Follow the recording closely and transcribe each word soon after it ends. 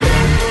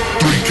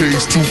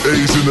K's, 2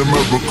 A's in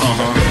America.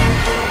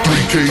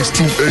 3 K's,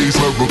 2 A's,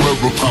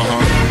 America.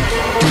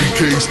 3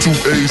 K's, 2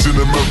 A's in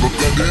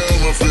America.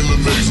 Damn, I feel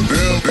amazing.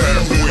 Damn,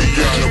 halfway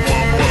out of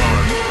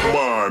my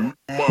mind.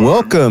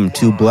 Welcome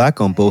to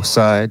Black on Both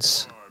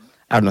Sides.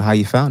 I don't know how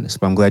you found this,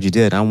 but I'm glad you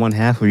did. I'm one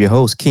half of your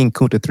host, King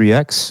Kunta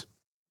 3X.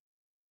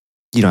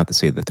 You don't have to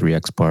say the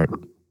 3X part.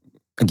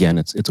 Again,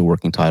 it's a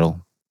working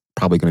title.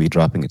 Probably going to be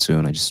dropping it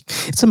soon.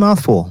 It's a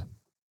mouthful.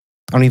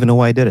 I don't even know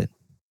why I did it.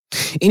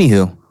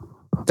 Anywho,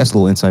 that's a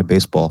little inside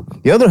baseball.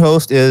 The other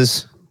host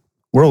is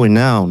world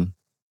renowned,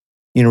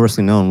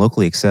 universally known,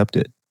 locally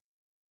accepted,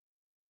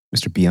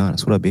 Mr. Be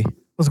Honest. What up, B?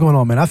 What's going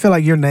on, man? I feel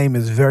like your name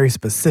is very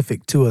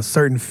specific to a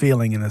certain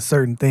feeling and a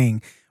certain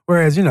thing.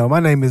 Whereas, my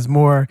name is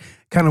more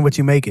kind of what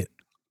you make it.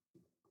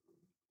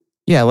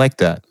 Yeah, I like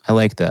that.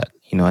 I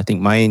think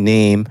my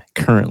name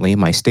currently,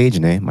 my stage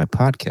name, my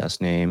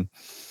podcast name,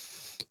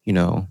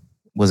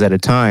 was at a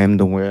time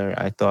where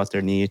I thought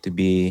there needed to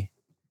be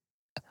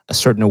a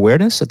certain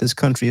awareness that this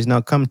country has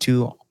now come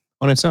to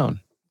on its own.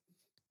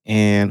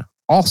 And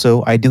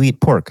also, I do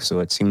eat pork, so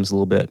it seems a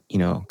little bit,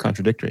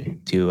 contradictory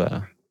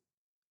to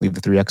leave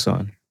the 3X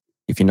on.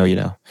 If you know, you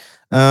know.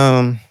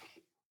 I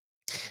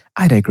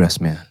digress,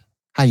 man.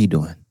 How you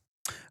doing?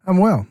 I'm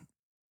well.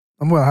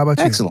 How about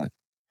you? Excellent.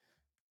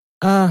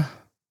 Well,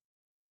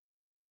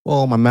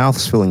 my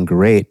mouth's feeling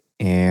great,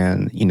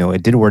 and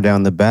it did wear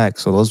down the back,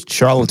 so those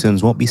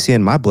charlatans won't be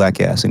seeing my black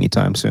ass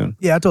anytime soon.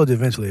 Yeah, I told you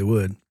eventually it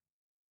would.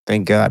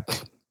 Thank God.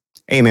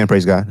 Amen.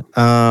 Praise God.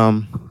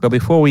 But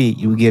before we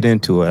get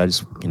into it, I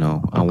just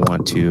I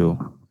want to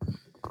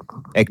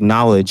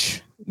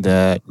acknowledge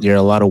that there are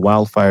a lot of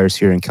wildfires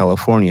here in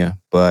California,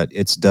 but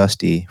it's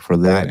dusty for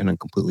that and a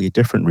completely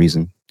different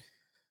reason.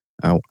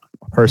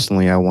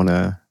 Personally, I want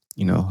to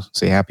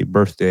say happy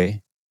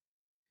birthday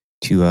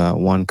to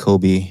one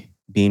Kobe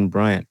Bean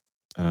Bryant.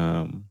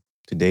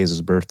 Today is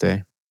his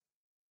birthday.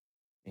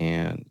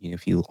 And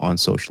if you on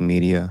social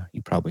media,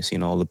 you've probably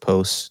seen all the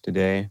posts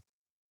today.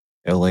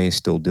 LA is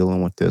still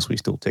dealing with this. We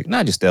still take,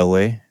 not just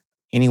LA,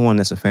 anyone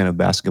that's a fan of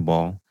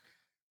basketball.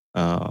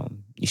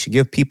 You should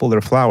give people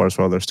their flowers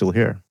while they're still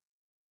here.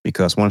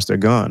 Because once they're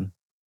gone,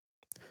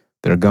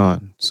 they're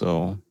gone.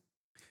 So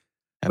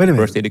happy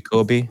birthday to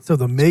Kobe. So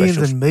the millions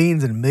and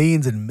millions and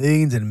millions and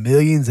millions and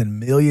millions and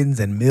millions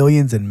and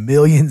millions and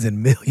millions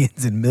and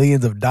millions and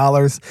millions of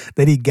dollars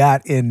that he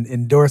got in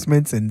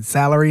endorsements and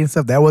salary and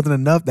stuff, that wasn't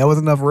enough? That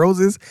wasn't enough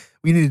roses?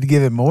 We needed to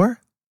give him more?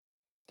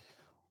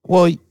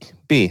 Well,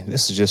 B,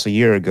 this is just a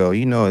year ago.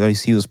 He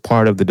was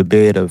part of the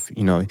debate of,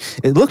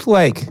 it looked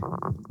like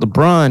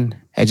LeBron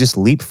had just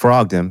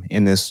leapfrogged him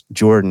in this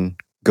Jordan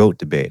GOAT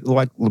debate.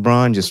 Like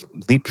LeBron just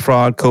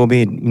leapfrogged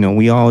Kobe.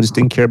 We all just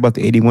didn't care about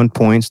the 81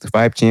 points, the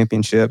 5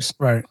 championships.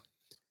 Right.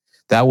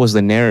 That was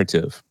the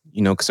narrative,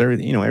 because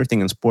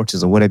everything in sports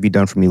is what have you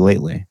done for me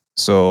lately?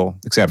 So,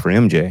 except for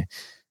MJ.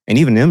 And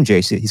even MJ,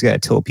 he's got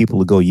to tell people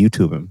to go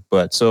YouTube him.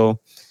 But so,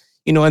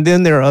 and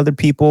then there are other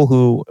people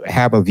who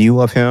have a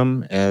view of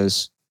him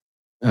as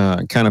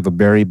kind of a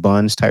Barry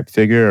Bonds type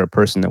figure, a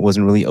person that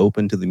wasn't really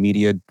open to the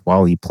media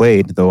while he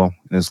played, though in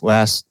his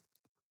last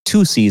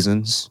 2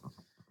 seasons.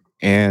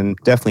 And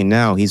definitely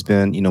now he's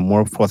been,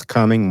 more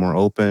forthcoming, more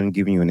open,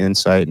 giving you an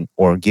insight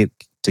or give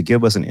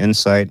us an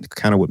insight,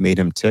 kind of what made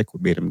him tick,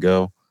 what made him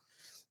go.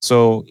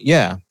 So,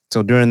 yeah.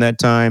 So during that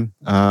time,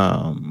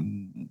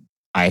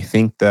 I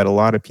think that a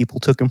lot of people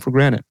took him for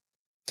granted.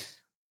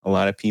 A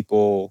lot of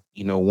people,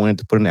 wanted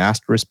to put an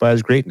asterisk by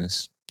his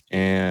greatness.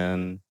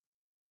 And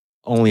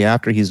only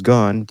after he's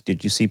gone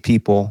did you see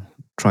people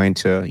trying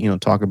to,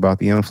 talk about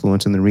the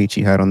influence and the reach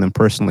he had on them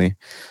personally.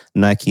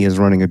 Nike is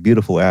running a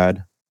beautiful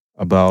ad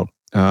about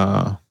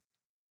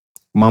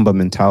Mamba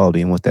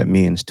mentality and what that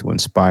means to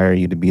inspire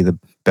you to be the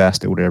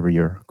best at whatever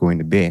you're going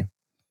to be.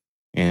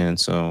 And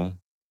so,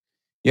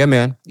 yeah,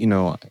 man,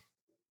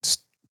 it's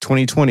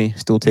 2020,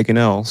 still taking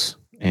L's.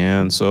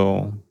 And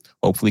so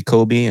hopefully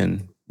Kobe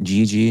and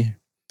Gigi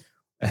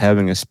are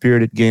having a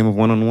spirited game of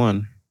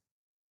one-on-one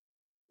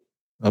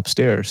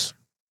upstairs.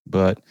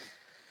 But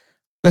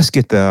let's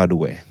get that out of the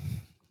way.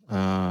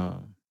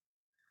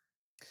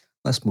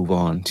 Let's move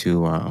on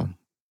to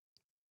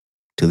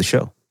the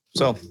show.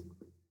 So,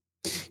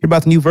 hear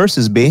about the new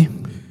verses, B?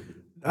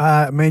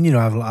 Man,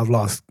 I've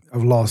lost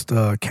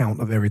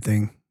count of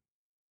everything.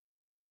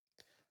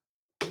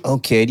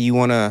 Okay, do you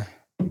want to?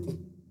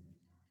 I'm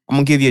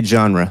gonna give you a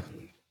genre,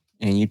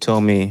 and you tell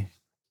me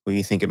what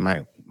you think it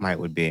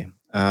would be.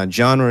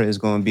 Genre is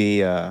going to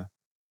be, I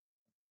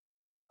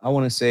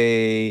want to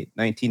say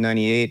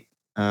 1998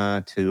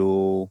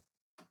 to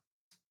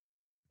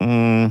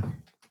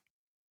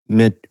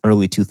mid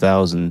early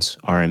 2000s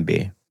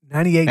R&B.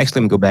 98. Actually,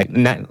 let me go back.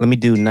 Let me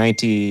do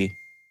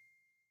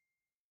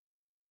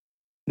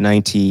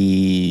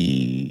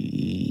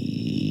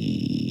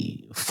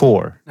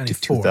 94 to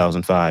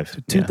 2005.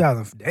 To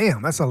 2000. Yeah.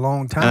 Damn, that's a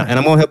long time. And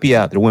I'm going to help you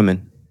out. They're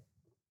women.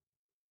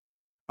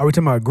 Are we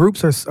talking about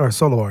groups or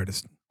solo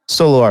artists?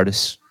 Solo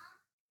artists.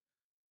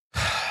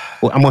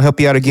 Well, I'm going to help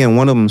you out again.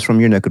 One of them's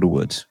from your neck of the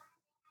woods.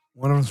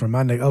 One of them's from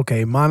my neck.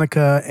 Okay,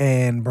 Monica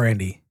and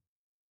Brandy.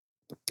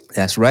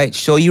 That's right.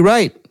 Show you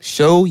right.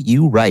 Show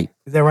you right.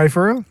 Is that right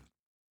for real?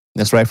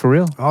 That's right for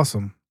real.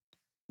 Awesome.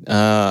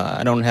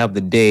 I don't have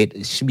the date.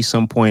 It should be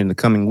some point in the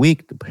coming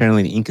week.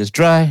 Apparently, the ink is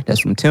dry.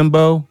 That's from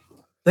Timbo.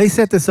 They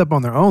set this up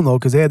on their own though,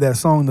 because they had that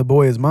song "The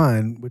Boy Is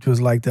Mine," which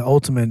was like the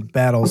ultimate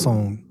battle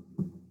song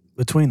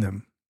between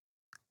them.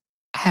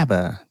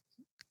 Yeah,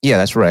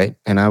 that's right,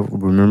 and I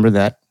remember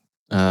that.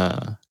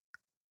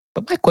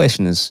 But my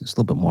question is a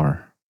little bit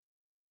more.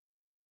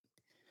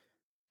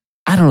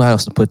 I don't know how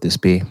else to put this,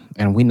 B.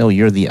 And we know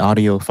you're the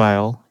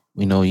audiophile.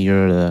 We know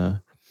you're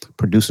the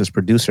producer's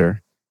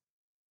producer.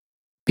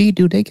 B,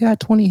 dude, they got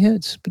 20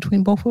 hits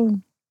between both of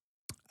them.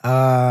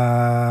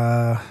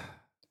 Because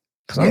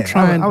I'm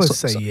trying. I would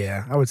say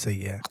yeah. I would say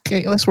yeah.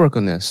 Okay, let's work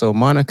on this. So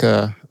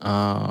Monica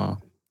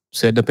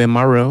said up in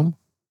my room.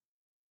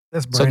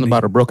 That's Brandy. Something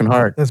about a broken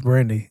heart. That's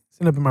Brandy.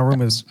 Sitting up in my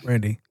room is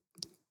Brandy.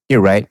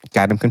 You're right.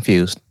 Got him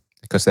confused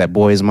because that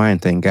Boy Is Mine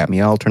thing got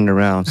me all turned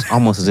around,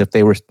 almost as if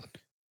they were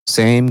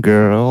same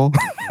girl.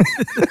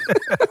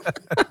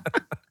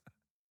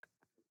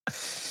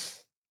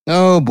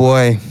 Oh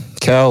boy,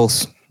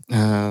 Kels.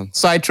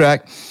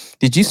 Sidetrack.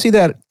 Did you see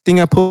that thing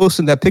I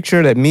posted? That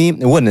picture, that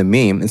meme? It wasn't a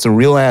meme. It's a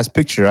real ass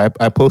picture.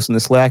 I posted in the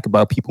Slack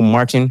about people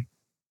marching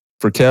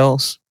for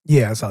Kels.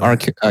 Yeah, I saw that.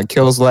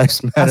 Kels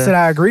Lives Matter. I said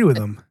I agreed with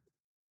him.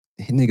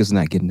 Nigga's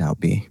not getting out,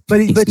 B.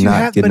 But he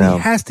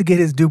has to get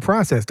his due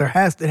process. It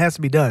has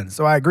to be done.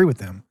 So I agree with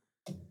them.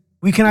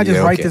 We cannot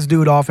just write this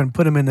dude off and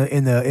put him in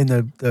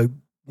the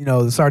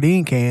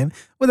sardine can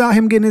without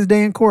him getting his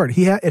day in court.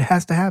 It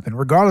has to happen,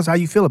 regardless how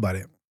you feel about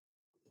it.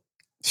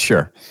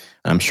 Sure.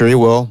 I'm sure he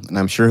will, and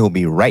I'm sure he'll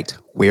be right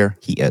where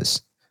he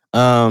is.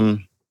 But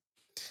in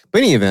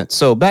any event,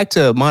 so back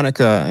to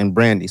Monica and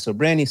Brandy. So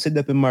Brandy sitting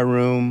up in my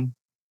room,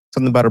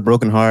 something about a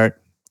broken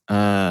heart.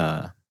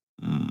 Help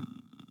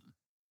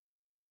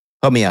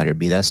me out here,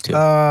 B. That's two.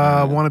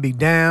 Want to be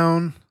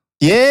down.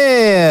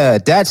 Yeah,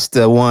 that's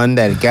the one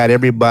that got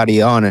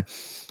everybody on it.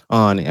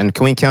 And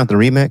can we count the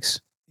remix?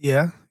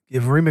 Yeah,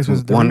 if remix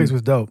was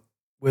dope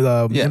with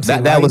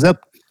MC that was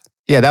up.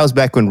 Yeah, that was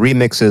back when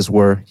remixes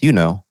were,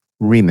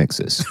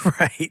 remixes.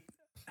 Right.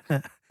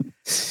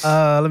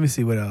 Let me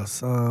see what else.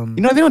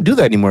 They don't do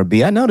that anymore,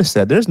 B. I noticed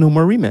that there's no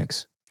more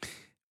remix.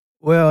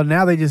 Well,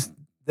 now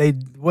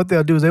what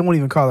they'll do is they won't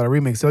even call it a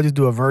remix. They'll just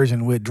do a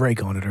version with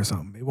Drake on it or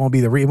something. It won't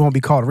be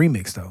called a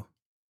remix though.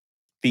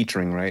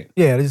 Featuring, right?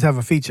 Yeah, they just have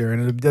a feature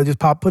and they'll just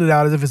put it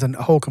out as if it's a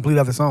whole complete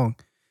other song.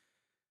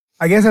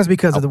 I guess that's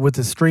because with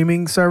the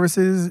streaming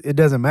services, it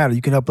doesn't matter.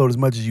 You can upload as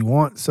much as you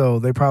want, so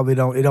they probably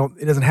don't. It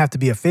doesn't have to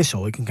be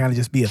official. It can kind of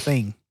just be a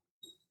thing.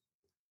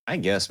 I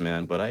guess,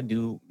 man, but I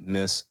do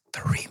miss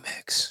the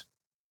remix.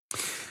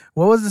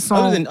 What was the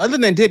song? Other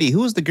than Diddy,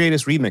 who's the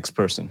greatest remix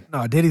person?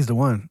 No, Diddy's the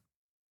one.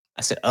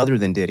 I said other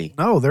than Diddy.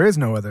 No, there is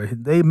no other.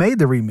 They made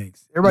the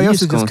remix. Everybody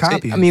else is just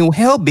copying. I mean,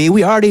 hell, B,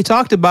 we already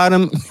talked about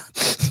him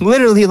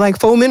literally like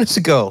 4 minutes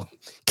ago.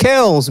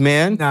 Kels,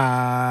 man.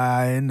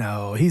 Nah,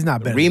 no, he's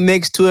not better.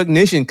 Remix to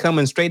Ignition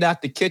coming straight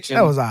out the kitchen.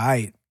 That was all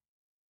right.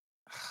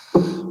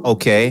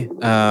 Okay.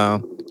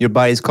 Your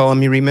body's calling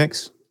me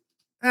remix?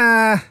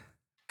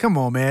 Come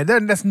on, man.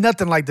 That's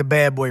nothing like the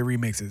Bad Boy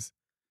remixes.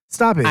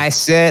 Stop it. I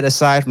said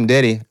aside from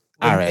Diddy.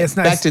 All right. It's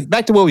not,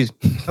 back to what we.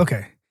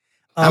 Okay.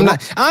 I'm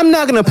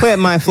not gonna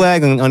plant my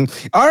flag on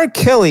R.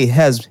 Kelly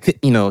has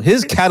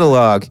his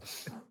catalog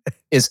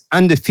is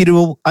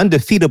undefeatable.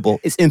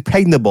 It's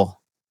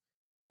impregnable.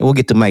 We'll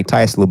get to Mike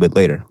Tyson a little bit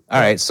later. All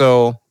right,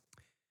 so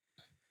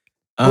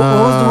what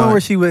was the one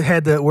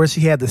where she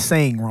had the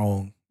saying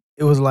wrong?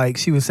 It was like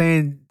she was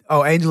saying,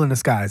 "Oh, angel in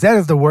disguise." That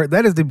is the word.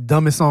 That is the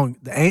dumbest song.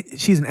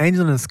 She's an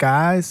angel in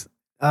disguise.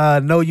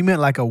 No, you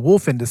meant like a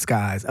wolf in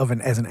disguise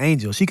as an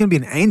angel. She can be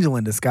an angel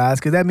in disguise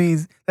because that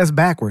means that's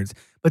backwards.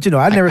 But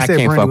I never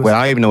said Brandy was.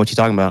 I don't even know what you're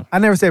talking about. I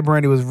never said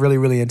Brandy was really,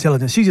 really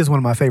intelligent. She's just one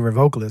of my favorite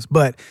vocalists.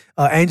 But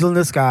Angel in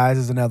Disguise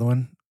is another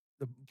one.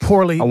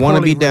 I want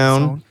to be down.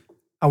 Song.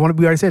 I want to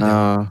be. Already said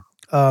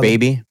that.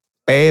 Baby.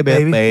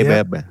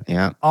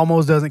 Yeah.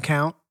 Almost doesn't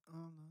count.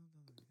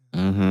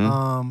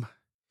 Mm-hmm.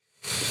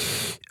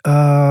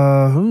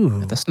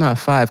 Ooh. That's not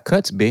 5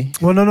 cuts, B.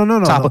 Well, no.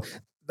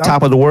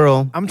 Top of the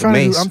world. I'm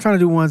trying to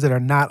do ones that are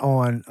not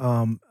on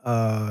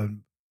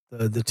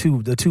the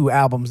two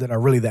albums that are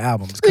really the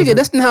albums. Nigga,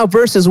 that's not how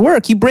verses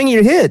work. You bring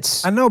your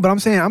hits. I know, but I'm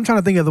trying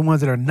to think of the ones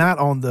that are not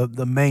on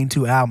the main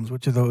 2 albums,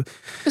 which are the.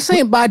 This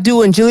ain't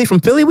Badu and Julie from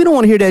Philly. We don't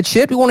want to hear that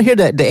shit. We want to hear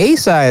the A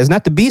sides,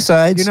 not the B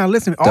sides. You're not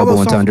listening. All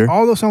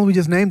those songs we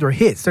just named are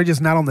hits. They're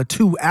just not on the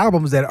 2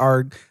 albums that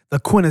are the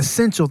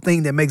quintessential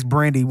thing that makes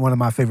Brandy one of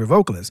my favorite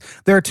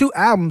vocalists. There are 2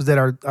 albums that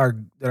are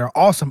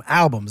awesome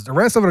albums. The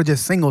rest of it are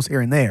just singles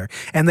here and there,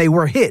 and they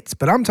were hits.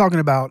 But I'm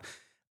talking about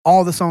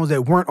all the songs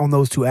that weren't on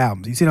those 2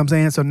 albums. You see what I'm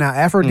saying? So now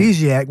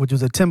Aphrodisiac, which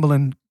was a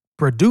Timbaland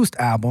produced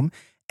album,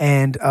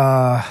 and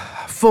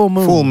Full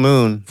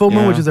Moon,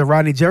 which is a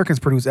Rodney Jerkins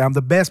produced album.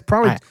 The best,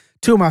 probably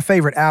 2 of my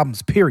favorite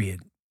albums,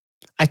 period.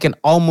 I can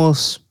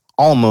almost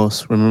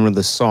remember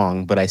the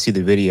song, but I see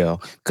the video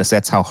because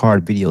that's how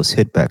hard videos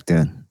hit back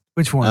then.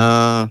 Which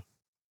one?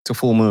 To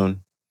Full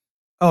Moon.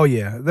 Oh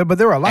yeah, but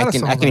there were a lot of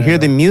songs. I can hear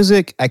the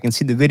music. I can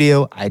see the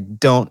video. I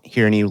don't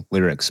hear any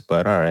lyrics.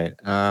 But all right.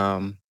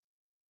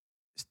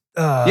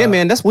 Yeah,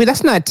 man.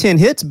 That's not 10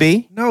 hits,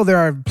 B. No, there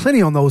are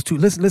plenty on those two.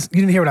 Listen. You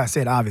didn't hear what I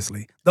said.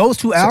 Obviously, those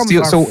two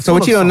albums. So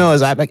what you don't know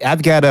is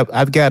I've got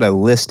a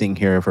listing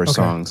here of her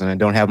songs, and I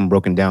don't have them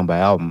broken down by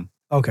album.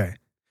 Okay.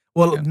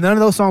 Well, none of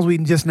those songs we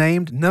just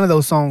named, none of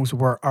those songs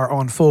are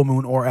on Full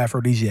Moon or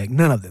Aphrodisiac.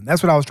 None of them.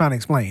 That's what I was trying to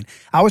explain.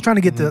 I was trying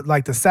to get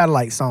the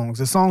satellite songs,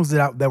 the songs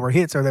that were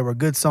hits or that were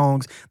good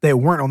songs that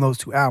weren't on those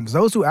two albums.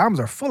 Those two albums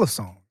are full of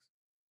songs.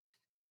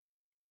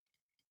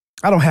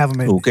 I don't have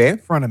them in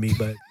front of me,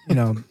 but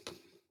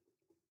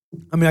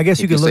I mean, I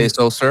guess you can say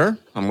so, sir.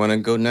 I'm going to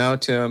go now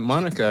to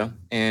Monica,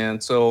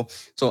 and so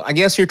I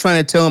guess you're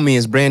trying to tell me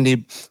is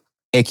Brandy,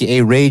 aka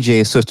Ray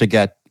J's sister,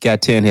 got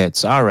 10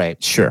 hits. All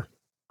right, sure.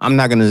 I'm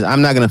not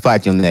gonna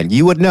fight you on that.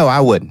 You would know. I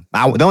wouldn't.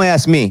 Don't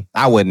ask me.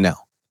 I wouldn't know.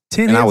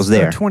 10 and hits I was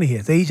there. Or 20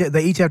 hits. They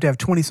each have to have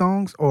 20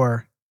 songs,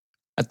 or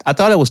I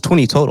thought it was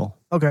 20 total.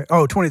 Okay.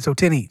 Oh, 20. So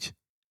 10 each.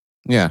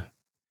 Yeah.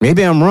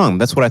 Maybe I'm wrong.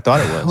 That's what I thought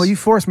it was. Well, you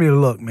forced me to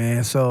look,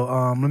 man. So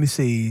let me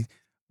see.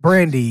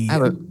 Brandy,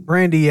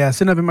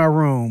 sitting up in my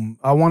room.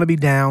 I want to be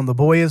down. The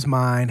boy is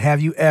mine. Have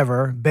you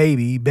ever?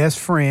 Baby, best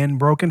friend,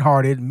 broken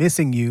hearted,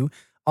 missing you.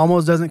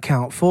 Almost doesn't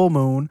count. Full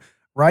moon.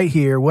 Right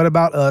here. What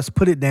about us?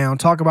 Put it down.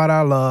 Talk about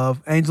our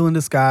love. Angel in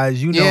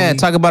disguise. You know me.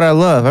 Talk about our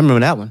love. I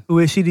remember that one. Who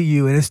is she to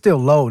you? And it's still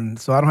loading,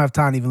 so I don't have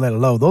time to even let it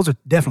load. Those are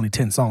definitely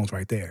 10 songs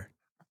right there.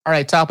 All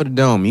right, top of the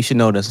dome. You should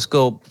know this.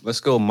 Let's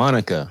go,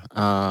 Monica.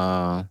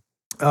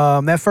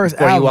 That first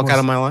Before album. You Walk Out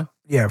of My Life?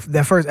 Yeah,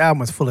 that first album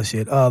was full of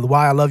shit. The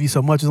Why I Love You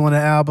So Much is on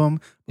that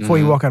album. Before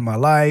You Walk Out of My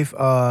Life.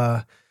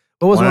 What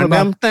was one of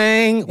them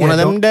thing? One of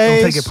them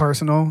days. Don't Take It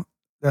Personal.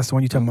 That's the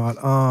one you're talking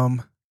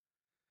about.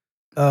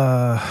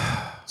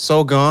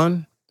 So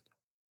Gone.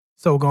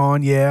 So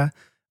Gone, yeah.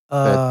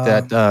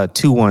 That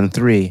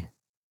 213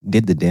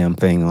 did the damn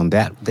thing on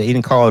that. They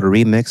didn't call it a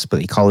remix, but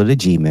they call it a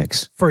G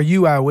mix. For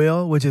You I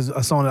Will, which is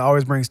a song that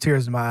always brings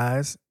tears to my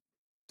eyes.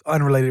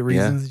 Unrelated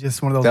reasons,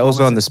 just one of those. That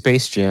was on the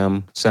Space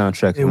Jam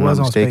soundtrack. It was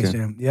on Space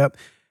Jam. Yep.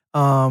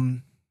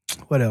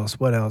 What else?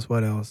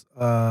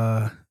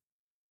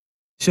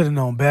 Should Have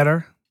Known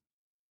Better.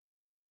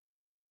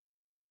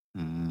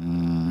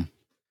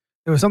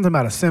 There was something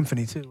about a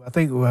symphony too. I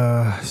think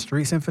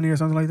Street Symphony or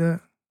something like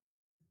that.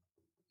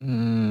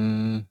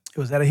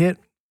 Was that a hit?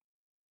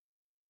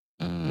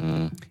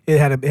 It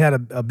had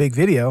a big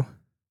video.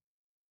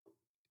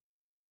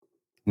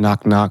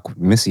 Knock Knock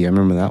Missy. I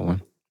remember that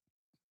one.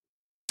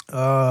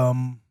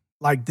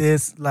 Like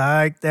This,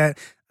 Like That.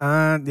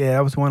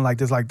 That was one. Like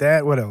This, Like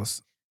That. What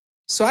else?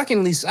 So I can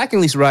at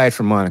least ride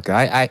for Monica.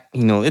 I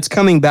it's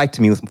coming back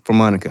to me for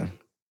Monica.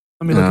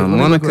 Let me look at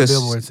Monica what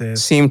Billboard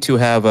says. Seemed to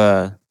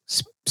have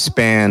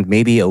spanned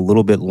maybe a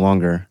little bit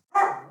longer.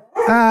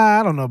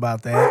 I don't know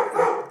about that.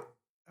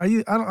 I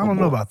don't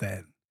know about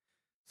that.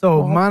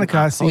 So Monica,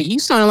 I see. You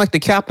sound like the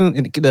captain,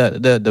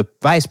 the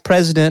vice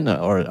president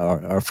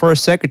or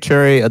first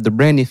secretary of the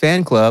Brandy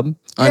fan club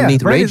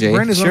underneath Ray J.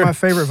 Brandy's one of my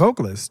favorite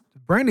vocalists.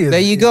 Brandy is. There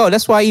you go.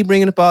 That's why you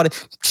bringing up all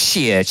the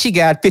shit. She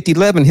got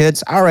 11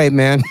 hits. All right,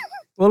 man.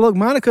 Well, look,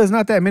 Monica is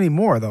not that many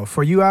more though.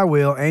 For You I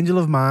Will, Angel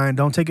of Mine,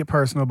 Don't Take It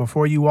Personal,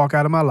 Before You Walk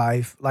Out of My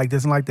Life, Like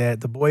This and Like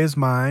That, The Boy Is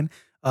Mine,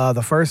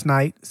 The First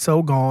Night,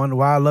 So Gone,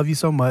 Why I Love You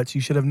So Much,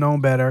 You Should Have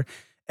Known Better,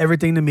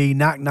 Everything to Me,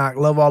 Knock Knock,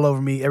 Love All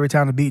Over Me, Every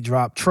Time the Beat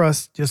Drop,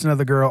 Trust, Just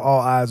Another Girl,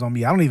 All Eyes on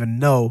Me. I don't even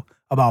know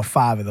about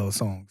 5 of those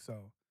songs. So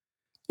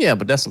yeah,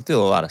 but that's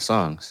still a lot of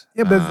songs.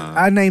 Yeah, but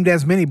I named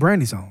as many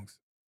Brandy songs.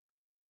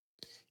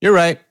 You're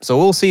right. So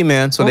we'll see,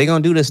 man. So they're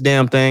going to do this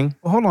damn thing.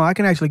 Well, hold on. I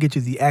can actually get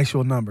you the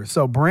actual numbers.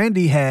 So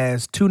Brandy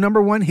has 2 number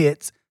 1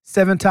 hits,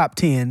 7 top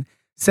 10,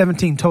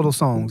 17 total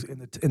songs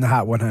in the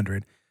Hot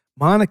 100.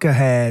 Monica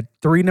had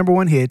 3 number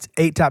 1 hits,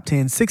 8 top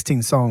 10,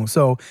 16 songs.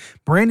 So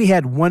Brandy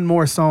had 1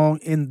 more song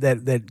in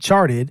that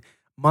charted.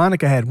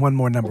 Monica had 1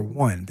 more number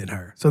 1 than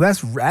her. So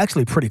that's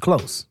actually pretty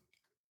close.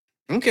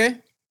 Okay.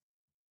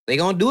 They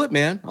going to do it,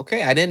 man.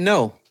 Okay. I didn't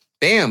know.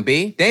 Damn,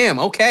 B. Damn.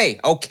 Okay.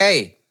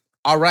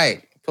 All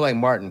right. I feel like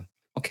Martin.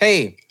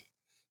 Okay.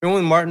 Remember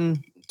when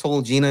Martin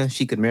told Gina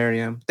she could marry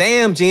him?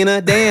 Damn,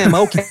 Gina. Damn.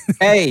 Okay.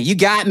 Hey, you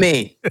got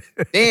me.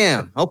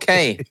 Damn.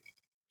 Okay.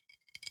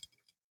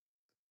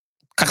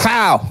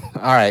 Cacao.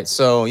 All right.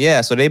 So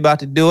they about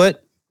to do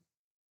it.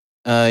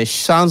 It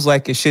sounds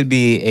like it should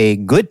be a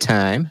good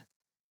time.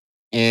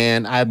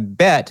 And I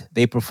bet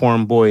they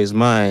perform Boy Is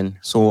Mine.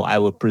 So I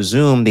would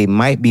presume they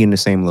might be in the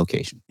same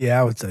location.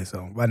 Yeah, I would say so.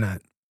 Why not?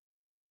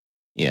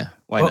 Yeah,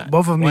 why not?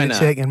 Both of them need to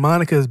check. And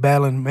Monica is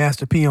battling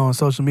Master P on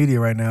social media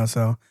right now.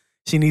 So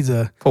she needs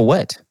For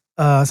what?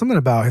 Something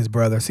about his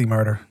brother, C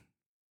Murder.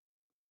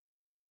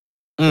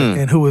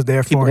 And who was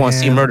there for him. People want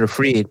C Murder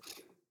freed.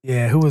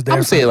 Yeah, who was there I'm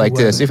going to say it like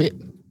this. I'm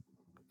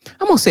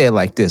going to say it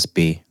like this,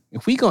 B.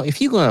 If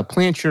you're gonna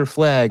plant your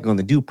flag on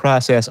the due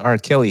process R.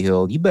 Kelly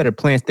Hill, you better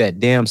plant that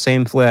damn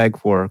same flag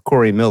for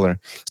Corey Miller.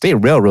 They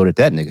railroaded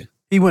that nigga.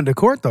 He went to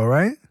court though,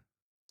 right?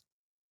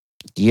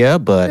 Yeah,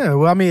 but Yeah,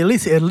 well, I mean, at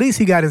least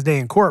he got his day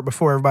in court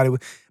before everybody.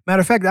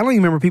 Matter of fact, I don't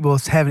even remember people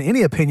having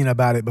any opinion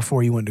about it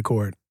before he went to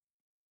court.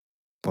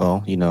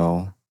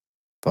 well,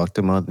 fuck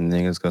them other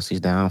niggas because he's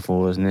down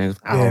for his niggas.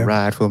 Yeah. I'll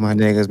ride for my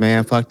niggas,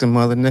 man. Fuck them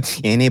other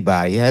niggas.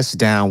 Anybody else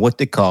down what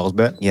the cause,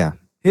 but yeah.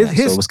 So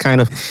it was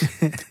kind of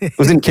it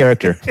was in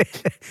character.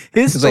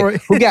 His story.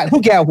 Like,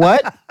 who got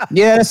what?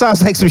 Yeah, that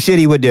sounds like some shit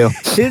he would do.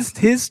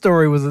 His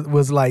story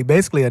was like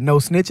basically a no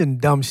snitching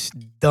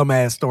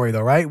dumbass story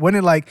though, right? Wasn't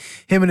it like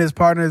him and his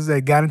partners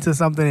that got into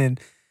something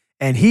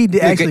and he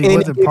actually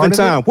wasn't part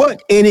of it?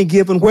 What? Any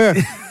given where?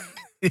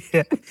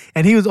 Yeah.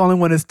 And he was the only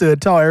one that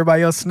stood tall.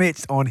 Everybody else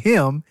snitched on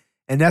him,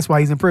 and that's why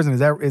he's in prison. Is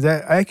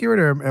that accurate,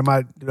 or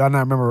did I not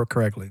remember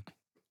correctly?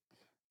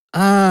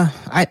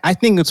 I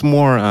think it's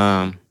more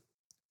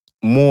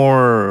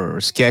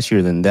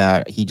sketchier than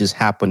that. He just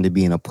happened to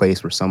be in a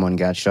place where someone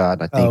got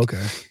shot.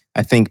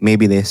 I think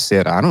maybe they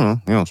said, I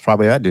don't know, it's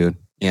probably that dude.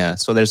 Yeah.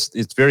 So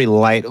it's very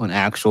light on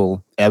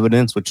actual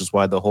evidence, which is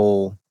why the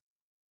whole,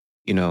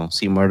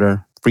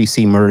 free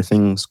C murder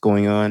thing's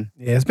going on.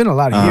 Yeah, it's been a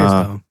lot of years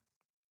though.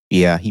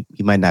 Yeah, he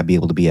might not be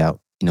able to be out.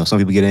 Some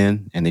people get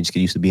in and they just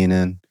get used to being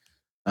in.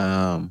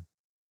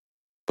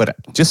 But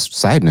just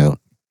side note,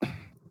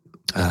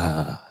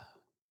 that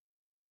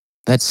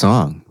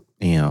song,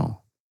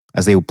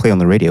 as they would play on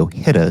the radio,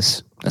 Hit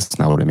Us. That's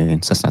not what it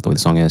means. That's not the way the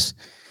song is.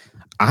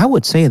 I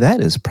would say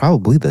that is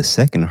probably the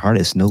second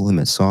hardest No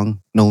Limit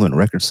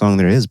record song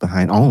there is,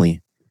 behind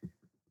only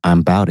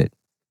I'm 'Bout It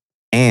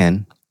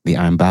and the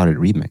I'm 'Bout It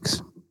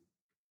remix.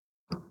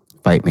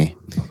 Fight me.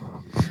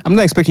 I'm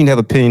not expecting to have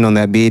an opinion on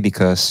that, B,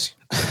 because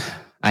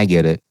I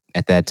get it.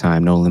 At that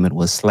time, No Limit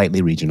was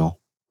slightly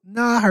regional.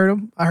 No, I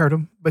heard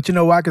him. But you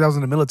know why? Because I was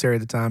in the military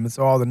at the time, and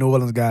so all the New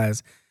Orleans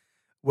guys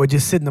would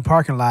just sit in the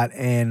parking lot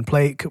and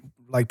play,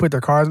 like put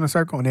their cars in a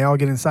circle, and they all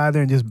get inside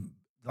there and just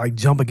like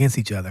jump against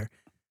each other.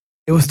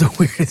 It was the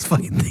weirdest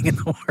fucking thing in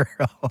the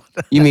world.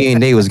 You mean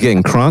they was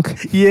getting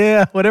crunk?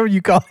 Yeah, whatever you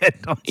call it.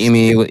 You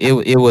mean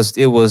it was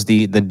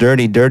the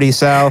dirty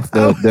South.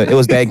 It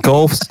was that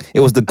Gulf. It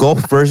was the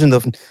Gulf version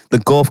of the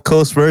Gulf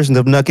Coast version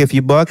of Nuck If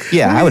You Buck.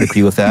 Yeah, I would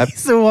agree with that. I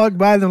used to walk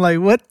by them like,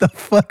 what the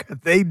fuck are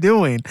they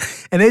doing?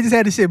 And they just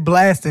had the shit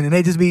blasting, and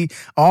they just be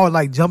all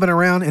like jumping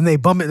around, and they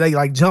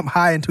like jump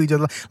high into each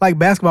other, like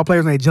basketball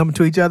players when they jump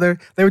into each other.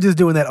 They were just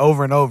doing that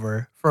over and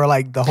over for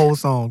like the whole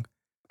song.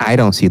 I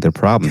don't see the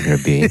problem here,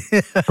 B.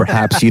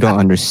 Perhaps you don't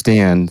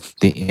understand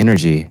the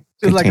energy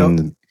contained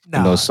in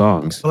those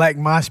songs. Black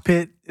mosh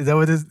pit. Is that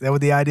what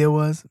the idea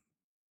was?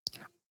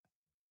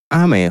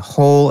 I'm a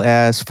whole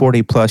ass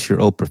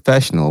 40-plus-year-old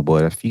professional,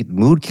 but if you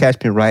mood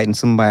catch me right and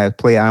somebody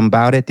play I'm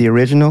 'Bout It, the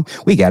original,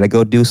 we gotta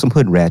go do some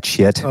hood rat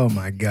shit. Oh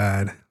my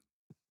God.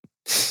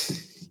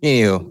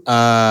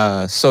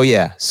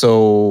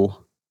 So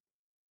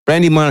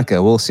Brandy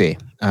Monica, we'll see.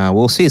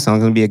 It's not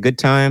gonna be a good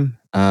time.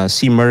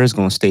 C Murder's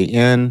gonna stay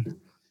in.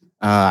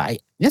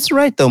 That's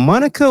right though.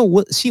 Monica,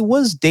 she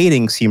was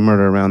dating C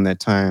Murder around that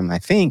time, I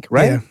think,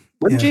 right? Yeah.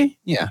 Wasn't she?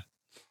 Yeah.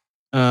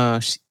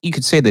 You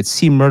could say that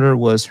C Murder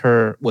was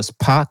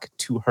Pac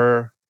to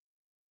her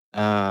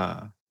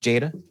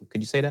Jada.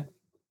 Could you say that?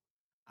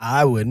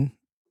 I wouldn't.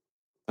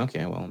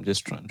 Okay, well, I'm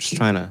just trying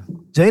to.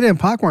 Jada and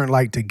Pac weren't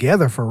like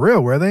together for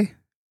real, were they?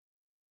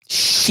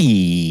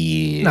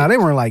 Shit. No, they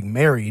weren't like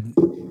married.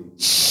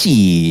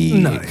 Shit.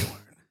 No, they weren't.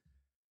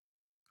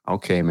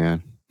 Okay,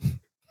 man.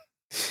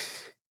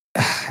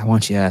 I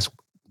want you to ask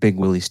Big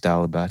Willie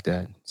Style about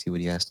that. See what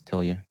he has to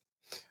tell you.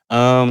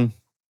 All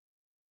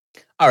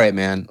right,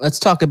 man. Let's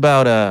talk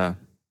about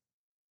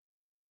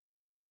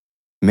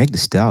Meg the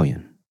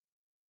Stallion.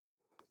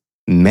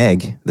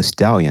 Meg the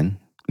Stallion.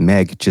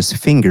 Meg just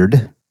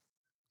fingered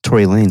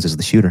Tory Lanez as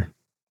the shooter.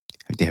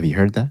 Have you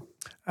heard that?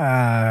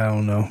 I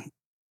don't know.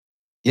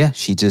 Yeah,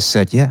 she just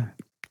said, yeah,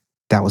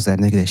 that was that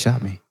nigga that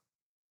shot me.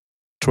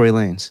 Tory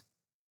Lanez.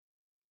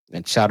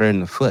 And shot her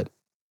in the foot.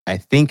 I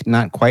think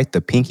not quite the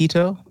pinky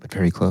toe, but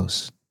very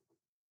close.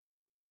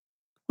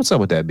 What's up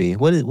with that, B?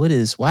 Why did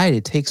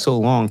it take so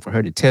long for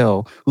her to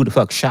tell who the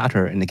fuck shot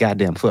her in the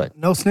goddamn foot?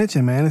 No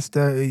snitching, man. It's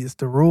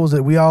the rules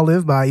that we all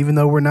live by, even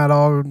though we're not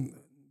all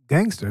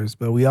gangsters,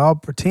 but we all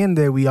pretend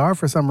that we are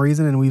for some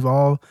reason, and we've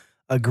all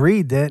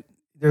agreed that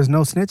there's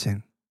no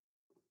snitching.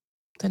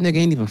 That nigga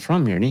ain't even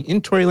from here.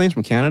 Ain't Tory Lanez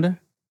from Canada?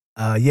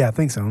 Yeah, I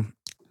think so.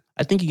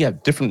 I think you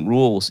got different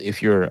rules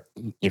if you're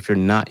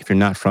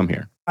not from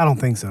here. I don't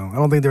think so. I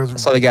don't think there's.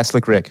 That's all they got,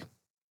 Slick Rick.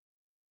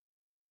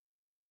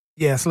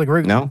 Yeah, Slick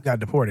Rick got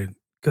deported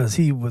because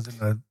he was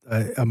in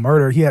a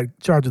murder. He had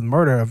charged with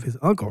murder of his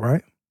uncle,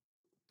 right?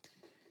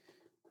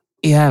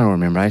 Yeah, I don't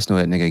remember. I just know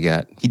that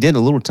nigga he did a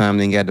little time,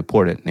 then got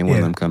deported, and they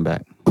wouldn't let him come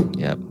back.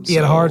 Yep. He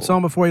had a hard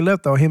song before he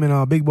left, though. Him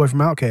and Big Boy from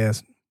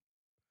Outkast.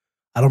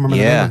 I don't remember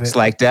the name of it. It's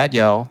like that,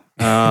 yo.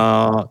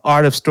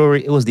 Art of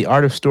Story. It was the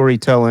Art of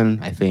Storytelling,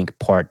 I think,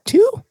 part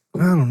 2. I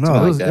don't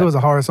know. It was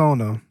a hard song,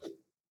 though.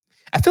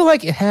 I feel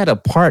like it had a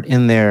part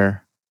in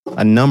there,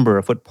 a number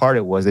of what part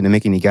it was, that didn't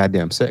make any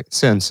goddamn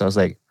sense. I was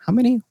like, how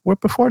many were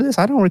before this?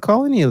 I don't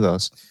recall any of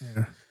those.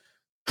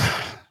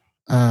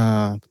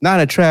 Yeah. Not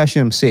a trash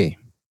MC.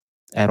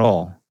 at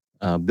all.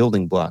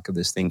 Building block of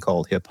this thing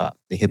called hip hop,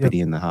 the hippity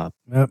and the hop.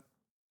 Yep.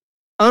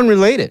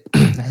 Unrelated.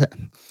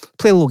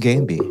 Play a little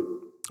game, B. All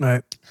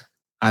right.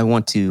 I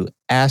want to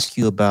ask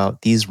you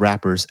about these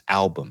rappers'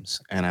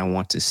 albums, and I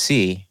want to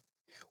see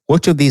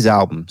which of these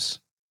albums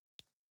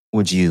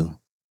would you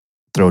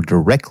throw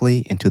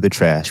directly into the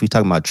trash. We're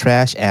talking about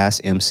trash ass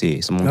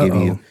MCs. I'm gonna give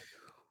you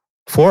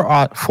four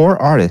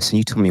artists, and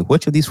you tell me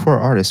which of these four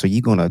artists are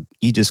you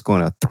just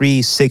gonna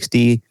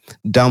 360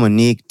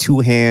 Dominique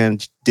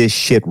two-hand this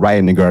shit right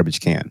in the garbage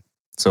can.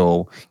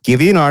 So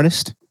give you an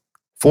artist,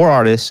 four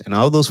artists, and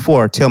all those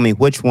four, tell me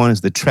which one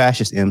is the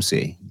trashiest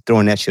MC.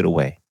 Throwing that shit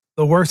away.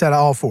 The worst out of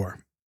all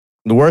four.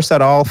 The worst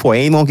out of all four.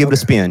 Ain't gonna give it a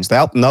spin.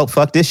 No,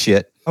 fuck this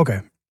shit.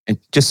 Okay. And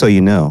just so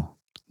you know,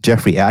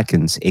 Jeffrey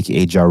Atkins,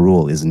 aka Ja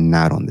Rule, is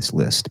not on this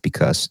list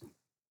because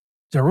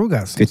Ja Rule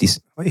got 50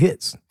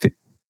 hits.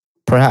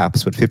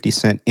 Perhaps, but 50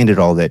 Cent ended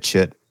all that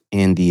shit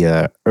in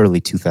the early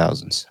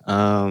 2000s.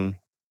 All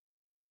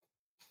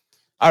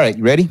right,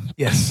 you ready?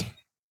 Yes.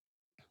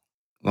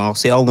 Well, I'll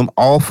say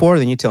all four,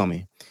 then you tell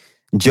me.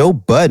 Joe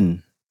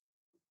Budden,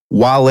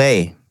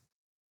 Wale,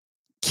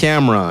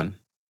 Cameron,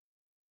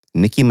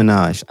 Nicki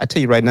Minaj. I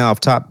tell you right now, off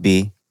top,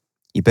 B,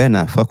 you better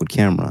not fuck with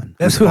Cameron.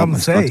 That's what I'm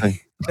going to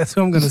say. That's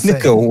what I'm going to say.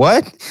 Nigga,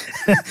 what?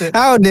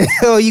 How the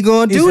hell are you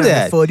going to do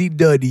that? Fuddy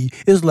duddy.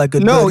 It's like a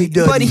duddy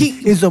duddy. But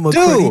it's almost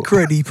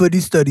cruddy, putty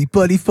study,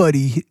 putty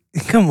fuddy.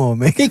 Come on,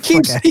 man. He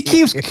keeps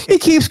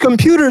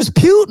computers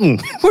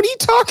Putin. What are you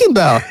talking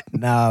about?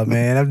 Nah,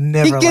 man. I've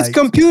never He gets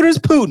computers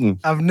Putin.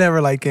 I've never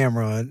liked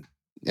Cameron.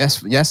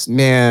 Yes,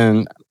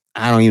 man.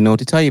 I don't even know what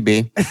to tell you,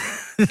 B.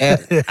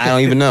 I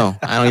don't even know.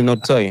 I don't even know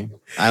what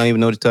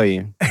to tell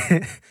you.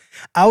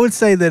 I would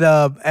say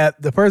that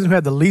the person who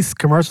had the least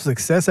commercial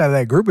success out of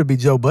that group would be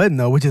Joe Budden,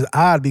 though, which is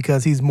odd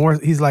because he's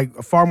like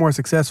far more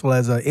successful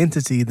as an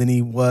entity than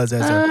he was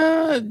as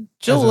a.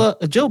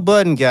 Joe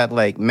Budden got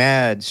like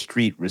mad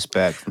street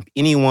respect from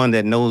anyone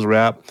that knows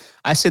rap.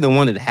 I say the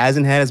one that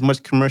hasn't had as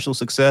much commercial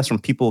success from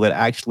people that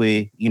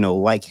actually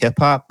like hip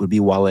hop would be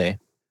Wale.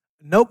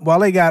 Nope,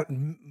 Wale got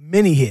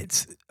many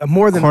hits.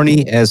 More than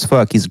corny as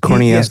fuck. He's a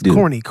corny ass dude.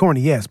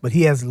 Corny, yes, but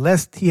he has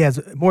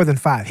more than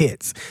 5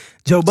 hits.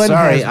 Joe Budden.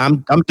 Sorry,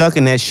 I'm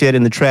ducking that shit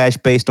in the trash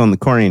based on the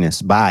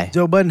corniness. Bye.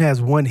 Joe Budden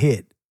has 1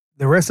 hit.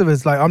 The rest of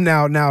it's like I'm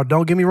now.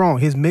 Don't get me wrong.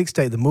 His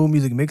mixtape, the Moon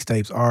Music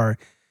mixtapes, are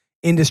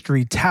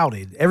industry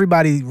touted.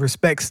 Everybody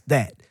respects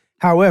that.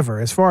 However,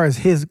 as far as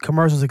his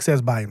commercial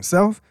success by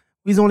himself,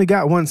 he's only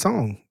got 1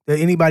 song that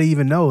anybody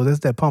even knows. That's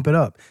that Pump It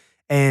Up.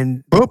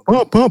 And pump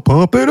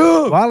it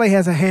up. Wale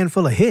has a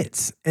handful of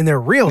hits, and they're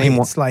real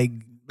hits. Like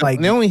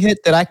the only hit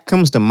that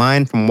comes to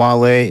mind from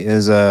Wale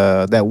is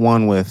that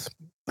one with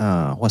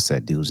what's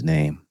that dude's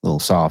name? Little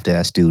soft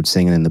ass dude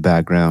singing in the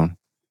background.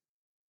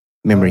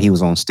 Remember, he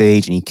was on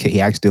stage and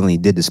he accidentally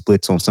did the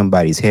splits on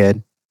somebody's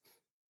head.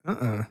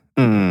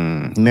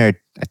 Married.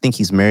 I think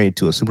he's married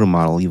to a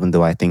supermodel, even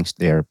though I think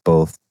they're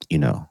both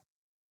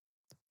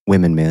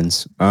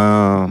men's.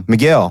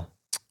 Miguel.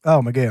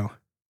 Oh, Miguel.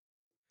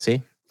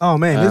 See. Oh,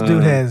 man, this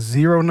dude has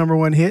 0 number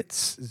 1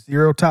 hits,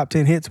 0 top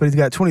 10 hits, but he's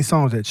got 20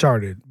 songs that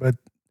charted. But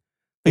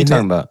what are you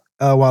talking about?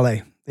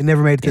 Wale. They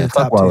never made it to the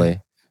top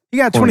 10. He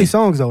got 20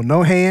 songs, though.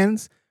 No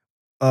Hands,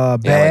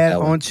 Bad,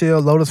 On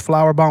Chill, Lotus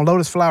Flower Bomb.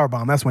 Lotus Flower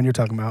Bomb, that's one you're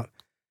talking about.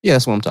 Yeah,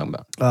 that's what I'm talking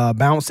about.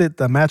 Bounce It,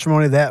 The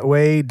Matrimony That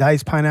Way,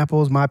 Dice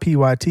Pineapples, My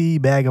PYT,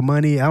 Bag of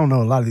Money. I don't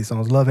know a lot of these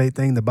songs. Love Hate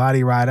Thing, The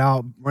Body, Ride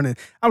Out, Running.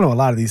 I don't know a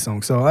lot of these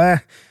songs. So,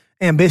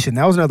 Ambition,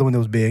 that was another one that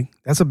was big.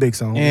 That's a big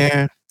song.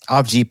 Yeah,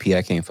 off GP,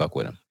 I can't fuck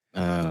with him.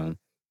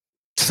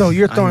 So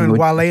you're throwing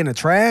Wale in the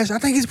trash? I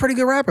think he's a pretty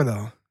good rapper,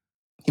 though.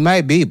 He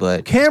might be,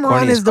 but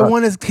Cameron is the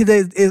one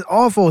that is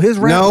awful. His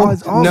rap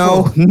is awful.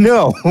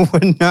 No,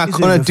 we're not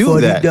going to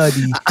do that.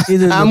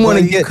 I'm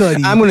going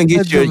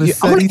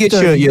to get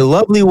your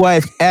lovely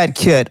wife Ad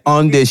Kit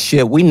on this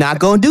shit. We're not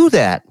going to do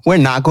that. We're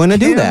not going to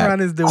do that.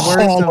 Cameron is the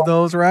worst of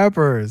those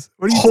rappers.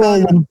 What are you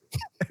talking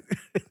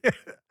about?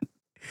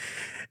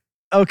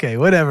 Okay,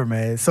 whatever,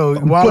 man. So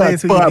Wale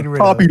is who you're getting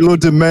rid of. Popular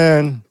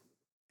demand.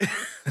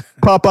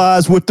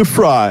 Popeyes with the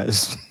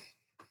fries.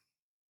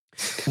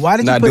 Why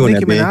did you put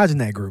Nicki Minaj in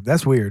that group?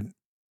 That's weird.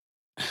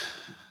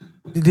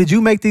 Did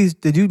you make these?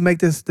 Did you make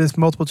this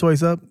multiple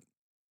choice up?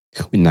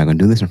 We're not gonna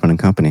do this in front of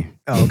company.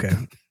 Oh, okay.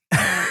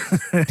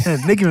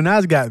 Nicki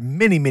Minaj got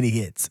many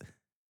hits.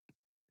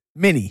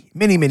 Many.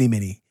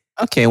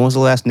 Okay, when was the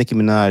last Nicki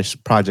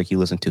Minaj project you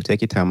listened to? Take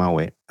your time, I'll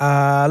wait.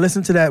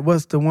 Listen to that.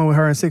 What's the one with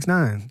her and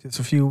 6ix9ine? Just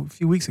a few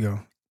weeks ago.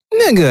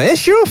 Nigga,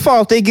 it's your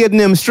fault they getting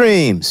them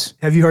streams.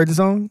 Have you heard the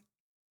song?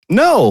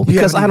 No,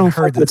 because I don't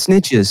fuck with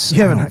snitches.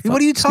 You haven't heard. What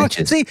are you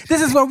talking? See,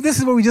 this is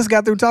what we just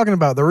got through talking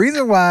about. The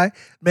reason why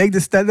Meg Thee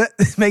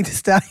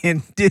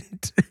Stallion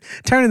didn't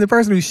turn in the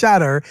person who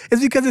shot her is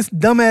because it's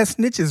dumbass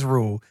snitches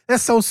rule.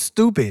 That's so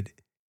stupid.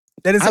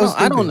 That is so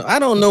stupid. I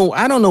don't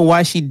know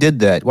why she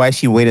did that. Why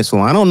she waited so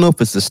long. I don't know if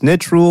it's the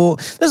snitch rule.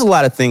 There's a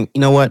lot of things. You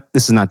know what?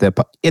 This is not that.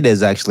 It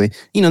is actually.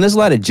 There's a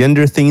lot of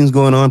gender things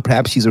going on.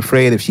 Perhaps she's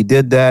afraid if she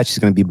did that, she's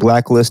going to be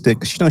blacklisted.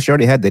 Because she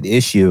already had that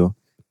issue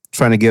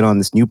trying to get on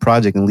this new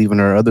project and leaving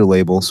her other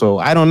label. So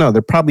I don't know.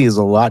 There probably is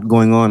a lot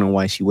going on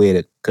why she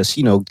waited. Because,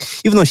 you know,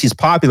 even though she's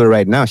popular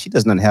right now, she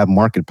does not have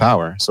market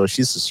power. So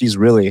she's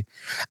really,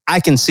 I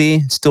can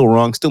see, still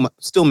wrong,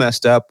 still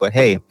messed up. But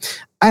hey,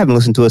 I haven't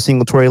listened to a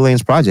single Tory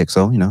Lanez project.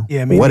 So, you know,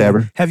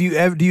 whatever. Do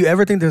you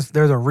ever think there's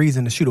a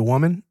reason to shoot a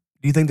woman?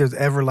 Do you think there's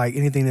ever like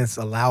anything that's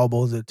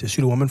allowable to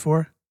shoot a woman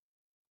for?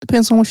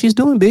 Depends on what she's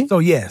doing, B. So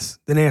yes.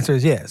 Then the answer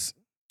is yes.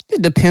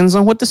 It depends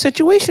on what the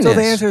situation is. So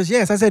the answer is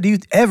yes. I said, do you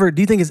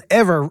think there's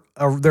ever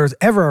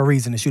a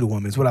reason to shoot a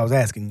woman? Is what I was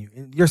asking you.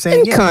 You're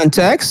saying yes.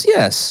 Context,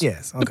 yes.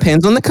 Yes. Okay.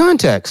 Depends on the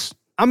context.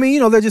 I mean, you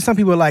know, there's just some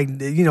people like,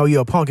 you know,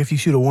 you're a punk if you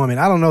shoot a woman.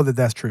 I don't know that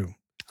that's true.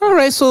 All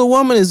right, so a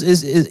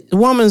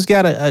woman's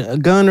got a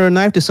gun or a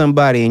knife to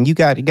somebody, and you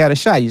got a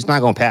shot. You're just not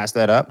gonna pass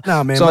that up.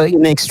 No, man. So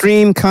in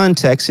extreme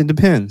context, it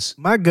depends.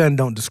 My gun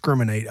don't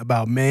discriminate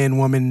about man,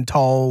 woman,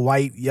 tall,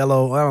 white,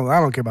 yellow.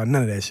 I don't care about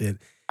none of that shit.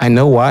 I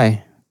know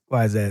why.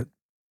 Why is that?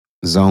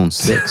 Zone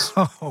 6.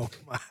 Oh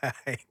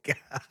my God.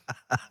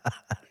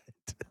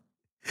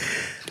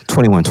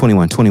 21.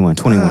 21.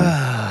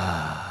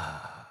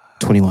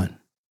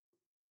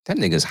 That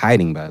nigga's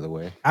hiding, by the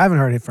way. I haven't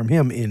heard it from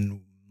him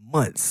in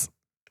months.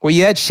 Where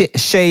you at,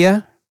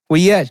 Shaya? Where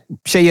you at?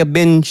 Shaya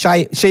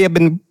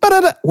bin,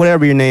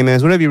 whatever your name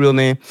is, whatever your real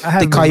name.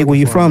 They call you where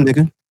you from,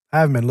 nigga. I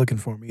haven't been looking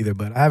for him either,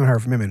 but I haven't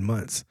heard from him in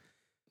months.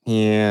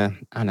 Yeah,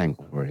 I'm not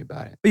gonna worry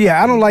about it. But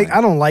yeah, I don't like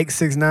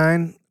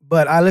 6ix9ine,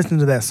 but I listened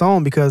to that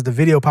song because the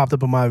video popped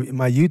up on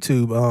my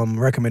YouTube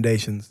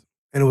recommendations,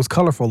 and it was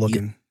colorful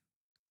looking.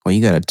 Well,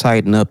 you got to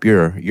tighten up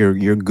your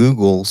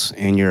Googles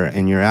and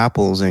your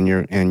Apples and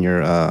your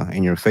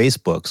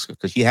Facebooks,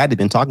 because you had to have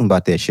been talking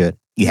about that shit.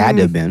 You had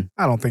to have been.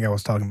 I don't think I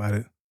was talking about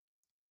it.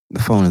 The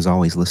phone is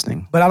always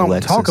listening. But I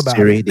don't talk about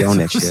Siri, it. They own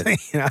that shit.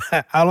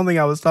 I don't think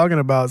I was talking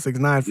about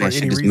 6ix9ine for any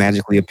reason. Just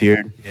magically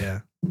appeared.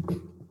 Yeah.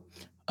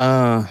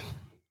 All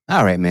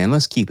right, man.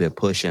 Let's keep it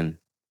pushing.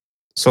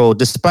 So,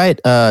 despite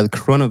the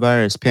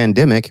coronavirus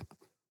pandemic,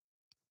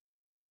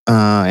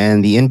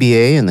 and the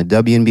NBA and the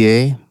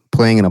WNBA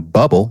playing in a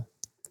bubble,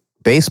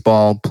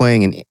 baseball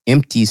playing in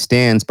empty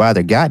stands by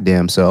their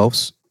goddamn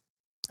selves,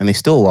 and they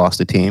still lost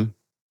the team.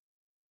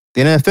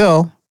 The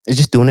NFL is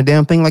just doing a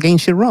damn thing like ain't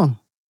shit wrong.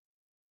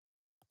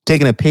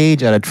 Taking a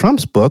page out of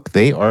Trump's book,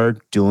 they are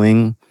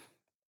doing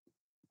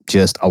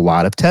just a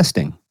lot of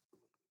testing.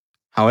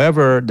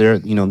 However,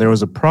 there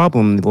was a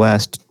problem in the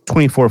last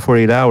 24,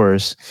 48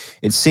 hours.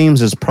 It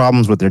seems there's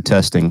problems with their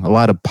testing. A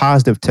lot of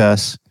positive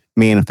tests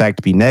may in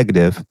fact be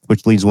negative,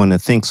 which leads one to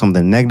think some of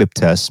the negative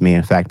tests may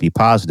in fact be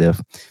positive,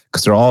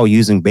 because they're all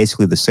using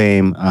basically the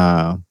same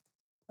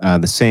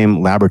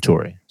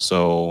laboratory.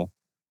 So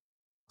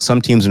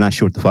some teams are not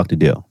sure what the fuck to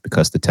do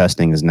because the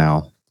testing is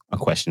now a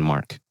question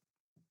mark.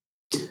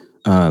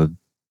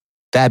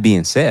 That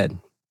being said,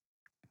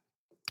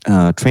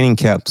 training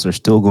camps are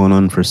still going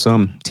on for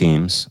some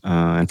teams,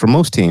 and for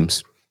most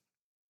teams.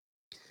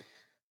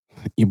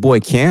 Your boy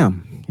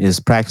Cam is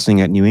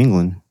practicing at New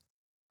England.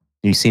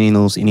 You seen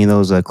any of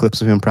those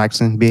clips of him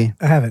practicing, B?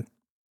 I haven't.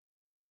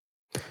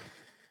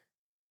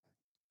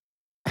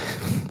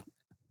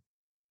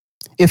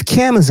 If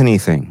Cam is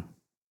anything,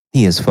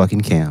 he is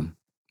fucking Cam.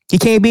 He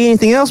can't be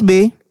anything else,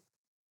 B.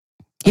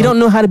 He don't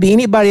know how to be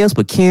anybody else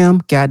but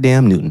Cam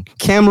goddamn Newton.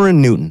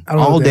 Cameron Newton.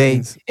 All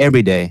day,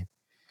 every day.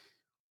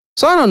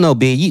 So I don't know,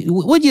 B.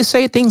 Would you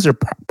say things are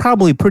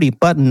probably pretty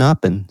buttoned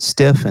up and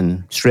stiff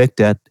and strict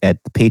at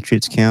the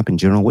Patriots camp in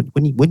general? Would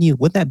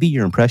that be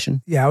your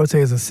impression? Yeah, I would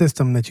say it's a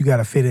system that you got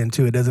to fit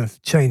into. It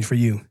doesn't change for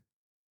you.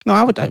 No,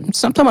 I'm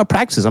talking about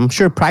practices. I'm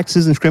sure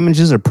practices and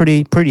scrimmages are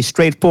pretty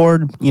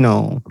straightforward. You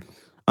know,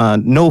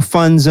 no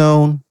fun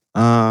zone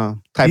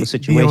type of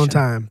situation. Be on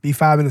time. Be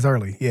 5 minutes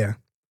early. Yeah.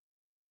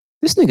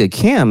 This nigga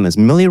Cam is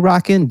Millie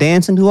rocking,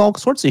 dancing, do all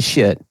sorts of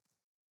shit.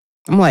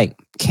 I'm like,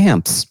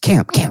 Cam.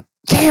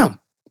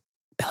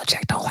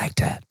 Belichick don't like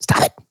that.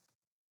 Stop it.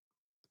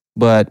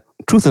 But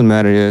truth of the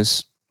matter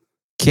is,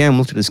 Cam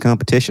looked at his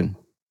competition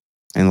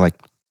and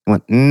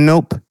went,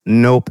 nope,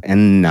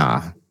 and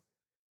nah.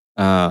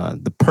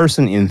 The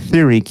person in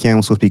theory Cam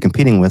was supposed to be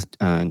competing with,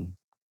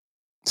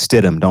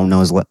 Stidham, don't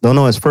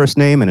know his first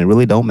name, and it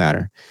really don't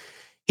matter.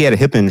 He had a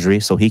hip injury,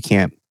 so he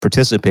can't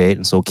participate,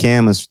 and so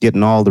Cam is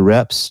getting all the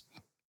reps.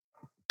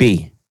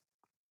 B.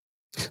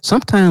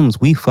 Sometimes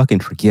we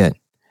fucking forget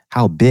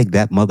how big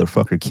that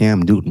motherfucker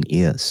Cam Newton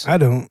is. I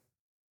don't.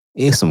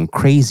 It's some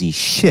crazy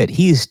shit.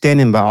 He's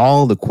standing by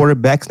all the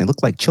quarterbacks, and they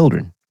look like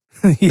children.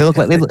 Yeah.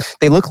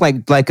 They look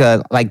like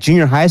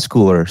junior high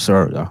schoolers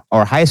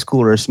or high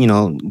schoolers. You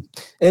know,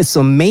 it's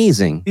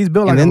amazing. He's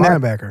built like a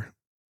linebacker.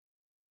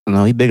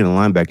 No, he's bigger than a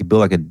linebacker. He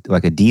built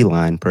like a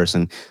D-line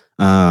person,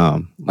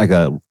 like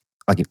an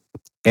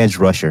edge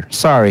rusher.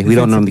 Sorry, we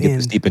don't know him to get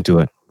this deep into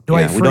it.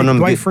 Dwight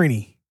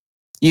Freeney.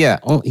 Yeah,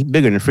 he's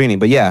bigger than Freeney,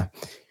 but yeah.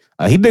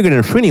 He bigger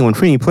than Freeney when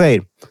Freeney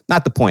played.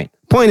 Not the point.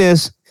 Point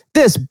is,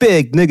 this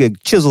big nigga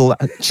chisel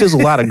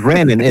out of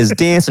Grandin is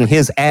dancing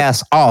his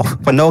ass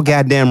off for no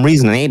goddamn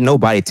reason, and ain't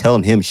nobody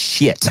telling him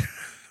shit.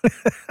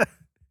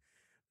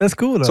 That's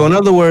cool though. So in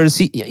other words,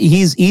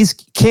 he's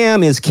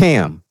Cam is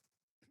Cam.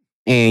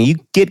 and you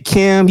get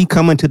Cam, you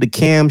come into the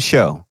Cam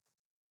show.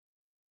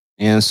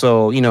 And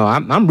so,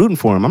 I'm rooting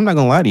for him. I'm not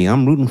gonna lie to you.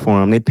 I'm rooting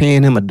for him. They're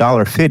paying him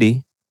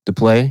 $1.50 to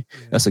play.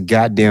 That's a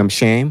goddamn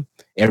shame.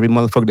 Every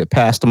motherfucker that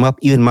passed him up,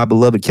 even my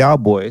beloved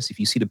Cowboys. If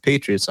you see the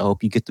Patriots, I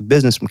hope you get the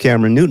business from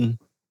Cameron Newton.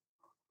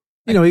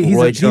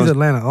 He's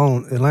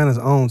Atlanta's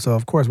own, so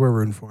of course we're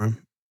rooting for him.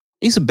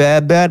 He's a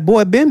bad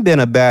boy. Been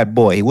a bad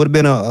boy. He would have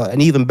been an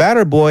even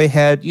badder boy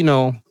had,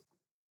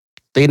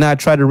 they not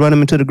tried to run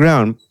him into the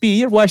ground. B,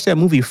 you ever watch that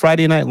movie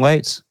Friday Night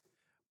Lights?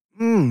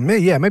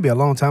 Maybe a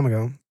long time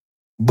ago.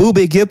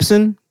 Boobie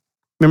Gibson,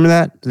 remember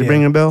that? Does it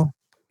ring a bell?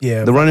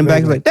 Yeah. The running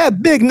back was like,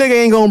 that big nigga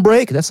ain't gonna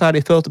break. That's how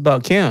they felt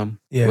about Cam.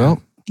 Yeah.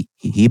 Well,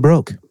 he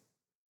broke.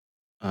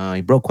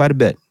 He broke quite a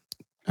bit.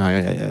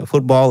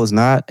 Football is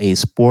not a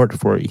sport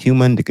for a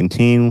human to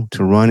continue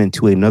to run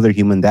into another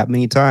human that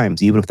many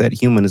times, even if that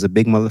human is a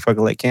big motherfucker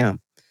like Cam.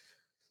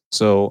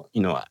 So,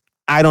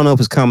 I don't know if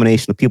it's a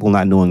combination of people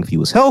not knowing if he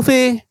was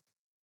healthy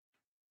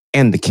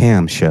and the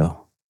Cam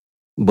show.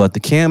 But the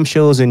Cam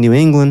shows in New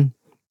England,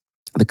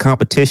 the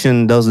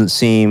competition doesn't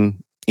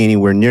seem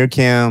anywhere near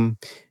Cam.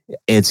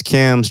 It's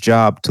Cam's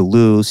job to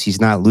lose.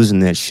 He's not losing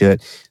that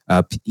shit.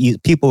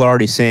 People are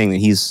already saying that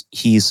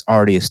he's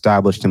already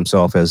established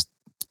himself as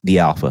the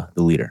alpha,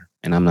 the leader,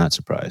 and I'm not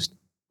surprised.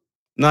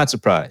 Not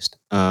surprised.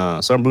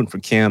 So I'm rooting for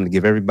Cam to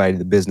give everybody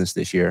the business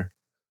this year.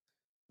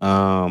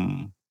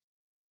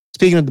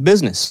 Speaking of the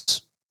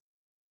business,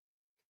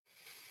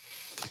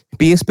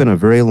 B, it's been a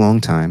very long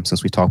time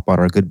since we talked about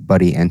our good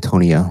buddy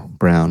Antonio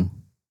Brown.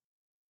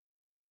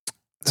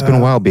 It's been a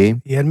while,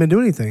 B. He hadn't been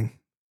doing anything.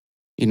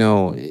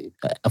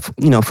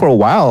 For a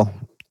while,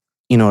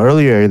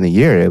 earlier in the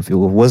year, if it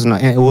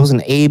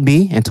wasn't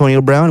AB,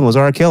 Antonio Brown, it was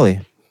R. Kelly.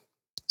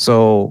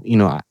 So,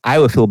 I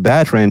would feel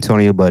bad for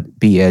Antonio, but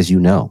B, as you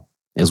know,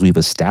 as we've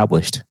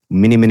established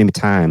many, many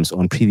times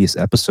on previous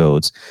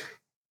episodes,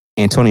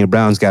 Antonio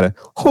Brown's got a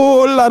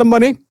whole lot of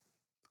money,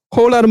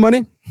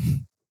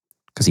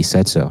 because he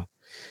said so.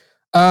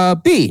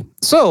 B,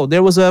 so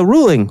there was a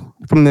ruling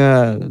from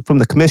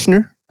the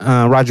commissioner,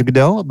 Roger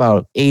Goodell,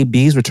 about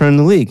AB's return to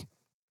the league.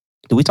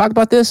 Did we talk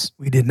about this?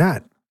 We did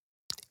not.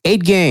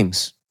 8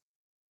 games.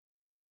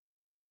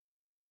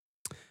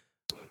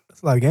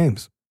 That's a lot of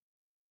games.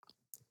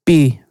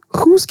 B,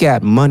 who's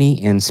got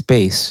money and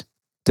space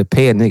to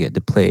pay a nigga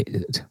to play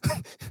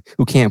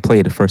who can't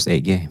play the first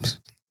 8 games?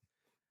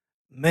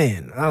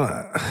 Man,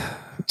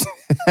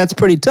 that's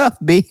pretty tough,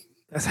 B.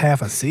 That's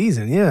half a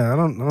season. Yeah, I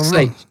don't know.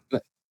 Like,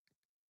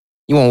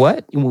 you want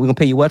what? We're going to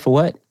pay you what for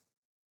what?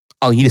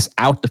 Oh, you just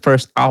out the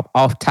first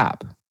off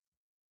top.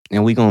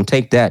 And we're going to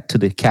take that to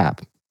the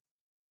cap.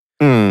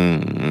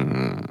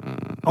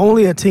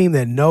 Only a team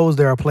that knows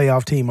they're a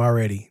playoff team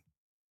already.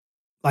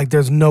 Like,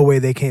 there's no way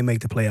they can't make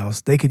the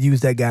playoffs. They could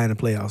use that guy in the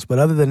playoffs. But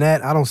other than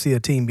that, I don't see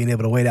a team being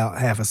able to wait out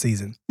half a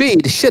season. B,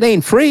 the shit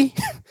ain't free.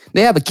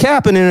 They have a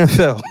cap in the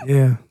NFL.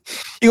 Yeah.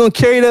 You're going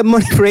to carry that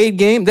money for 8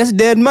 games? That's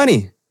dead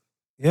money.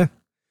 Yeah.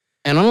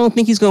 And I don't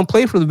think he's going to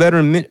play for the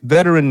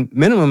veteran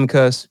minimum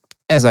because,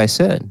 as I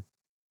said,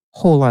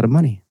 whole lot of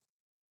money.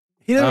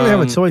 He doesn't really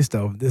have a choice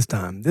though this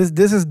time. This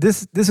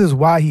is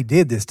why he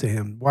did this to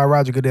him. Why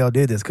Roger Goodell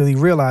did this, because he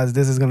realized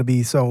this is going to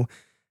be so.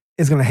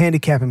 It's going to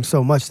handicap him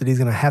so much that he's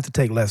going to have to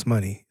take less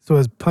money. So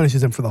it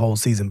punishes him for the whole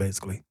season,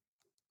 basically.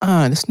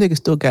 This nigga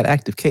still got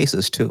active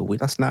cases too.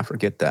 Let's not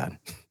forget that.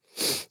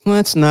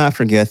 Let's not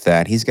forget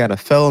that he's got a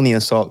felony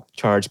assault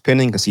charge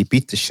pending because he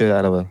beat the shit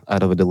out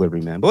of a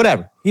delivery man. But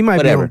whatever. He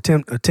might be on a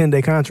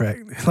 10-day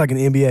contract, like an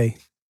NBA.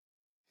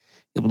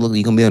 You're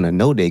going to be on a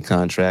no-day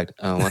contract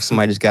unless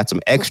somebody just got some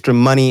extra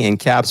money and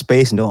cap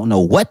space and don't know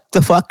what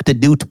the fuck to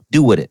do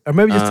with it. Or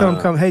maybe just tell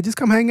him, just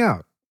come hang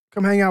out.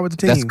 Come hang out with the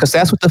team. Because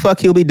that's what the fuck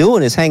he'll be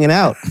doing is hanging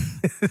out.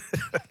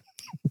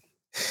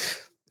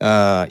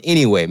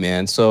 Anyway,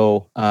 man.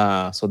 So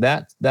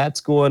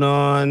that's going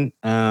on.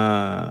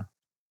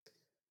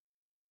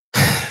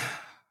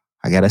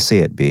 I gotta say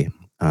it, B.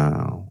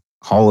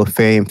 Hall of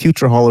Fame,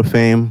 future Hall of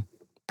Fame,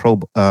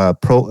 future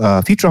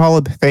Hall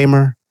of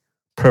Famer,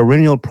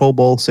 perennial Pro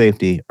Bowl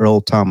safety Earl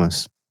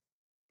Thomas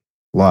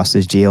lost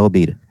his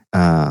JLB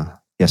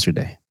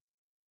yesterday.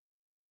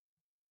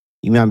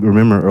 You might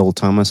remember Earl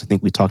Thomas. I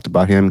think we talked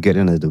about him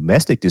getting in a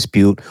domestic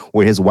dispute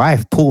where his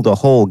wife pulled a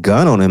whole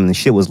gun on him and the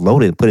shit was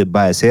loaded and put it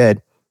by his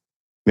head.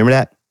 Remember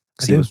that?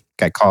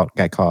 Got caught,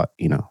 got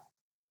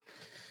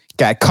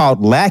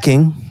caught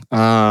lacking,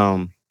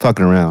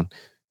 fucking around.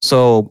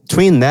 So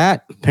between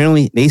that,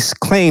 apparently they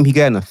claim he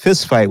got in a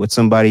fist fight with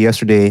somebody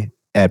yesterday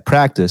at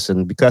practice,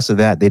 and because of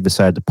that, they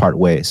decided to part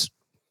ways.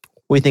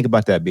 What do you think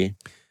about that, B?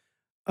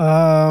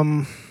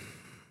 I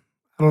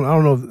don't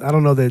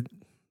know that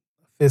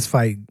fist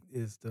fight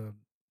is the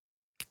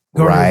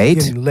right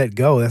getting let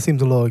go. That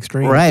seems a little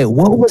extreme. Right.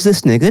 What was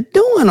this nigga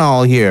doing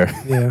all here?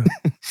 Yeah.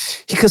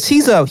 Because he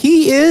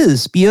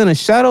is beyond a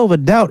shadow of a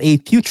doubt a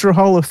future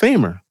Hall of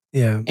Famer.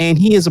 Yeah. And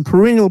he is a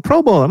perennial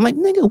Pro Bowler. I'm like,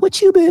 nigga,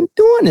 what you been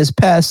doing this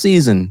past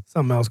season?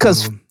 Something else.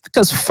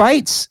 Because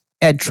fights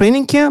at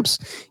training camps,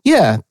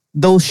 yeah,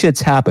 those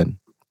shits happen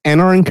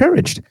and are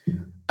encouraged.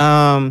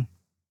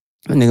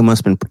 That nigga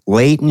must have been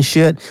late and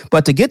shit.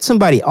 But to get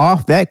somebody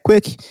off that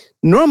quick,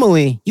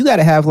 normally you got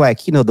to have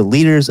like, the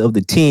leaders of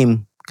the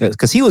team,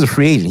 because he was a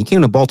free agent. He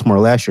came to Baltimore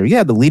last year. You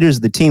have the leaders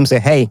of the team say,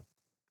 hey,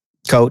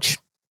 coach,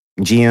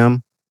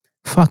 GM,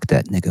 fuck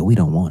that nigga. We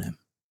don't want him.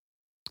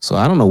 So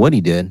I don't know what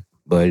he did,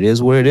 but it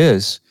is where it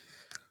is.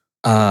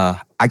 I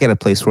got a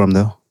place for him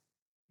though.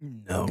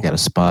 No. I got a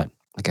spot.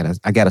 I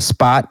got a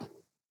spot.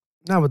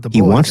 Not with the boys.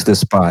 He wants this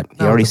spot.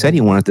 He already said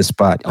he wanted this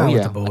spot. Not Oh with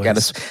yeah, the boys.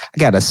 I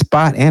got a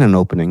spot and an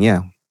opening.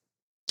 Yeah,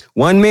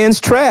 one man's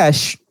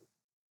trash.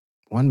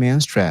 One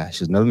man's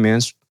trash is another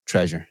man's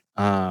treasure.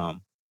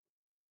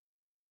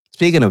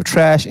 Speaking of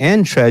trash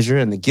and treasure,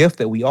 and the gift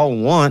that we all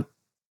want,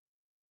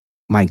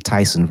 Mike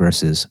Tyson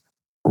versus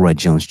Roy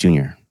Jones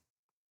Jr.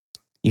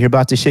 You hear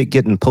about this shit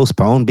getting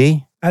postponed,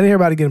 B? I didn't hear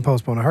about it getting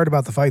postponed. I heard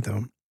about the fight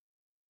though.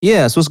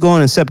 Yeah, so it's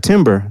going in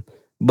September,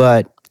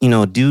 but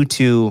due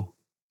to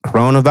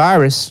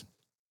coronavirus,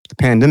 the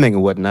pandemic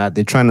and whatnot,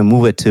 they're trying to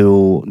move it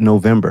to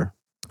November.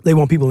 They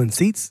want people in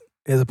seats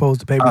as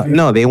opposed to pay-per-view?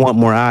 No, they want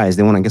more eyes.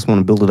 They want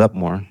to build it up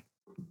more.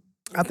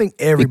 I think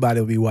everybody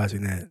will be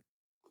watching that.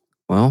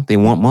 Well, they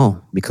want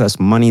more because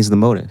money is the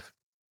motive.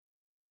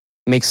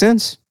 Makes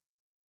sense?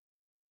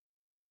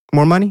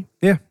 More money?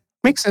 Yeah.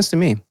 Makes sense to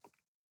me.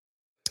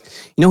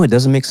 You know what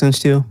doesn't make sense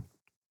to?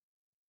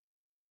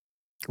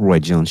 Roy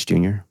Jones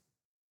Jr.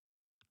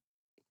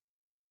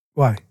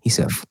 Why? He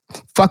said,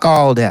 fuck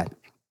all that.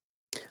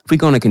 If we're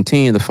going to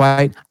continue the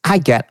fight, I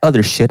got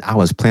other shit I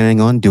was planning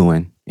on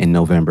doing in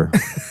November.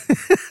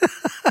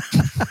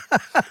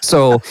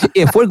 So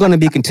if we're going to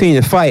be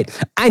continuing to fight,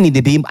 I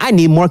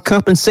need more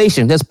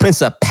compensation. There's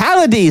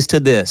principalities to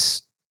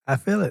this. I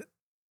feel it.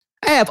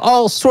 I have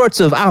all sorts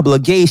of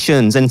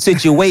obligations and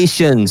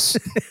situations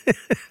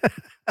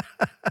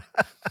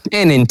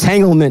and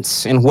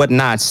entanglements and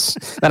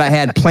whatnots that I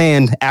had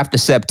planned after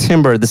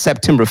the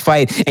September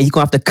fight. And you're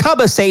going to have to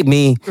compensate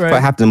me if I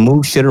have to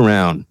move shit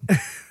around.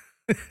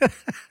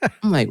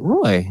 I'm like,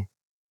 Roy,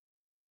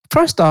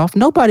 first off,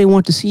 nobody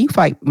wants to see you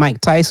fight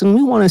Mike Tyson.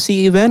 We want to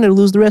see Evander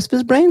lose the rest of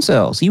his brain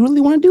cells. You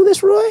really want to do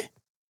this, Roy?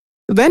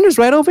 Evander's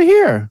right over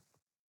here.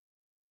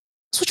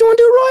 That's what you want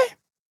to do, Roy?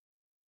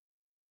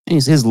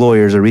 And his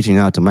lawyers are reaching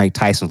out to Mike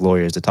Tyson's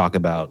lawyers to talk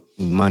about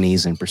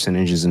monies and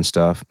percentages and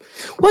stuff.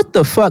 What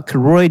the fuck could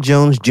Roy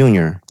Jones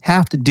Jr.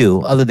 have to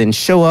do other than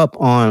show up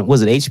on,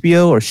 was it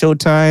HBO or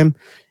Showtime,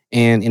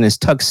 and in his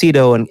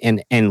tuxedo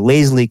and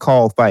lazily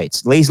call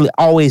fights? Lazily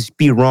always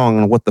be wrong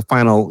on what the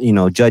final,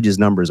 judges'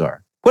 numbers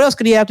are. What else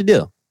could he have to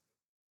do?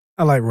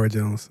 I like Roy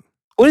Jones.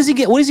 What does he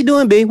get? What is he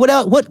doing, B? What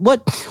else?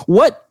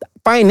 What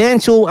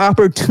financial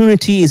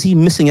opportunity is he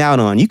missing out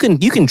on? You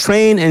can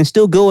train and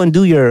still go and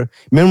do your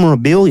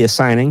memorabilia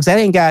signings. That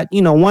ain't got,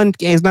 one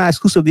is not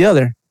exclusive to the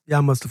other.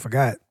 Y'all must have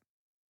forgot.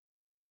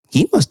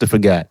 He must have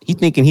forgot. He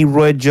thinking he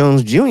Roy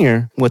Jones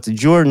Jr. with the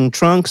Jordan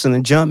trunks and the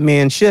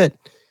Jumpman shit.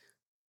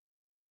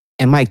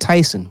 And Mike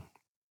Tyson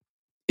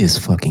is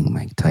fucking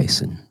Mike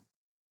Tyson.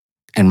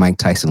 And Mike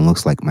Tyson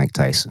looks like Mike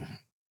Tyson.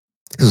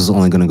 This is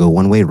only going to go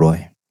one way,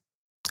 Roy.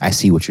 I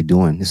see what you're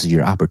doing. This is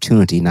your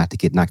opportunity not to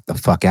get knocked the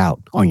fuck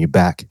out on your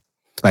back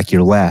like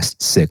your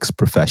last 6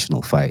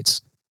 professional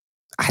fights.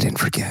 I didn't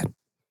forget.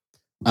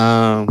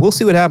 We'll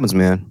see what happens,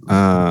 man.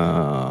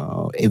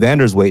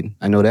 Evander's waiting.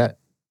 I know that.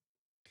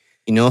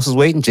 You know who else is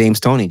waiting? James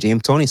Toney.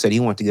 James Toney said he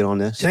wanted to get on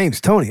this.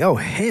 James Toney? Oh,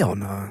 hell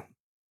no.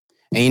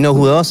 And you know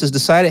who else has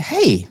decided?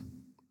 Hey,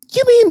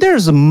 you mean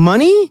there's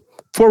money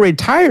for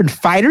retired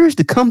fighters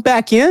to come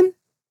back in?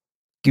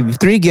 Give you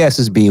 3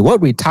 guesses, B.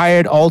 What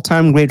retired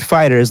all-time great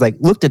fighters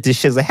looked at this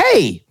shit like,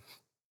 hey,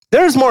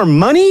 there's more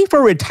money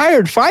for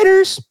retired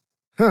fighters?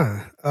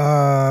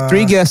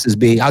 3 guesses,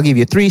 B. I'll give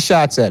you 3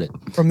 shots at it.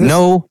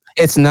 No,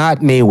 it's not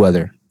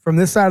Mayweather. From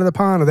this side of the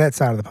pond or that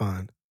side of the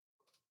pond?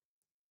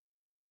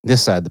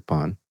 This side of the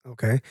pond.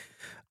 Okay.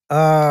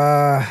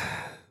 I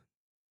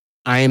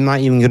am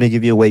not even going to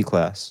give you a weight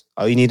class.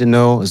 All you need to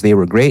know is they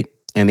were great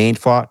and they ain't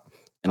fought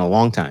in a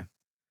long time.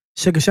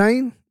 Sugar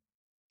Shane?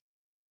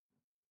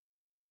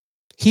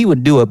 He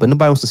would do it, but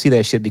nobody wants to see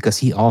that shit because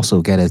he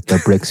also got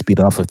the bricks beat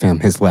off of him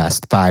his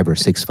last 5 or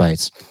 6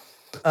 fights.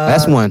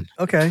 That's one.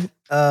 Okay.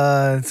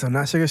 So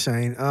not Sugar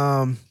Shane.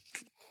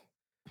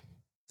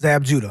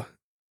 Zab Judah.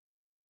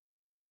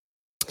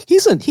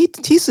 He's a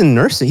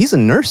nurse. He's a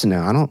nurse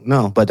now. I don't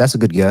know, but that's a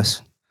good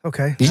guess.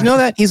 Okay. Did you know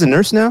that he's a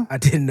nurse now? I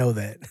didn't know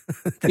that.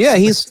 Yeah,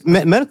 he's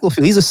medical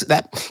field.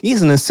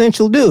 He's an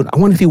essential dude. I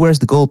wonder if he wears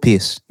the gold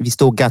piece. If he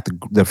still got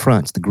the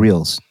fronts, the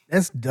grills.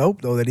 That's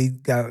dope though that he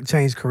got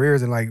changed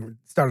careers and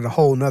started a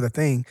whole nother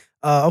thing.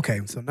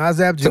 Okay, so now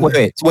Zab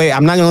Judah. Wait.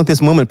 I'm not gonna let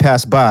this moment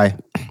pass by.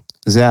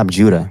 Zab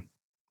Judah,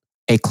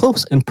 a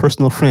close and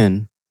personal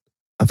friend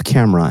of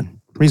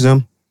Cameron.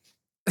 Resume.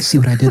 See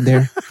what I did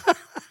there?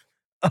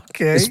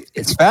 Okay.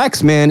 It's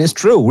facts, man. It's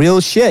true. Real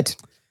shit.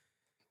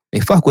 They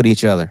fuck with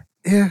each other.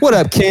 Yeah. What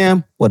up,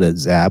 Cam? What up,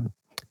 Zab?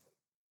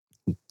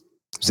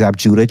 Zab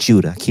Judah.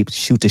 Keep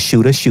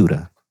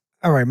shooter.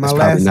 All right, my That's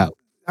last. not.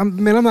 I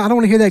don't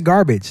want to hear that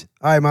garbage.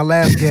 All right, my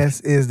last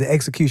guess is the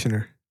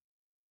Executioner.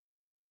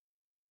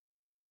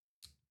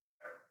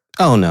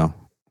 Oh no.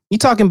 You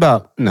talking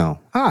about no?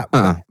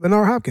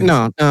 Lenore Hopkins.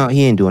 No,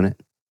 he ain't doing it.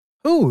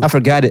 Who? I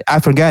forgot it. I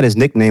forgot his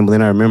nickname, but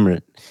then I remember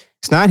it.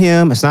 It's not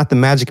him. It's not the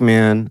Magic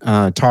Man,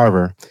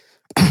 Tarver.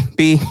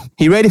 B,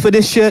 he ready for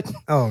this shit?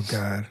 Oh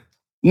God.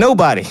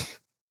 Nobody.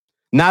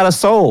 Not a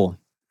soul.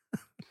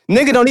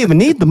 Nigga don't even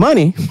need the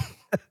money.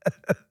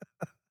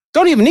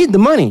 Don't even need the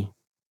money.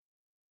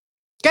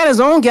 Got his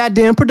own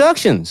goddamn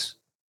productions.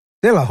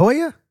 De La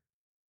Hoya?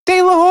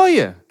 De La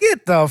Hoya.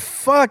 Get the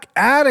fuck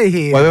out of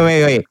here.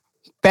 Wait.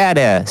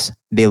 Badass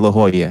De La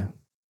Hoya.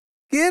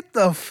 Get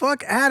the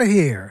fuck out of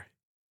here.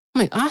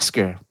 I'm like,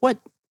 Oscar, what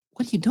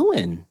are you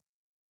doing?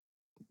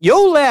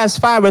 Your last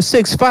 5 or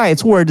 6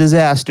 fights were a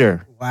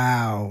disaster.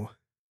 Wow.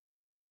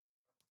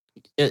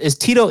 Is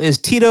Tito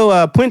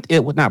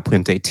Puente? Not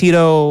Puente.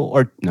 Tito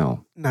or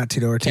no? Not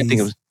Tito Ortiz. Can't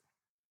think of.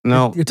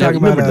 No, You're talking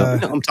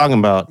about. I'm talking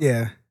about.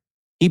 Yeah.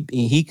 He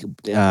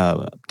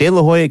De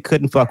La Hoya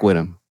couldn't fuck with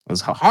him.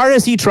 As hard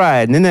as he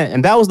tried, and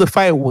that was the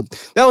fight.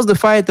 That was the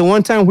fight. The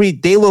one time where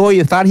De La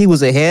Hoya thought he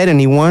was ahead and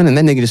he won, and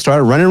then they just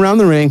started running around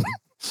the ring,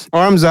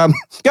 arms up.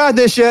 Got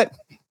this shit.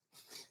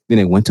 Then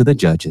it went to the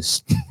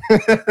judges.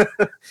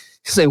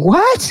 He's like,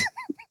 "What?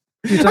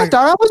 I thought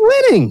I was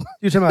winning.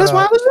 You're talking about, that's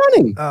why I was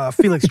running."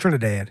 Felix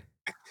Trinidad.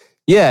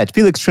 Yeah,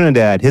 Felix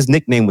Trinidad. His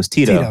nickname was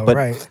Tito. But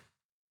right.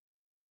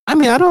 I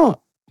mean, I don't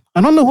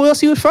know who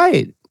else he would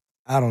fight.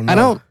 I don't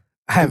know.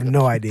 I have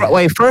no idea.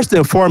 Wait, first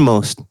and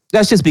foremost,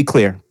 let's just be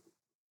clear.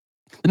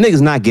 The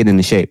nigga's not getting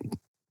into shape.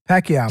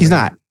 Pacquiao. He's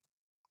not.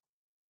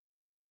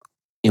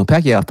 You know,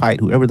 Pacquiao fight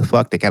whoever the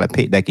fuck they gotta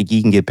pay that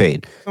he can get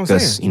paid.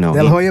 Because De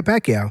La Hoya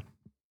Pacquiao.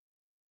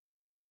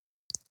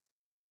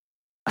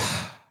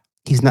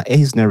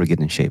 He's never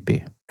getting in shape,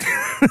 B.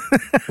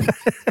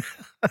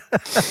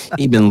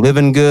 He been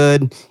living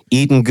good,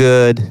 eating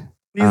good.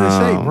 He's in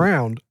shape,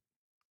 round.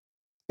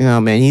 You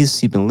know, man,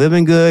 he's been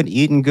living good,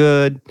 eating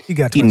good. He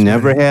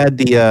never had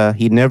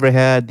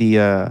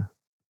the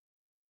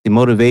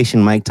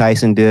motivation Mike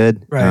Tyson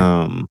did.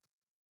 Right.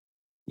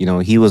 You know,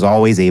 he was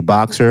always a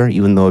boxer,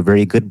 even though a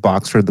very good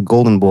boxer, the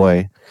Golden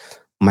Boy.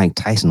 Mike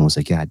Tyson was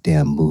a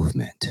goddamn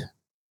movement.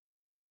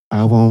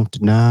 I won't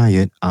deny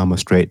it. I'm a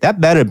straight. That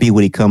better be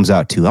what he comes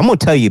out to. I'm gonna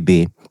tell you,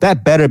 B.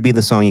 That better be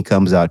the song he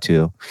comes out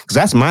to, because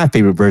that's my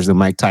favorite version of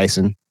Mike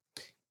Tyson.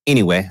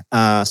 Anyway,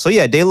 so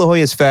yeah, De La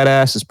Hoya's fat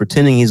ass is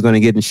pretending he's going to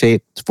get in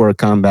shape for a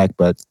comeback,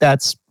 but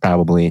that's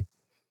probably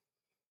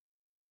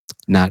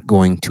not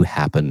going to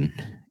happen,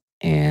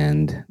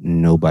 and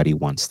nobody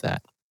wants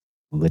that.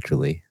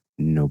 Literally,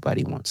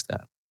 nobody wants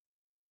that.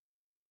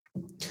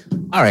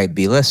 All right,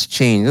 B. Let's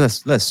change.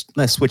 Let's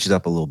switch it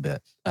up a little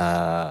bit.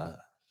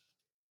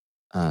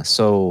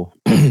 So,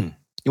 you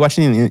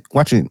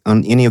watching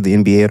on any of the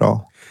NBA at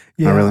all?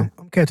 Yeah, not really.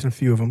 I'm catching a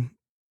few of them.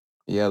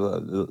 Yeah,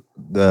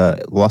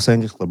 the Los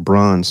Angeles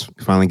LeBrons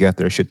finally got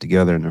their shit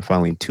together, and they're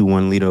finally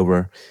 2-1 lead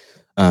over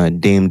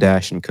Dame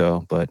Dash and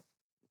Co. But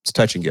it's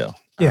touch and go.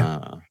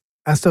 Yeah,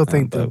 I still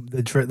think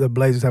the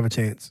Blazers have a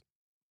chance.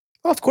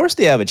 Well, of course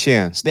they have a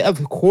chance.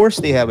 Of course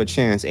they have a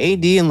chance.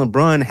 AD and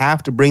LeBron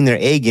have to bring their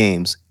A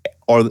games,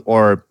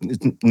 or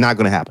it's not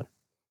going to happen.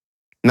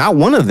 Not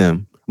one of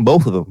them.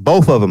 Both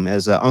of them,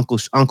 as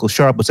Uncle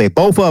Sharp would say,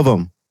 both of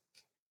them.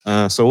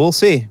 So we'll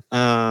see.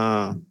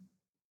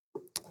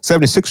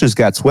 76ers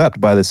got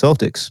swept by the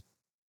Celtics.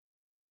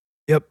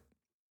 Yep.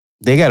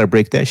 They got to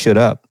break that shit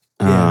up.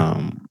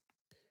 Yeah.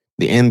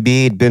 The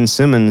Embiid, Ben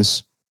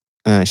Simmons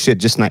shit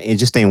just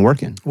ain't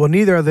working. Well,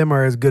 neither of them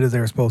are as good as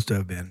they're supposed to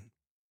have been.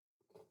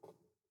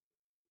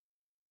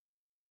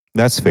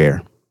 That's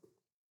fair.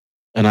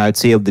 And I'd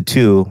say of the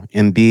two,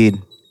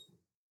 Embiid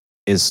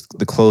is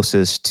the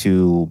closest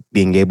to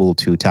being able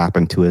to tap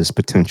into his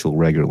potential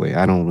regularly.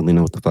 I don't really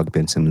know what the fuck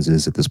Ben Simmons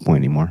is at this point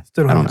anymore.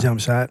 Still don't have a jump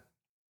shot.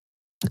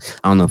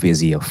 I don't know if is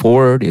he a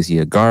forward, is he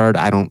a guard?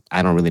 I don't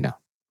really know.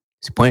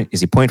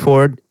 Is he point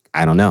forward?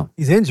 I don't know.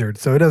 He's injured,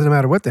 so it doesn't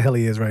matter what the hell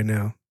he is right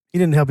now. He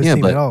didn't help his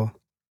team at all.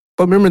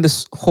 But remember,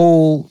 this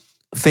whole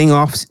thing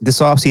this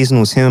offseason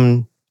was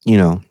him,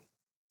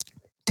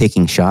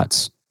 taking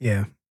shots.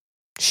 Yeah.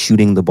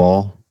 Shooting the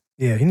ball.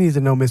 Yeah, he needs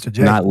to know Mr.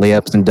 J. Not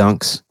layups and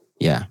dunks.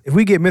 Yeah. If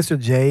we get Mr.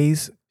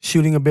 J's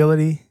shooting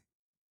ability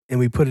and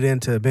we put it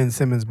into Ben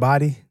Simmons'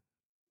 body.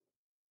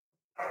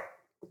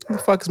 Who the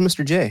fuck is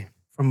Mr. J?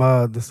 From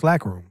the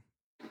Slack room.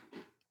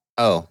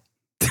 Oh.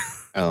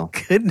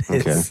 Goodness.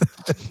 Okay.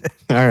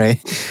 All right.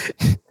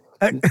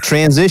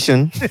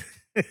 Transition.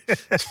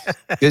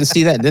 Didn't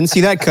see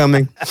that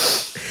coming.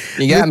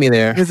 You got me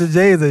there. Mr.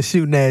 J is a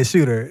shooting ass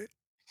shooter.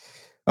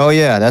 Oh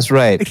yeah, that's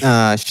right.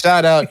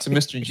 Shout out to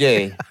Mr.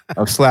 J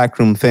of Slack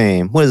Room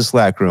fame. What is a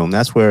Slack Room?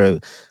 That's where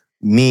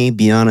me,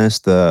 be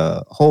honest,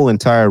 the whole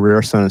entire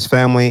Rare Sons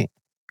family,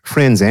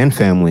 friends and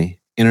family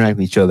interact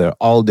with each other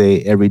all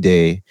day, every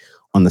day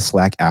on the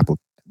Slack app.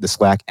 The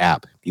Slack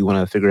app. If you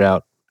want to figure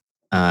out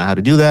how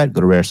to do that,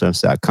 go to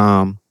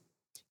raresons.com,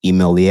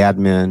 email the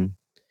admin,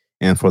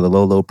 and for the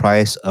low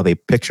price of a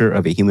picture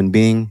of a human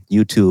being,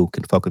 you too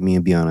can fuck with me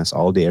and be honest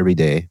all day, every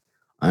day,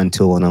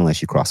 until and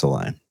unless you cross the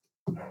line.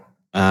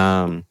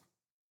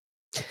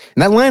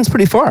 And that line's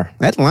pretty far.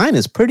 That line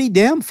is pretty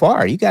damn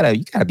far. You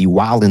gotta be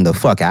wilding the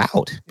fuck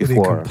out You'd be a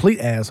before. complete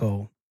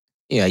asshole.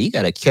 Yeah, you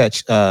gotta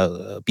catch.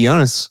 Be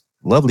honest,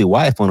 lovely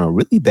wife on a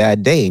really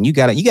bad day, and you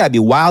gotta be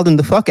wilding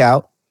the fuck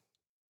out.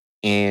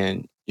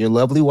 And your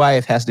lovely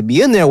wife has to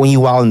be in there when you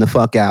wilding the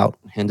fuck out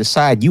and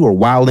decide you are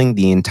wilding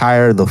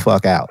the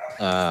fuck out.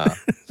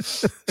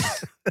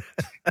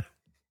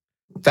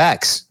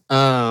 Facts.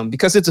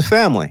 Because it's a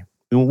family.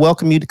 We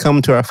welcome you to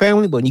come to our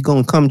family, but you're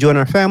going to come join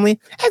our family.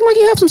 Act like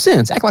you have some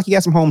sense. Act like you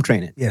got some home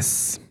training.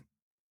 Yes.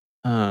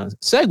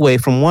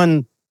 Segue from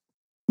one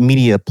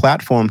media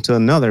platform to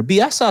another.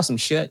 I saw some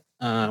shit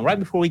right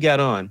before we got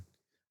on.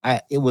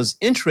 It was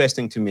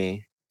interesting to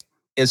me.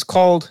 It's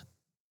called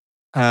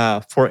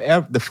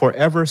the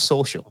Forever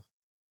Social.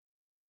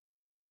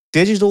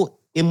 Digital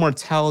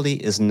immortality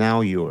is now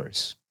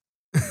yours.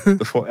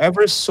 The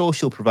Forever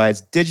Social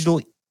provides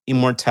digital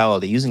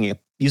immortality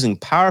using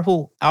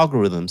powerful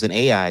algorithms and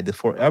AI. The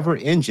Forever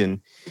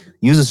Engine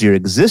uses your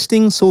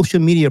existing social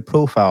media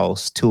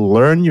profiles to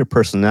learn your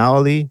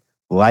personality,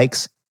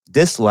 likes,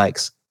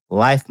 dislikes,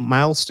 life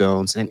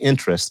milestones, and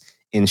interests.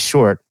 In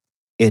short,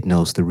 it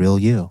knows the real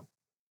you.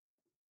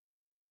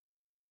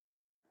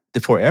 The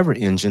Forever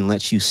Engine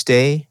lets you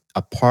stay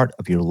a part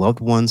of your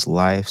loved ones'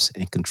 lives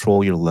and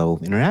control your level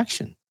of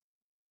interaction.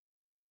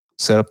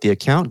 Set up the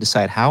account,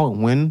 decide how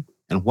and when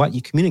and what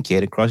you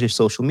communicate across your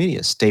social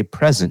media. Stay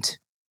present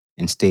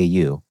and stay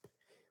you.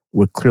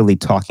 We're clearly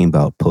talking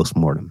about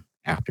postmortem,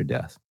 after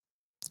death.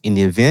 In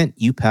the event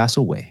you pass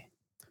away,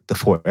 the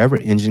Forever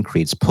Engine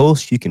creates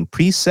posts you can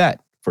preset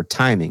for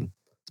timing,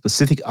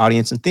 specific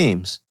audience, and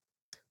themes.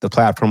 The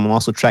platform will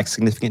also track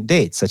significant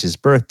dates such as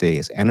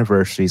birthdays,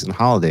 anniversaries, and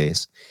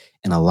holidays,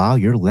 and allow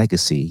your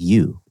legacy,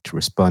 you, to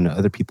respond to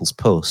other people's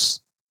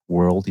posts,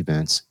 world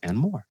events, and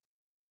more.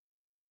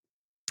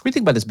 What do you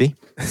think about this, B?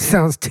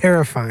 Sounds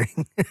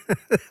terrifying.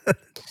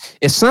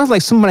 It sounds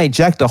like somebody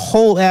jacked a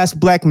whole ass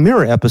Black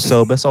Mirror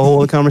episode. That's a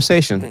whole other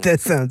conversation. That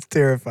sounds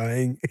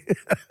terrifying.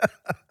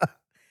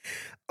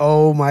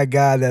 Oh my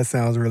God, that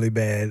sounds really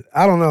bad.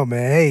 I don't know,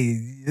 man.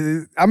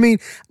 Hey, I mean,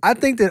 I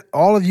think that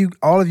all of you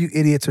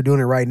idiots are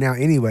doing it right now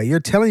anyway. You're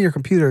telling your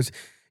computers,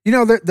 you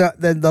know,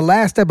 the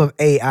last step of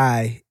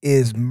AI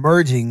is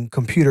merging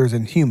computers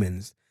and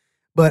humans.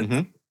 But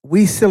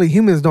we silly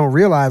humans don't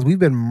realize we've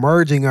been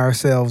merging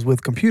ourselves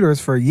with computers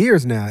for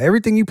years now.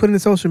 Everything you put into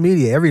social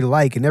media, every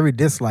like and every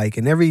dislike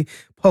and every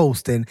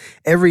post and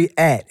every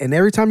and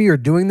every time you're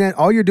doing that,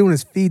 all you're doing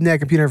is feeding that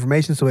computer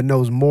information so it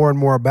knows more and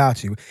more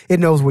about you. It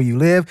knows where you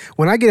live.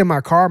 When I get in my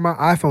car, my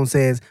iPhone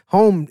says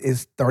home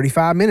is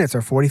 35 minutes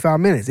or 45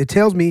 minutes. It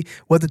tells me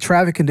what the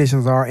traffic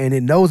conditions are and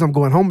it knows I'm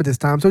going home at this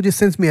time. So it just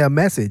sends me a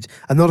message,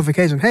 a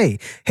notification. Hey,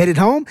 headed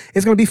home?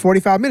 It's going to be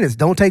 45 minutes.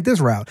 Don't take this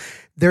route.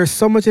 There's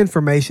so much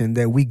information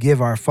that we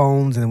give our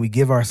phones and we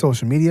give our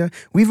social media.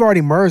 We've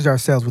already merged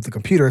ourselves with the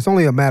computer. It's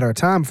only a matter of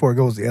time before it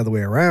goes the other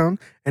way around.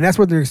 And that's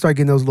where they start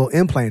getting those little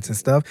implants and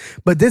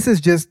stuff. But this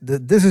is just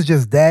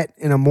that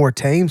in a more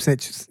tame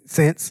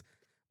sense.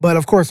 But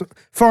of course,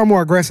 far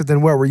more aggressive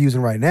than what we're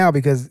using right now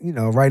because, you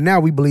know, right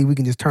now we believe we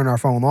can just turn our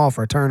phone off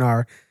or turn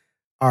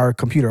our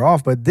computer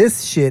off. But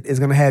this shit is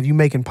going to have you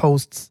making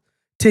posts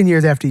 10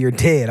 years after you're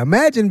dead.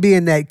 Imagine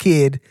being that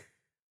kid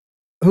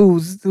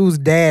whose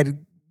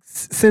dad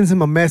sends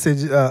him a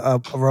message,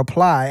 a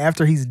reply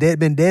after he's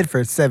been dead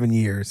for 7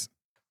 years.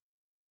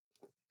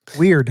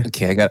 Weird.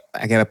 Okay,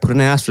 I gotta put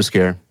an asterisk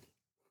here.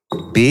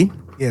 B?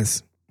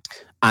 Yes.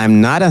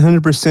 I'm not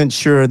 100%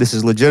 sure this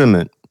is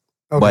legitimate,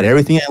 but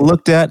everything I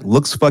looked at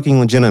looks fucking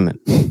legitimate.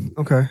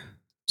 Okay.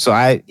 So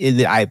I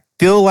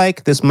feel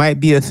like this might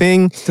be a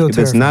thing. Still if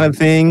it's not a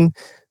thing,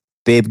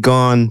 they've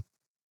gone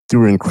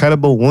through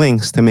incredible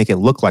lengths to make it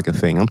look like a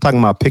thing. I'm talking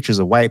about pictures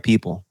of white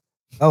people.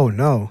 Oh,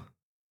 no.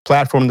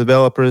 Platform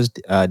developers,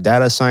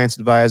 data science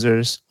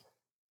advisors,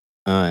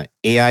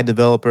 AI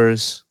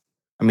developers.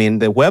 I mean,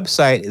 the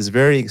website is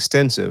very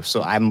extensive.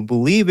 So I'm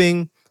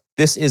believing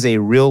this is a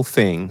real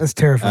thing. That's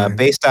terrifying.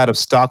 Based out of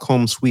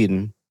Stockholm,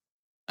 Sweden.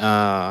 There's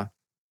a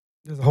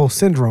whole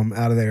syndrome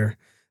out of there.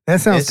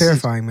 That sounds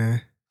terrifying,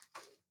 man.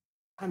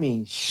 I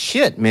mean,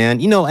 shit, man.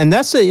 You know, and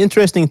that's an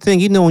interesting thing.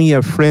 You know, when you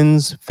have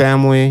friends,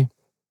 family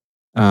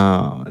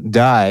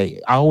die,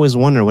 I always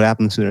wonder what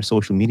happens to their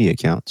social media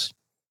accounts.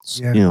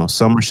 Yeah. You know,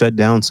 some are shut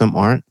down, some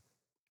aren't.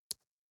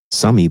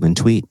 Some even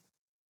tweet.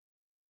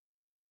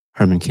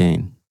 Herman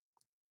Cain,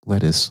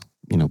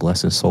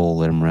 bless his soul,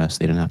 let him rest.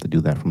 They didn't have to do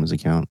that from his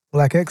account.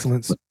 Black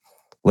excellence.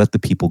 Let the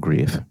people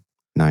grieve.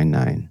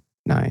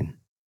 9999.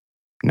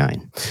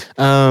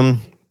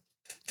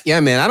 Yeah,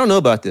 man, I don't know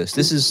about this.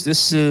 This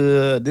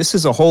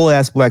is a whole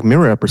ass Black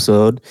Mirror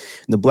episode.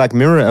 The Black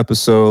Mirror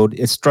episode,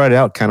 it started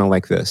out kind of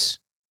like this: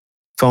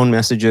 phone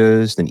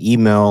messages, then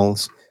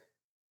emails,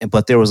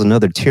 but there was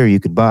another tier you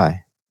could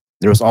buy.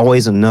 There was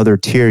always another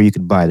tier you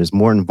could buy. There's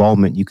more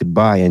involvement you could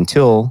buy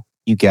until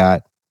you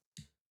got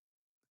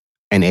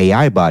an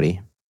AI body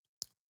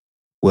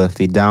with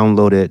the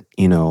downloaded,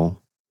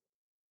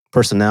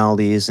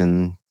 personalities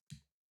and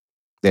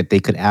that they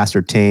could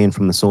ascertain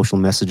from the social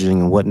messaging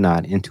and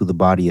whatnot into the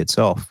body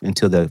itself,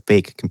 into the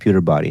fake computer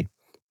body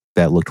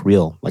that looked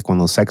real, like one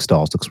of those sex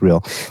dolls looks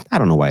real. I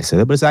don't know why I said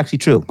that, but it's actually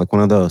true, like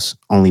one of those,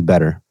 only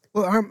better.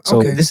 Well, So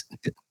okay.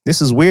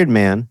 this is weird,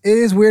 man. It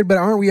is weird, but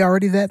aren't we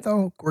already that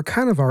though? We're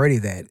kind of already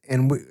that,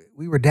 and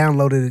we were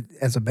downloaded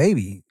as a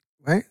baby,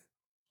 right?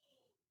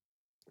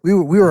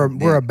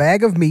 We're a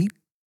bag of meat,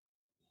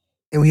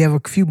 and we have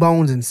a few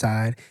bones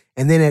inside,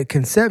 and then at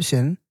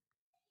conception,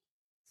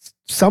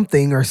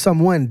 something or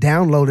someone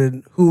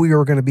downloaded who we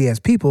were going to be as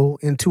people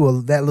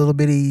into that little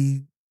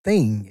bitty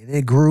thing, and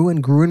it grew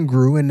and grew and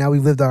grew, and now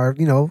we've lived our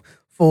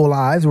full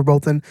lives. We're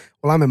both in.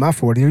 Well, I'm in my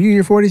 40s. Are you in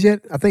your 40s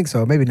yet? I think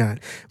so. Maybe not.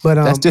 But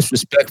That's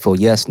disrespectful.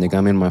 Yes, Nick,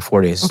 I'm in my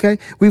 40s. okay.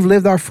 We've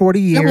lived our 40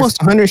 years.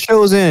 Almost 100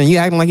 shows in. You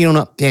acting like you don't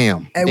know.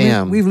 Damn. And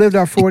Damn. we've lived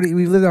our 40.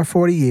 We've lived our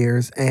 40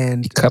 years,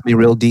 and You cut me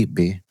real deep,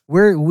 B.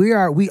 we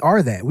are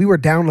that. We were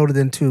downloaded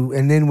into,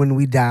 and then when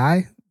we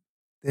die,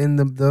 then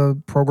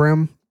the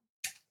program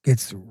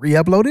gets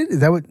re-uploaded. Is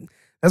that what?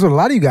 That's what a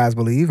lot of you guys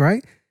believe,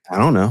 right? I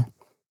don't know.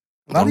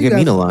 A lot Don't of you get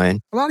me guys, to line.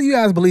 a lot of you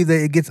guys believe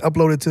that it gets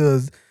uploaded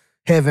to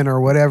heaven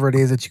or whatever it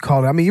is that you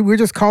call it. I mean, we're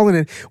just calling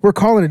it. We're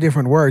calling it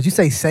different words. You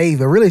say save,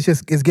 but really it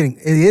is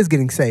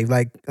getting saved.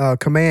 Like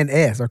Command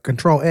S or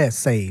Control S,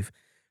 save.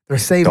 They're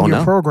saving Don't your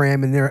know.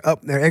 program and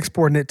they're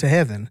exporting it to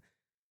heaven.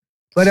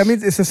 But I mean,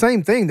 it's the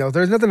same thing though.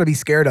 There's nothing to be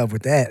scared of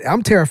with that.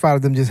 I'm terrified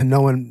of them just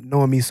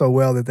knowing me so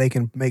well that they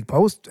can make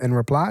posts and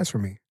replies for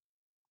me.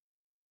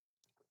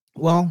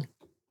 Well,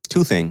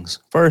 two things.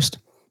 First,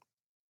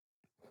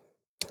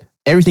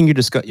 everything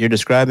you're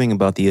describing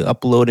about the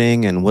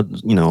uploading and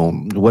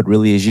what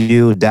really is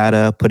you,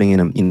 data, putting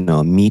in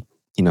a meat,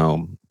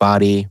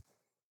 body.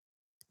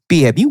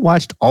 B, have you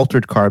watched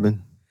Altered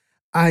Carbon?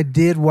 I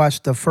did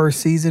watch the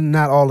first season,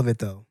 not all of it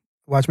though.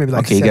 Watch maybe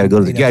like Okay, you gotta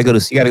go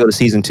to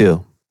season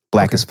 2.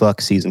 Black Okay. as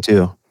Fuck, season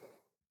 2.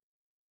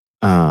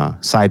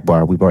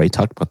 Sidebar, we've already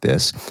talked about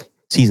this.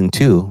 Season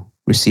 2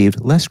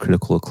 received less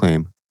critical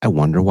acclaim. I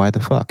wonder why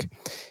the fuck.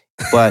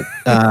 But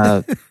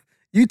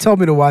You told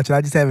me to watch it. I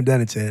just haven't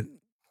done it yet.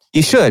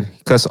 you should,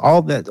 because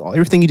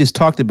everything you just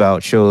talked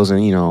about shows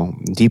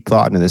deep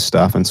thought into this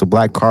stuff. And so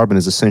Black Carbon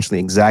is essentially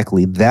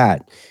exactly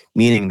that,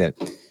 meaning that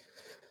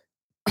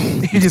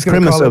You're just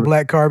gonna call it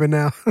Black Carbon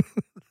now.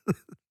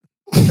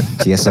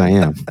 yes, I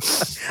am.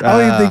 I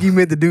don't even think you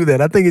meant to do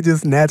that. I think it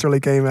just naturally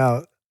came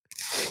out.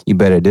 You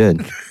bet it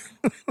did.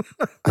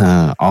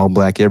 All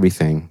black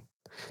everything.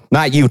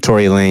 Not you,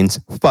 Tory Lanez.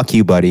 Fuck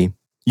you, buddy.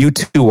 You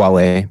too,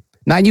 Wale.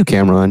 Not you,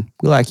 Cameron.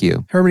 We like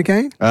you. Herman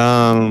Cain?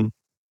 What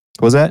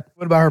was that?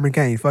 What about Herman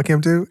Cain? Fuck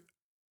him too?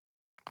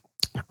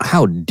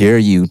 How dare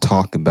you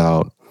talk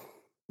about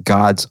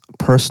God's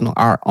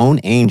our own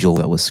angel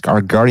that was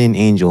our guardian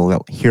angel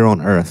that here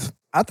on earth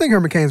I think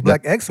Herman Cain's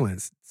black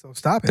excellence. So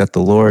stop it. that the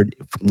Lord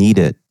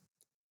needed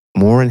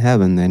more in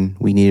heaven than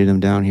we needed him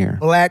down here.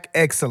 Black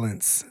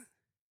excellence.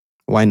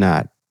 Why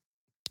not?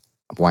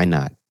 Why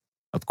not?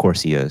 Of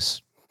course he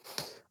is.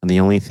 And the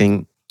only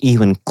thing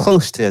even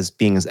close to as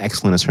being as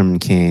excellent as Herman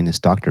Cain is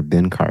Dr.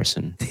 Ben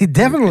Carson. He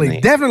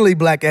definitely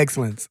black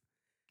excellence.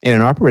 In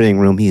an operating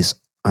room, he's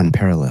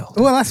unparalleled.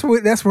 Well,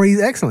 that's where he's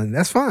excellent.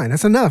 That's fine.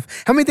 That's enough.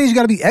 How many things you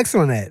got to be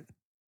excellent at?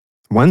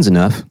 One's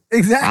enough.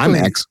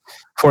 Exactly.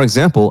 For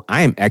example,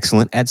 I am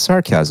excellent at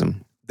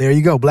sarcasm. There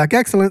you go. Black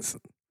excellence.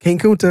 King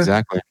Kunta.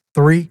 Exactly.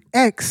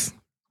 3X.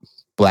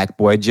 Black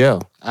Boy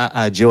Joe.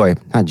 Joy.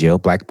 Not Joe.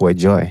 Black Boy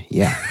Joy.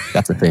 Yeah,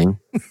 that's a thing.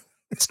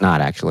 It's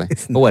not actually.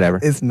 But whatever.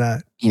 It's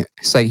not.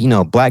 It's like,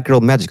 black girl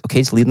magic. Okay,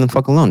 just leave them the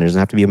fuck alone. There doesn't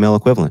have to be a male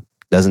equivalent.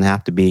 Doesn't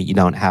have to be, you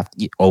don't have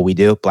to, we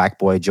do? Black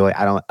Boy Joy.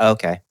 I don't,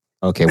 okay,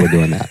 we're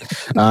doing that.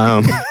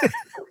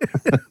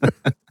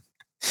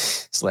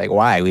 It's like,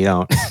 why? We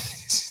don't.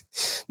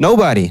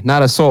 Nobody,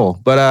 not a soul.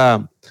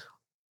 But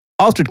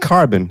Altered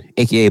Carbon,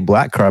 aka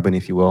Black Carbon,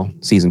 if you will,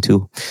 season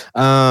 2.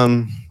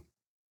 The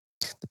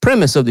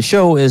premise of the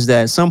show is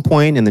that at some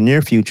point in the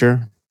near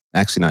future,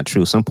 actually not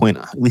true, some point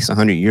at least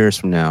 100 years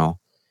from now,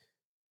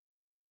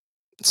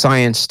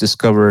 science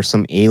discovers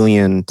some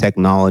alien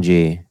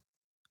technology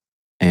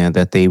and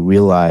that they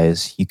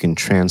realize you can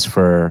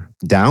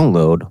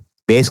download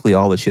basically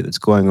all the shit that's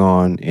going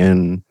on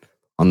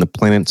the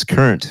planet's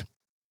current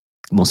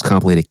most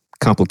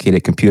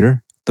complicated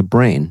computer, the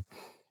brain.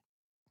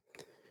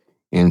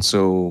 And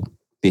so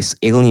this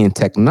alien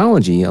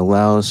technology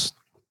allows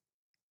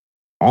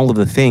all of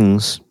the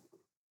things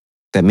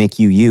that make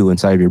you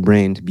inside of your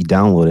brain to be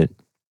downloaded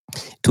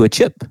to a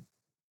chip.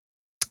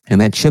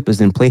 And that chip is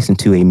then placed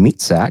into a meat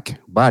sack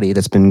body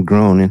that's been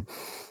grown in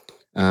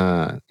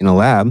a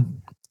lab.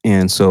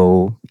 And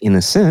so, in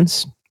a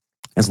sense,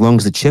 as long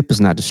as the chip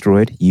is not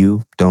destroyed,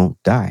 you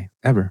don't die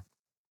ever.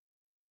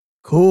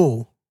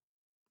 Cool.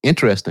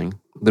 Interesting.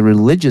 The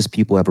religious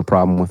people have a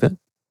problem with it.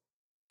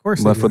 Of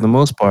course. But for the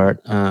most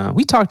part,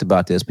 we talked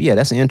about this. But yeah,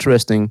 that's an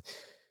interesting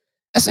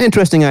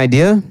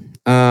idea.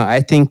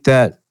 I think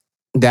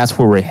that's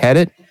where we're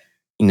headed.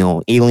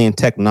 Alien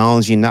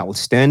technology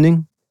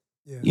notwithstanding.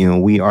 Yeah.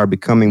 We are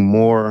becoming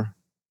more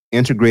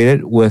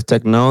integrated with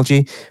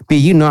technology, B,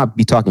 you not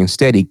be talking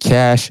steady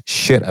cash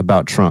shit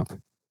about Trump.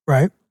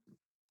 Right.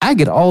 I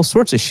get all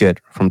sorts of shit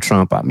from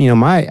Trump.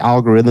 My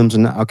algorithms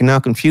are now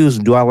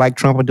confused. Do I like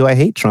Trump or do I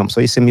hate Trump? So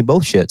you send me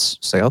both shits.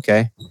 Say,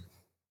 okay.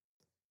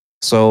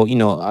 So,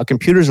 our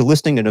computers are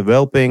listening and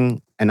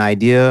developing an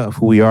idea of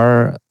who we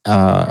are.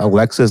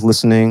 Alexa's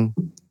listening.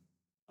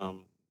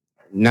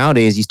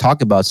 Nowadays, you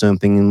talk about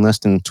something in less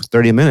than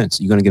 30 minutes.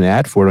 You're going to get an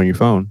ad for it on your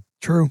phone.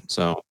 True.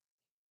 So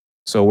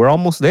we're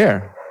almost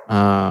there.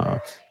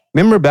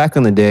 Remember back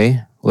in the day,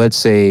 let's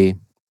say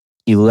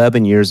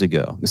 11 years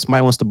ago, this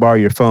somebody wants to borrow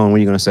your phone. What are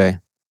you going to say?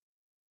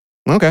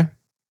 Okay.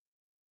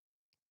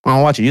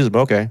 I'll watch you use it,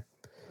 but okay.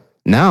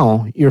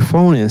 Now, your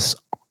phone is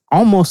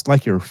almost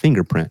like your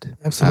fingerprint,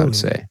 Absolutely. I would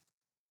say.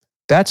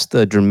 That's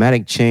the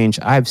dramatic change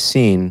I've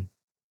seen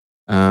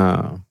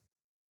in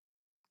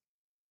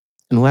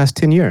the last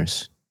 10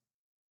 years.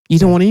 You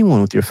don't want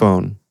anyone with your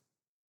phone.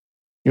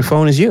 Your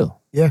phone is you.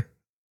 Yeah.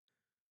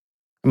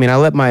 I mean, I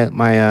let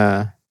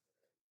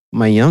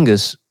my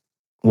youngest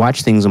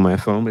watch things on my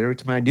phone, but every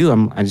time I do,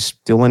 I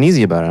just feel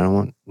uneasy about it. I don't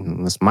want,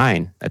 it's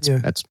mine.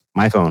 That's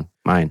my phone,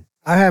 mine.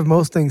 I have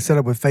most things set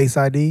up with Face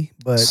ID,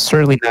 but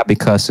certainly not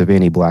because of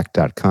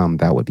anyblack.com.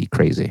 That would be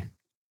crazy.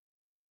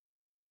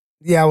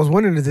 Yeah, I was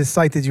wondering, does this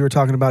site that you were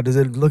talking about, does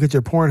it look at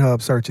your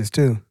Pornhub searches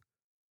too?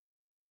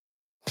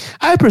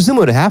 I presume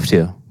it would have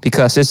to,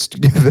 because it's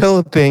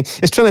developing,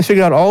 it's trying to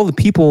figure out all the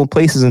people,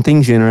 places, and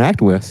things you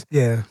interact with.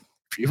 Yeah.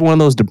 If you're one of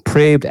those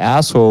depraved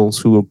assholes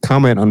who will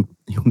comment on,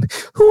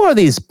 who are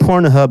these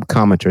Pornhub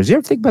commenters? You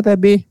ever think about that,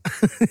 B?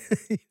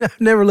 I've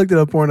never looked at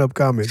a Pornhub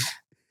comment.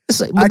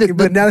 Like,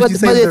 but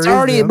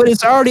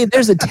it's already,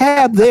 there's a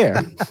tab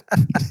there.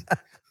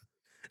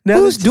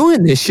 Who's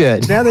doing this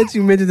shit? Now that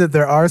you mentioned that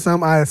there are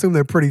some, I assume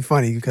they're pretty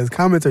funny, because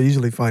comments are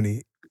usually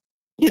funny.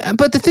 Yeah,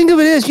 but the thing of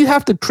it is, you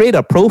have to create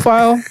a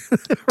profile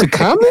to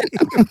comment.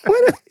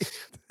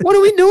 What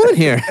are we doing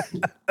here?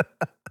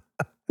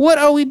 What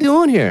are we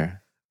doing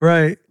here?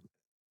 Right.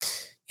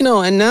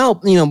 And now,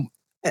 and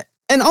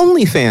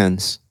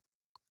OnlyFans.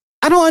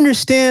 I don't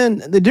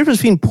understand the difference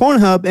between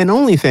Pornhub and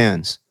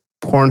OnlyFans.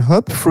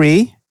 Pornhub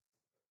free,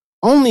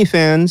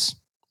 OnlyFans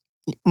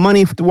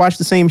money to watch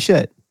the same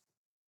shit.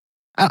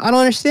 I don't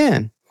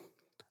understand.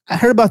 I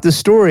heard about this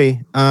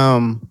story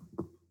where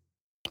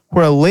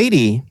a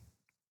lady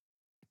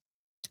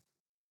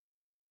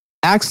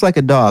acts like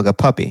a dog, a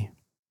puppy,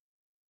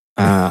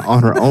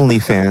 on her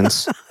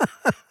OnlyFans.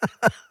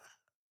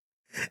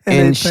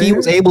 And she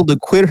was able to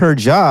quit her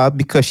job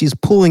because she's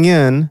pulling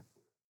in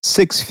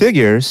 6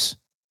 figures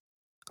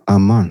a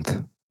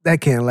month.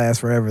 That can't last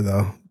forever,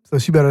 though. So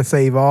she better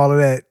save all of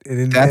that and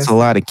invest. That's a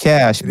lot of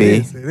cash, B.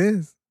 It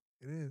is.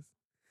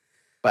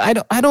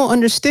 But I don't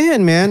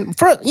understand, man.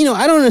 I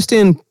don't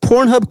understand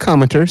Pornhub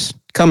commenters.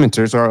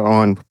 Commenters are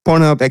on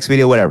Pornhub, X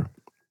Video, whatever.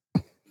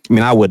 I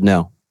mean, I would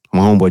know. My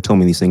homeboy told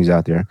me these things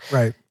out there.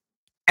 Right.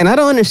 And I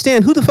don't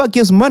understand who the fuck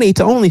gives money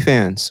to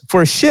OnlyFans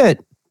for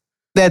shit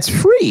that's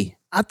free.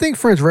 I think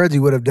French Reggie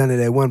would have done it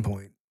at one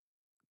point.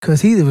 Because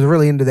he was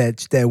really into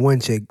that one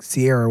chick,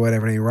 Sierra or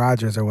whatever, named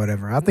Rogers or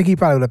whatever. I think he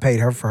probably would have paid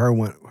her for her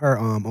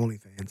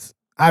OnlyFans.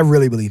 I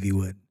really believe he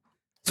would.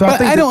 So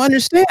but I don't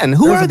understand.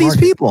 Who are these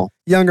people?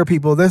 Younger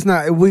people.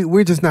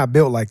 We're just not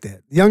built like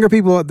that. Younger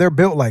people, they're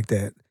built like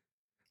that.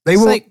 They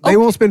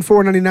won't spend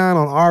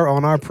 $4.99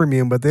 on our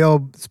premium, but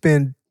they'll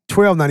spend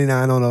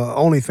 $12.99 on a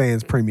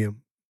OnlyFans premium.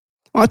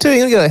 Well, I'll tell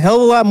you get a hell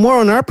of a lot more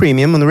on our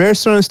premium. On the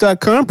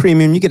RareStorms.com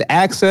premium, you get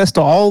access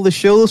to all the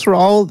shows for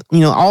all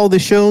the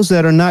shows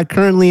that are not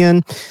currently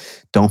in.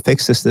 Don't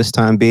fix this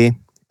time, B.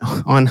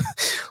 On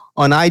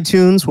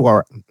iTunes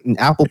or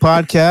Apple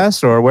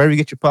Podcasts or wherever you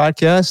get your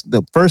podcasts,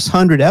 the first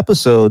 100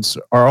 episodes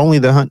are only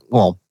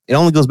it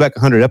only goes back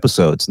 100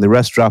 episodes, and the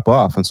rest drop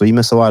off, and so you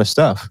miss a lot of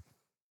stuff.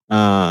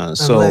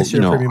 Unless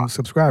you're a premium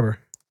subscriber.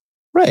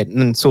 Right.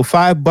 And so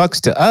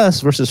 $5 to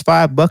us versus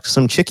 $5 to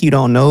some chick you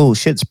don't know.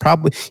 Shit's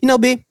probably,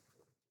 B.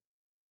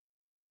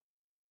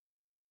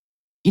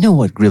 You know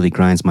what really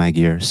grinds my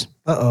gears?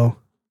 Uh-oh.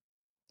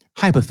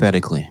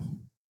 Hypothetically.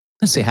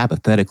 Let's say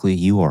hypothetically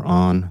you are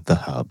on the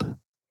hub.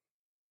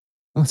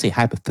 Let's say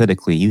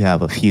hypothetically you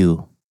have a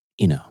few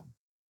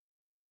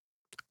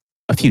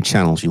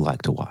channels you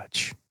like to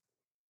watch.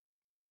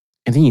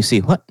 And then you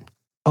see what?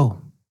 Oh.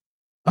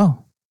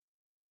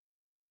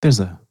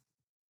 There's a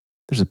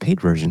paid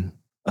version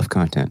of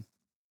content.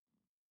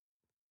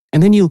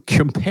 And then you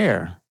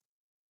compare,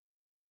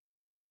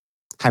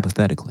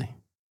 hypothetically,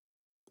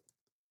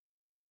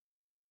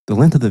 the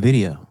length of the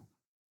video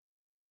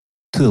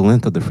to the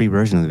length of the free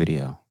version of the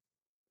video,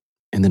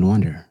 and then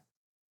wonder,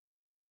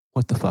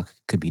 what the fuck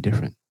could be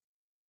different?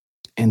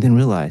 And then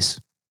realize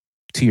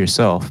to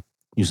yourself,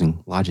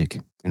 using logic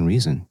and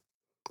reason,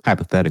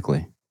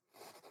 hypothetically,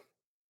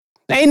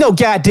 there ain't no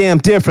goddamn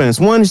difference.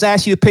 One just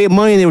asked you to pay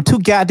money, and they were too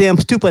goddamn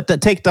stupid to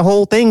take the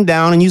whole thing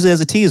down and use it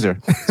as a teaser.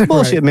 It's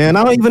bullshit, right. Man.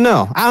 I don't even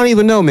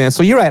know, man.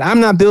 So you're right. I'm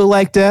not built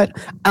like that.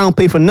 I don't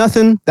pay for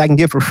nothing that I can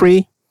get for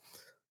free.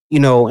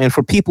 And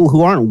for people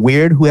who aren't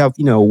weird, who have,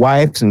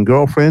 wives and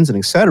girlfriends and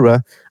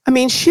etc. I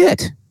mean,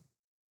 shit.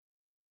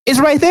 It's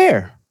right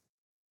there.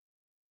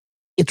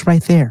 It's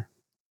right there.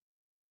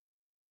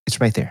 It's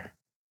right there.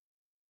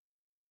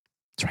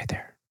 It's right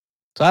there.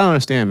 So I don't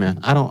understand, man.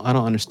 I don't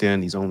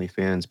understand these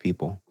OnlyFans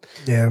people.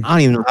 Yeah. I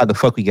don't even know how the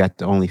fuck we got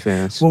the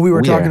OnlyFans. Well, we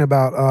were talking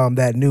about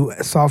that new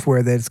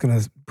software that's going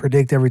to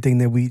predict everything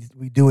that we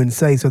do and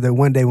say, so that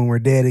one day when we're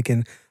dead, it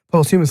can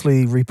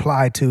posthumously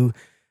reply to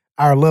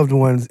our loved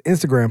ones'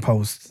 Instagram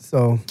posts.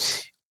 So,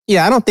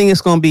 yeah, I don't think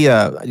it's going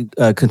to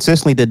be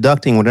consistently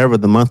deducting whatever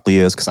the monthly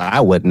is, because I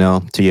would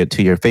know to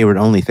your favorite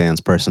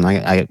OnlyFans person.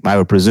 I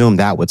would presume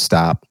that would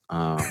stop.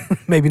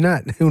 maybe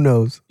not. Who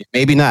knows?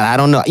 Maybe not. I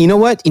don't know. You know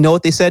what? You know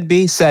what they said?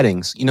 B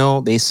settings. You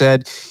know, they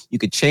said you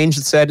could change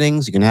the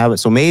settings. You can have it.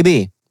 So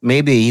maybe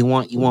you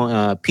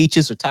want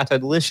Peaches or Tata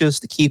Delicious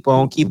to keep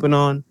on keeping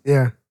on.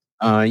 Yeah.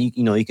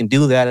 You can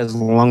do that as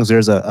long as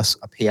there's a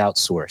payout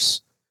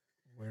source.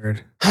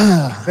 Weird.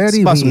 It's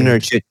about some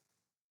nerd shit.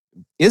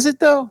 Is it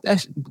though?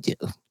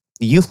 The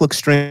youth looks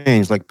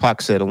strange, like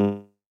Pac said a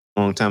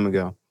long time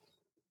ago.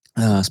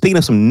 Speaking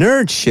of some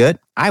nerd shit,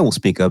 I will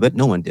speak of it.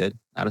 No one did.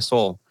 Not a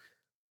soul.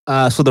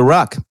 So The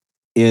Rock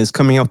is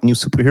coming out with a new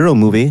superhero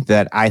movie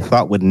that I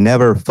thought would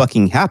never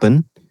fucking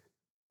happen.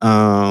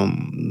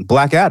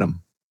 Black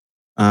Adam.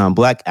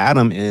 Black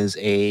Adam is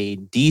a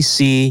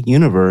DC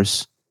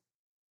Universe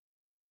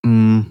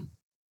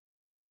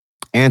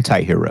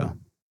anti-hero.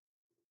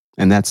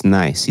 And that's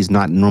nice. He's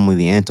not normally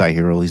the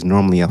anti-hero. He's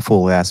normally a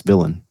full-ass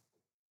villain.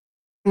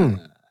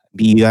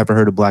 You ever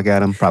heard of Black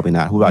Adam? Probably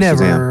not. Who about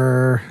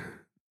Never. Shazam?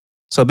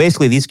 So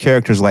basically, these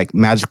characters like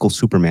magical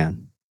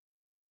Superman.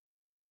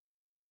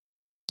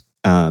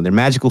 They're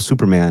magical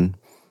Superman,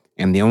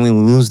 and they only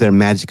lose their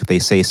magic if they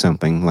say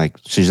something. Like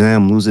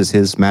Shazam loses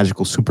his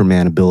magical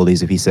Superman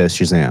abilities if he says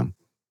Shazam.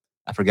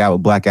 I forgot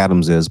what Black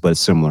Adam's is, but it's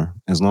similar.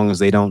 As long as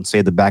they don't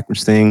say the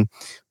backwards thing,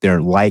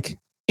 they're like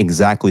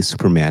exactly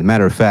Superman.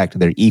 Matter of fact,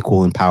 they're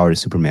equal in power to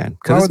Superman.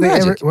 Why would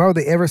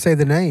they ever say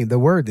the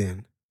word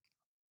then?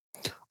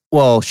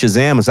 Well,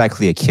 Shazam is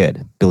actually a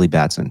kid, Billy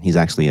Batson. He's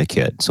actually a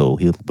kid, so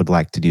he would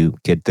like to do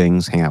kid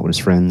things, hang out with his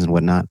friends and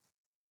whatnot.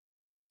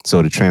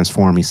 So to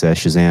transform, he says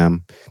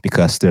Shazam,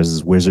 because there's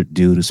this wizard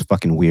dude who's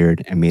fucking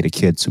weird and made a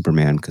kid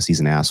Superman because he's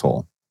an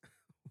asshole.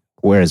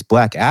 Whereas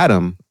Black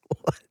Adam,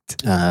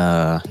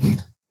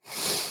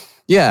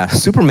 yeah,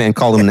 Superman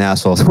called him an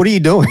asshole. So what are you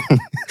doing?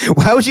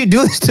 Why would you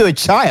do this to a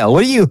child?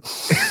 What are you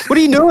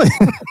doing?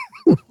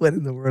 What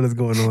in the world is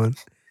going on?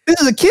 This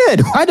is a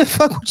kid. Why the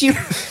fuck would you?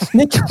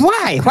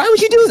 Why? Why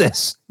would you do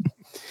this?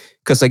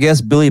 Because I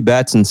guess Billy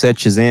Batson said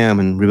Shazam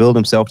and revealed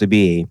himself to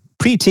be a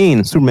preteen.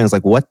 And Superman's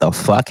like, what the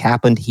fuck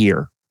happened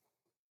here?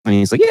 And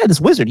he's like, yeah, this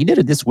wizard. He did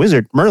it. This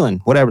wizard, Merlin,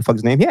 whatever the fuck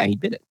his name. Yeah, he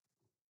did it.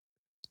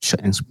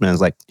 And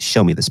Superman's like,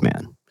 show me this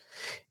man.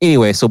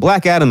 Anyway, so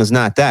Black Adam is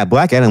not that.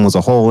 Black Adam was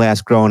a whole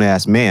ass grown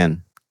ass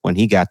man when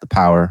he got the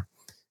power,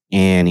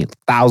 and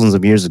thousands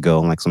of years ago,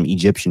 like some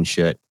Egyptian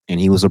shit, and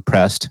he was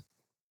oppressed.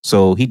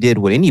 So he did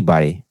what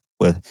anybody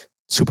with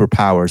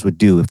superpowers would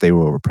do if they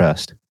were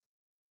oppressed.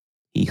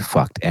 He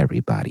fucked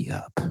everybody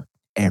up.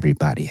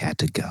 Everybody had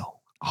to go.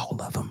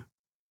 All of them.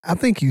 I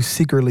think you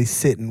secretly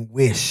sit and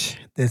wish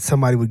that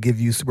somebody would give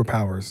you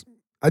superpowers.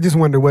 I just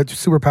wonder what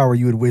superpower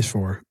you would wish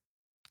for.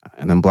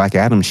 And then Black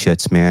Adam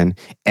shits, man.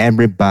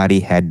 Everybody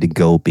had to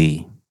go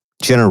be.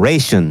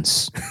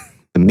 Generations.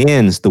 The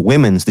men's, the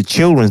women's, the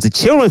children's,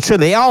 sure,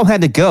 they all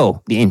had to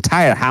go. The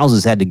entire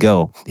houses had to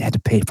go. They had to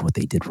pay for what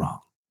they did wrong.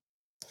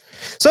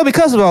 So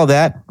because of all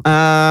that,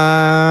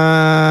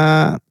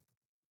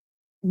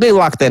 they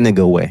locked that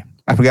nigga away.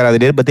 I forgot how they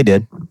did it, but they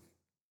did.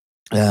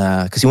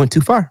 Because he went too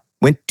far.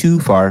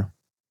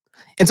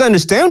 It's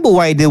understandable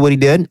why he did what he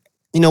did.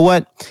 You know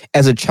what?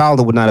 As a child,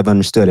 I would not have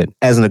understood it.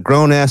 As a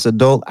grown-ass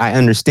adult, I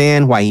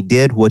understand why he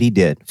did what he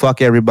did.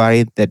 Fuck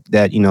everybody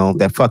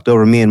that fucked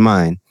over me and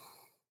mine.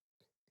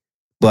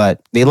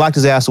 But they locked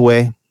his ass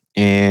away,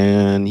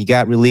 and he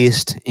got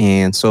released,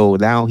 and so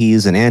now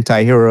he's an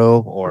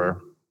anti-hero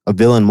or a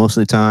villain most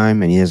of the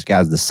time, and he has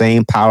got the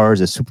same powers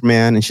as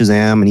Superman and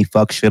Shazam, and he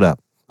fucks shit up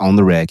on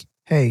the reg.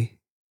 Hey,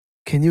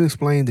 can you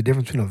explain the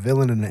difference between a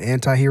villain and an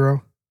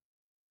anti-hero?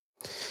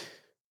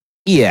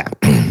 Yeah.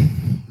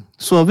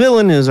 So a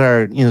villain is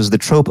is the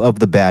trope of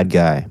the bad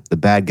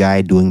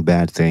guy doing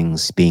bad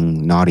things,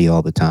 being naughty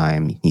all the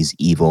time. He's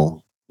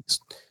evil.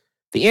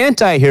 The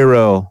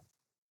anti-hero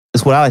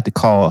is what I like to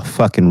call a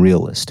fucking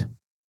realist.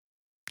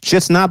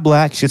 Shit's not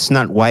black, shit's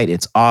not white,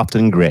 it's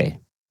often gray.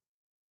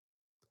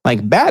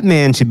 Like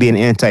Batman should be an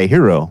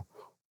anti-hero,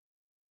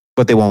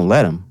 but they won't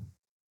let him.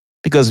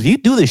 Because if you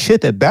do the shit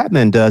that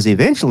Batman does,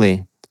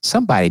 eventually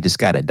somebody just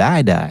gotta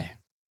die.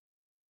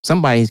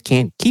 Somebody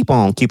can't keep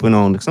on keeping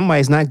on.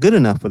 Somebody's not good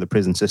enough for the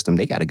prison system.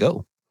 They got to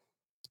go.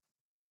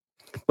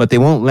 But they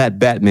won't let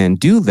Batman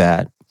do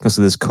that because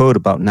of this code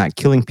about not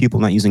killing people,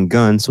 not using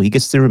guns. So he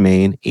gets to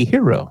remain a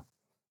hero.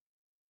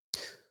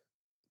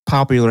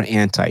 Popular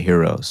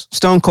anti-heroes.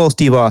 Stone Cold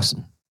Steve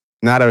Austin.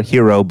 Not a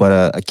hero,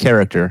 but a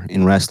character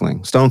in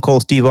wrestling. Stone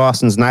Cold Steve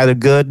Austin's neither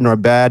good nor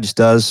bad, just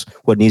does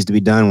what needs to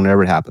be done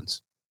whenever it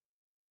happens.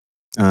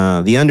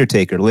 The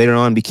Undertaker later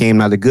on became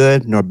neither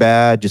good nor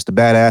bad, just a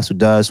badass who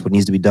does what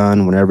needs to be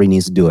done whenever he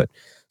needs to do it.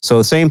 So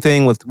the same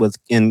thing with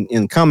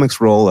in comics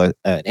role, an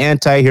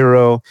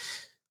anti-hero,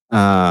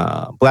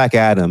 Black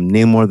Adam,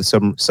 Namor the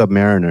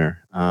Submariner,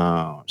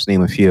 just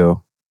name a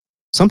few.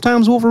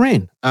 Sometimes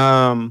Wolverine.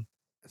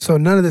 So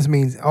none of this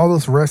means all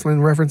those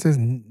wrestling references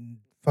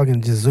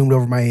fucking just zoomed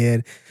over my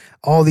head.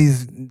 All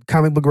these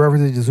comic book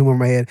references just zoomed over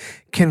my head.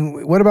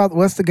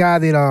 What's the guy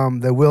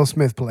that Will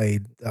Smith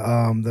played?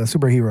 The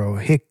superhero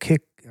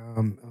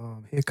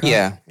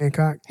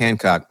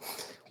Hancock.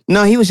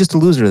 No, he was just a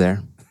loser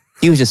there.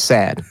 He was just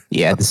sad.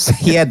 He had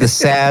the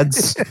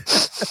sads,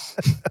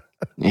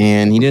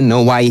 and he didn't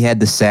know why he had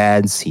the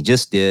sads. He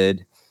just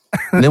did.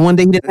 And then one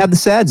day he didn't have the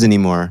sads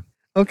anymore.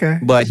 Okay.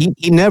 But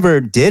he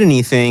never did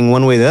anything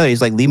one way or the other.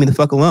 He's like, leave me the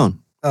fuck alone.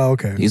 Oh,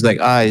 okay. He's like,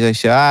 all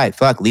right,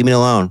 fuck, leave me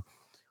alone.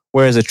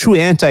 Whereas a true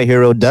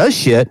anti-hero does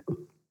shit,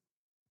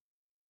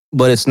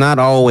 but it's not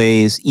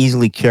always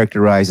easily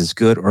characterized as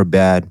good or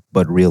bad,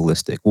 but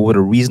realistic. What would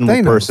a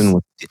reasonable person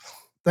would...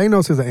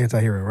 Thanos is an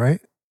anti-hero,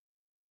 right?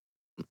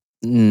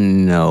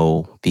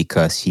 No,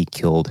 because he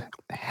killed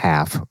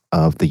half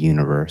of the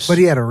universe. But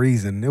he had a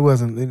reason. It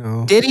wasn't,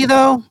 Did he,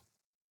 though?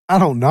 I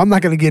don't know. I'm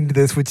not going to get into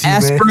this with you,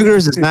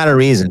 Asperger's is not a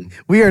reason.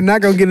 We are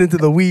not going to get into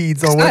the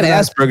weeds on what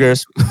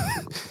Asperger's.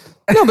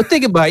 No, but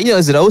think about it.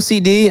 Is it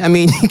OCD? I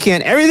mean, you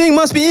can't. Everything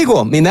must be equal.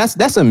 I mean,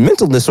 that's a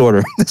mental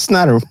disorder. It's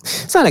not a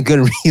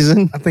good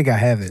reason. I think I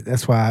have it.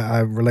 That's why I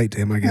relate to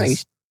him. I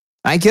guess.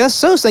 I guess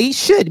so. It's like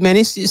shit, man.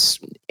 It's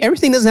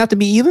everything doesn't have to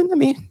be even. I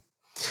mean,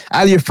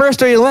 either you're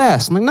first or you're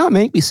last. I'm like, no,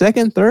 man, be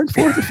second, third,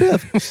 fourth, or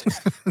fifth.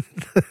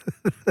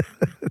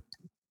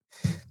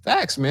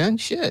 Facts, man.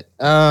 Shit.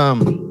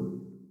 All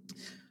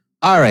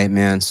right,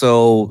 man.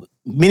 So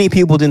many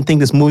people didn't think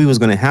this movie was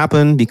going to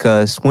happen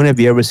because when have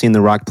you ever seen The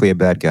Rock play a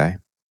bad guy?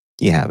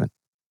 You haven't.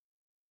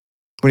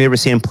 When you ever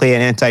see him play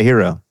an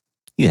anti-hero?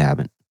 You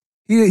haven't.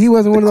 He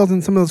wasn't one of those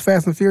in some of those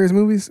Fast and Furious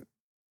movies?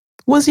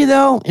 Was he,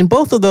 though? In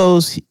both of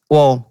those,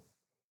 well,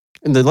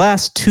 in the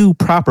last two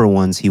proper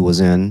ones he was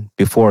in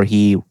before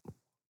he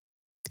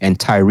and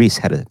Tyrese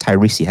had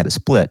a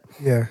split.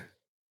 Yeah.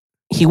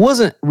 He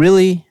wasn't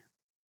really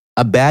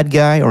a bad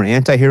guy or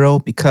anti-hero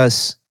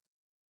because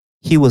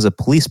he was a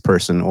police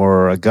person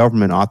or a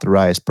government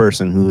authorized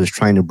person who was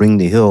trying to bring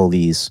to heel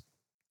these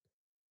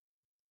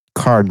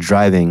car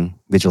driving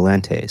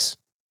vigilantes.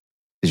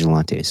 There's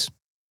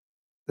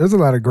a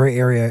lot of gray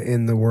area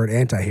in the word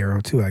anti-hero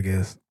too, I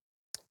guess.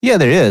 Yeah,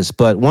 there is.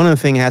 But one of the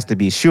things has to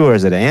be sure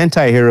is that an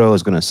anti-hero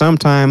is going to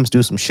sometimes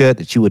do some shit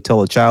that you would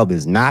tell a child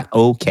is not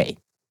okay.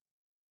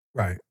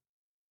 Right.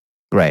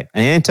 Right.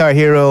 An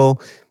anti-hero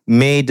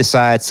may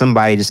decide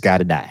somebody just got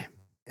to die.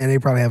 And they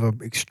probably have an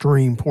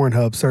extreme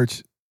Pornhub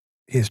search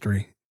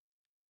history.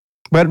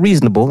 But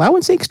reasonable. I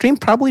wouldn't say extreme,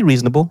 probably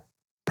reasonable.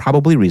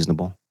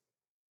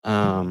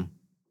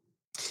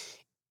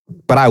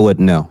 But I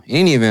wouldn't know. In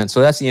any event,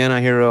 so that's the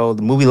anti-hero.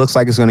 The movie looks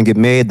like it's going to get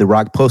made. The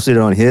Rock posted it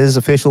on his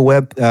official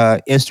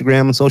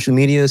Instagram and social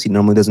medias. He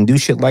normally doesn't do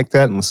shit like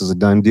that unless it's a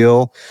done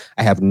deal.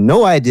 I have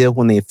no idea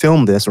when they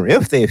filmed this or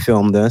if they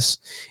filmed this.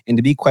 And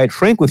to be quite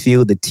frank with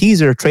you, the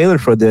teaser trailer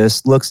for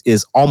this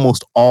is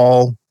almost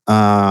all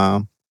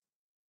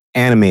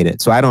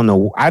animated. So I don't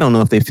know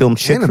if they filmed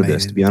shit for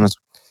this, to be honest.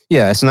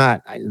 Yeah, it's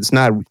not.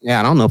 Yeah,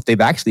 I don't know if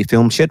they've actually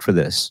filmed shit for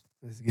this.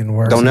 It's getting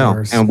worse. Don't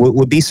know. And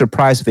would be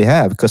surprised if they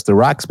have, because The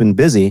Rock's been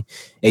busy.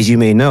 As you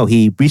may know,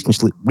 he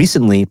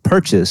recently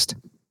purchased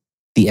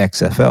the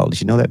XFL. Did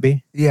you know that,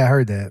 B? Yeah, I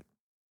heard that.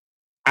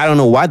 I don't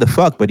know why the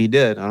fuck, but he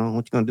did. I don't know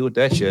what you're going to do with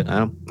that shit.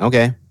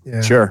 Okay. Yeah.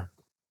 Sure.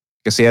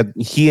 Guess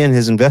he and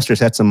his investors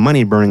had some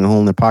money burning a hole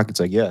in their pockets,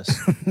 I guess.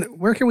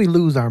 Where can we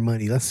lose our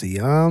money? Let's see.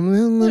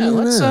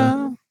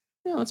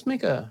 Let's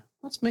make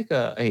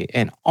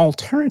an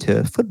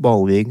alternative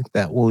football league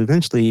that will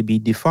eventually be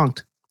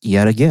defunct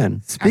yet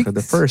again after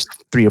the first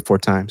 3 or 4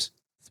 times.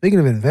 Speaking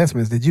of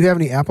investments, did you have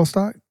any Apple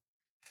stock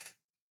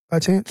by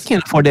chance?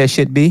 Can't afford that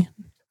shit, B.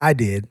 I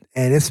did,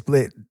 and it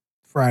split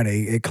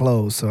Friday. It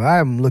closed, so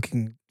I'm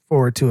looking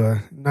forward to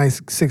a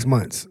nice 6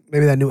 months.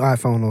 Maybe that new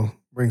iPhone will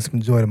bring some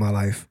joy to my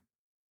life.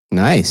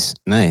 Nice.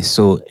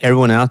 So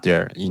everyone out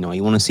there, you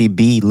want to see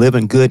B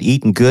living good,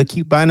 eating good,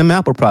 keep buying them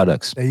Apple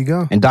products. There you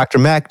go. And Dr.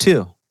 Mac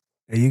too.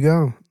 There you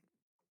go.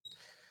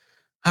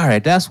 All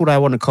right, that's what I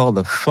want to call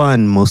the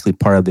fun, mostly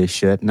part of this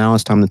shit. Now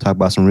it's time to talk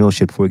about some real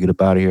shit before we get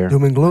up out of here.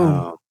 Doom and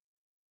gloom.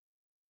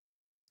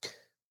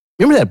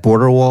 Remember that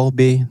border wall,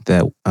 B,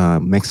 that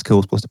Mexico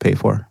was supposed to pay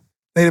for?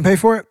 They didn't pay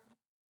for it?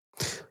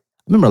 I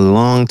remember a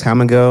long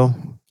time ago,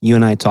 you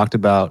and I talked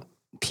about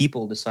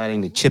people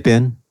deciding to chip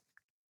in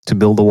to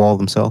build the wall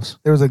themselves.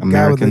 There was a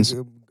guy with a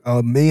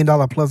 $1 million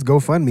plus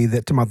GoFundMe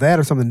that talking about that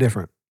or something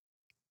different?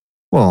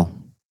 Well,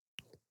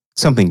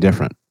 something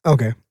different.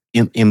 Okay.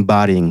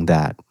 Embodying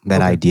that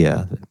okay.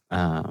 idea.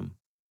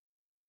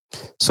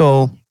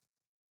 So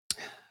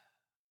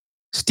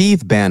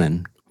Steve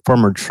Bannon,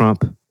 former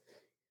Trump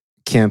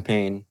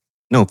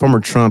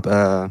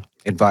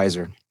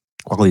advisor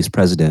while he's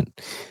president,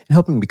 and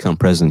helping become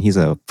president. He's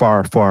a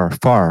far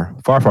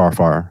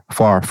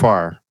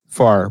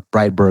far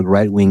Breitbart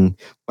right-wing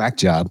whack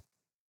job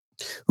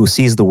who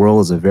sees the world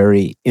as a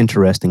very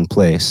interesting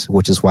place,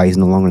 which is why he's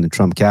no longer in the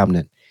Trump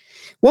cabinet.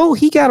 Well,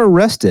 he got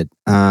arrested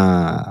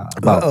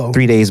about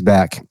 3 days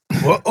back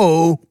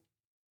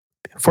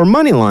for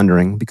money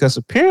laundering because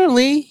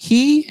apparently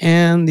he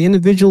and the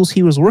individuals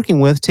he was working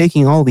with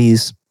taking all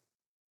these,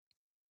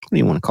 what do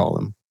you want to call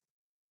them?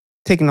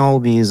 Taking all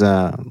these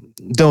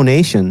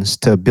donations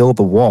to build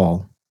the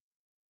wall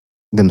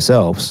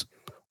themselves.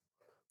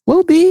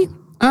 Will be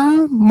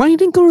money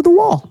didn't go to the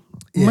wall.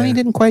 Yeah. Money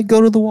didn't quite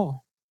go to the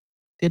wall.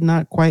 Did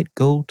not quite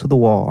go to the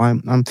wall. I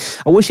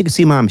wish you could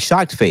see my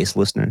shocked face,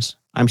 listeners.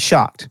 I'm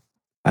shocked.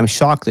 I'm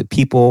shocked that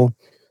people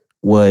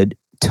would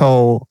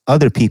tell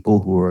other people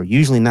who are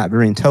usually not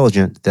very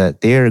intelligent that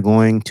they're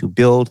going to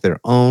build their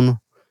own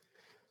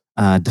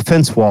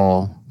defense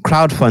wall,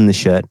 crowdfund the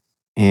shit,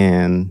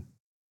 and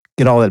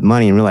get all that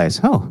money and realize,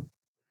 oh,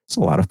 it's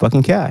a lot of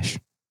fucking cash.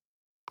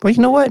 But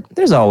you know what?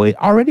 There's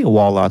already a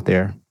wall out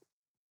there.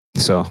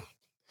 So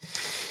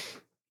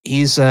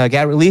he's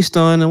got released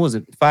on, what was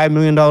it, $5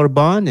 million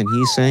bond, and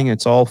he's saying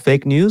it's all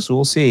fake news.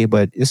 We'll see.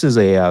 But this is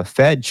a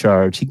Fed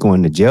charge. He's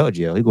going to jail.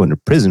 He's going to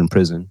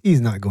prison.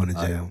 He's not going to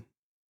jail.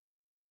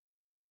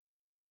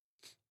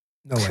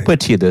 No way. Put it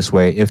to you this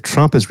way. If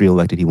Trump is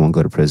reelected, he won't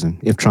go to prison.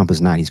 If Trump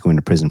is not, he's going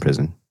to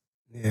prison.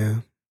 Yeah.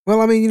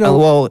 Well, I mean, you know.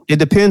 Well, it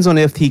depends on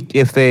if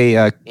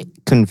they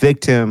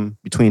convict him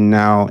between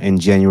now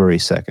and January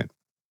 2nd.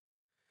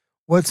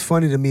 What's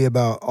funny to me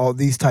about all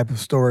these type of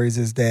stories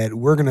is that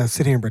we're going to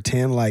sit here and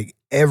pretend like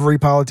every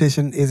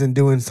politician isn't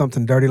doing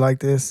something dirty like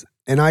this.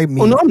 And I mean,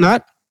 well, no, I'm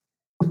not.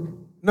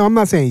 No, I'm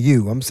not saying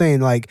you. I'm saying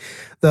like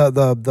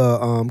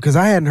because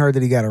I hadn't heard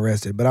that he got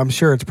arrested, but I'm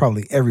sure it's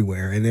probably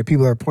everywhere. And that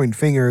people are pointing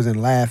fingers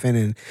and laughing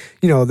and,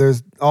 you know,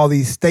 there's all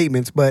these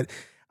statements. But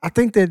I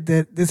think that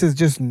this is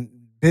just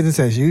business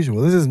as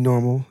usual. This is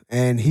normal.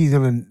 And he's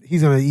gonna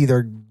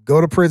either go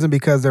to prison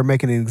because they're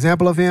making an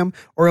example of him,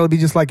 or it'll be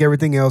just like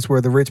everything else where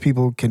the rich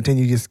people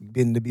continue just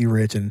getting to be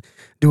rich and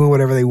doing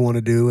whatever they want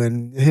to do,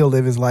 and he'll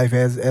live his life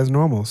as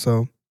normal.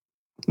 So,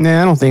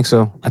 nah, I don't think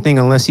so. I think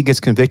unless he gets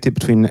convicted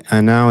between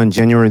now and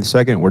January the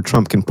 2nd, where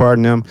Trump can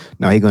pardon him,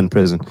 now he's going to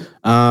prison.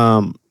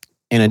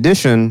 In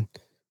addition,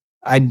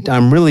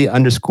 I'm really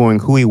underscoring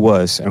who he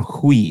was and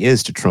who he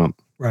is to Trump.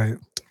 Right.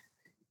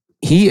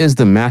 He is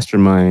the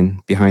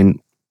mastermind behind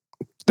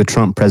the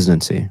Trump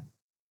presidency.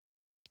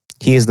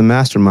 He is the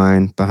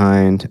mastermind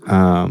behind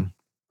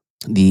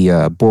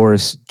the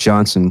Boris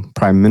Johnson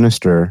prime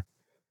minister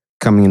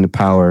coming into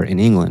power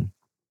in England.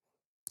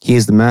 He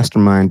is the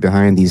mastermind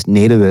behind these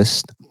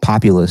nativist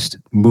populist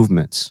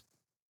movements.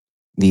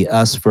 The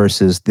us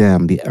versus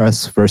them, the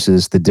us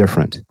versus the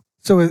different.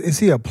 So is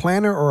he a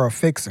planner or a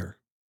fixer?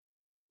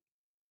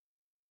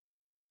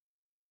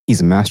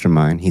 He's a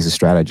mastermind. He's a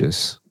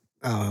strategist.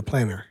 A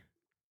planner.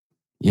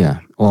 Yeah.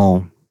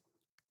 Well,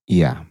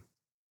 yeah.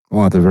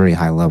 Well, at a very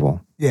high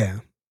level. Yeah.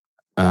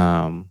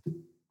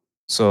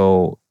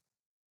 So,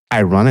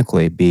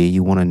 ironically, B,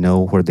 you want to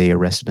know where they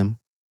arrested him?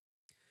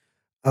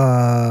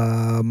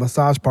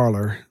 Massage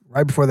parlor,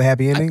 right before the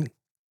happy ending?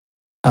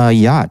 A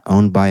yacht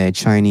owned by a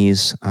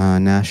Chinese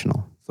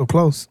national. So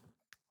close.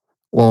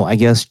 Well, I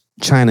guess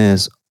China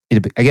is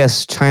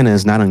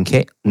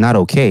not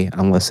okay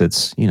unless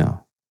it's, you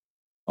know,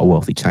 a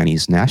wealthy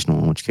Chinese national,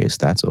 in which case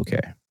that's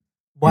okay.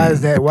 Why is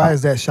that? Why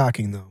is that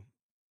shocking though?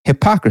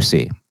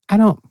 Hypocrisy.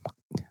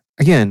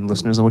 Again,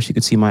 listeners, I wish you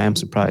could see my I'm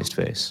surprised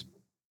face.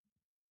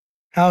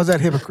 How is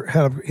that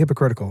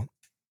hypocritical?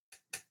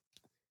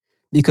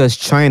 Because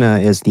China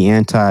is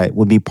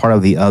would be part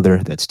of the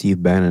other that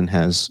Steve Bannon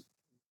has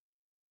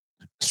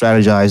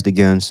strategized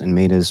against and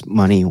made his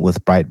money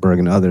with Breitbart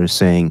and others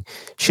saying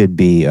should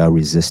be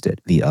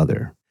resisted, the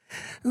other.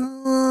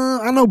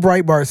 I know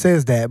Breitbart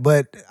says that,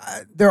 but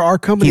there are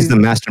companies. He's the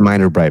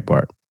mastermind of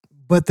Breitbart.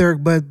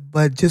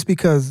 But just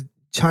because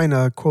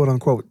China, quote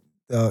unquote,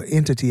 the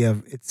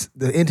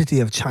entity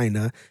of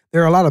China,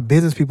 there are a lot of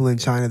business people in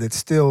China that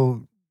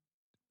still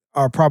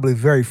are probably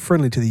very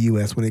friendly to the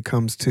U.S. when it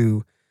comes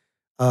to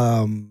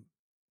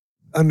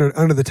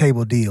under the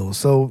table deals.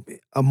 So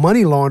a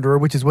money launderer,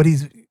 which is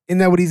isn't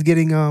that what he's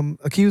getting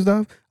accused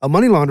of? A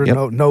money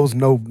launderer knows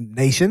no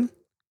nation.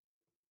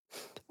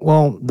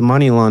 Well, the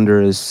money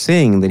launderer is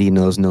saying that he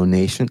knows no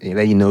nation,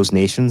 that he knows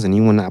nations, and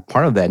anyone not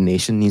part of that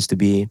nation needs to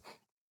be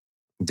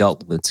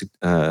dealt with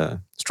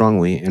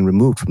strongly and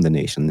removed from the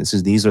nation.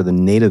 These are the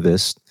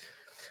nativists.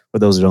 For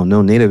those who don't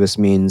know, nativist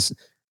means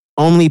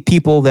only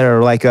people that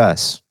are like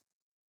us.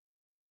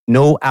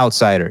 No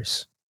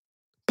outsiders.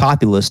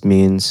 Populist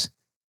means,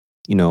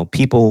 you know,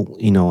 people,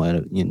 you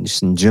know,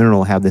 just in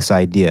general have this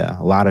idea.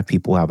 A lot of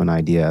people have an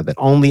idea that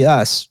only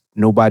us,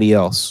 nobody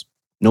else,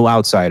 no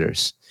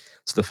outsiders.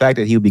 So the fact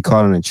that he would be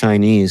caught on a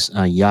Chinese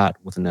yacht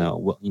with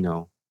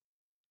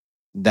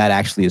that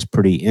actually is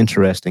pretty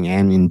interesting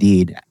and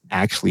indeed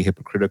actually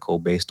hypocritical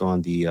based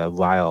on the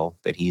vile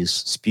that he's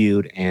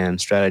spewed and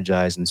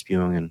strategized and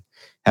spewing and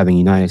having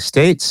United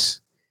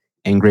States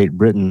and Great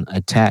Britain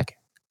attack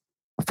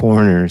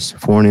foreigners,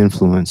 foreign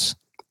influence,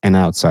 and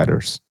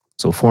outsiders.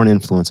 So foreign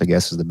influence, I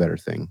guess, is the better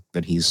thing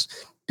that he's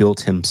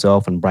built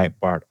himself and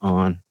Breitbart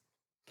on.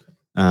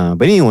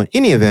 But anyway,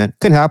 any event,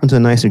 could happen to a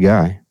nicer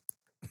guy.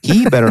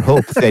 He better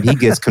hope that he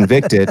gets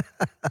convicted.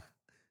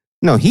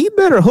 No, he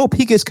better hope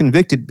he gets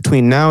convicted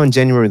between now and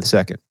January the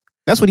 2nd.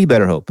 That's what he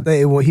better hope.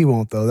 He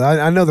won't, though.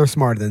 I know they're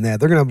smarter than that.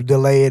 They're going to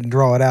delay it and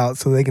draw it out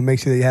so they can make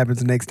sure that it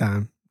happens next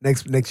time.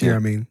 Next year, I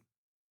mean.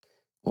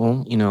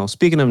 Well,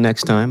 speaking of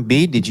next time,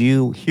 B, did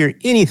you hear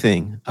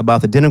anything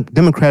about the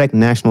Democratic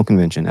National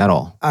Convention at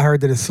all? I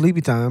heard that it's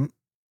sleepy time.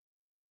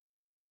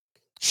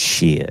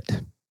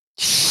 Shit.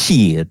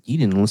 You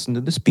didn't listen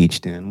to the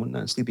speech then. We're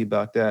not sleepy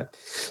about that.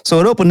 So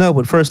it opened up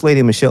with First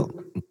Lady Michelle.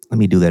 Let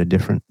me do that a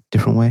different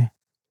way.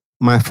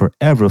 My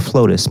forever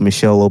FLOTUS,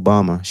 Michelle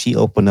Obama. She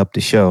opened up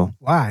the show.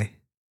 Why?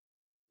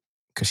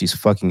 Because she's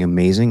fucking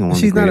amazing and one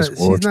of the greatest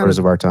orators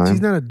of our time.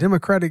 She's not a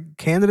Democratic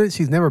candidate.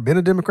 She's never been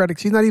a Democratic.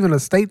 She's not even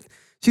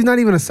she's not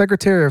even a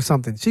secretary of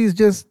something. She's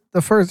just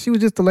she was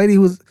just the lady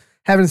who was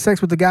having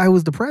sex with the guy who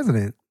was the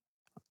president.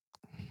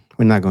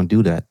 We're not going to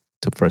do that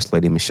to First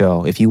Lady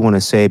Michelle. If you want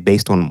to say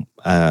based on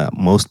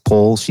most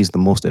polls, she's the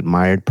most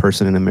admired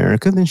person in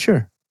America, then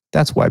sure.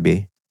 That's why,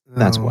 B.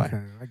 That's why.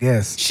 I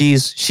guess.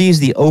 She's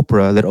the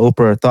Oprah that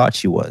Oprah thought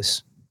she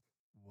was.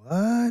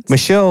 What?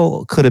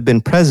 Michelle could have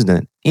been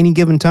president any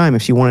given time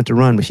if she wanted to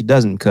run, but she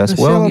doesn't because,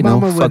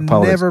 Obama fuck would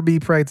politics. never be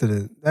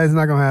president. That is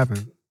not going to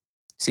happen.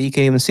 See, you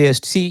can't even say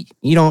it. See,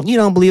 you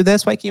don't believe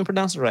that's why you can't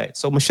pronounce it right.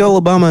 So Michelle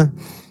Obama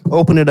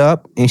opened it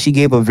up and she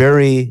gave a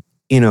very,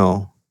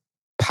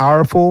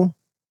 powerful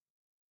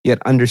yet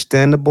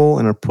understandable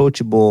and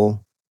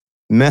approachable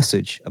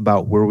message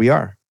about where we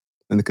are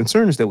and the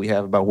concerns that we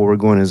have about where we're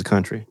going as a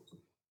country.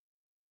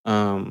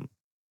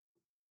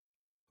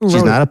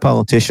 She's not a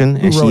politician,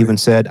 and she even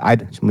said,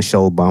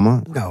 Michelle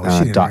Obama. No,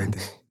 she didn't write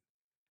that.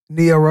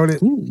 Neo wrote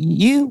it.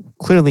 You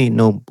clearly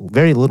know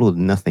very little to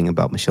nothing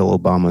about Michelle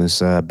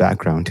Obama's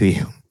background, do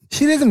you?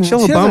 She doesn't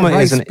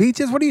write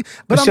speeches. What do you?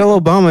 Michelle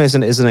Obama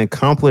is an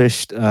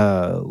accomplished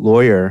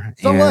lawyer.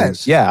 So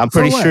what? Yeah, I'm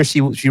pretty sure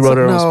she wrote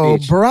her own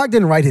speech. No, Barack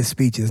didn't write his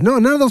speeches. No,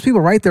 none of those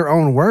people write their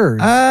own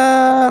words.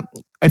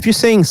 If you're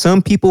saying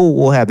some people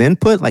will have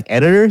input, like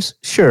editors,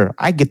 sure,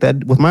 I get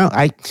that. With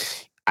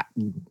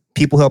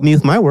people help me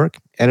with my work,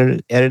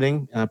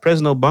 editing.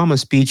 President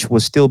Obama's speech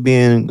was still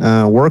being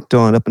worked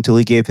on up until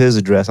he gave his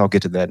address. I'll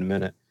get to that in a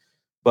minute.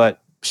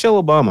 But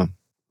Michelle Obama,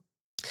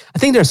 I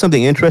think there's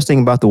something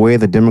interesting about the way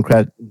the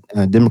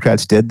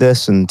Democrats did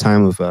this in the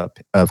time of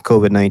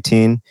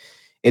COVID-19.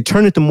 It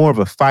turned into more of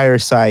a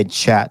fireside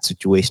chat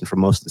situation for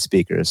most of the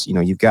speakers.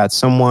 You've got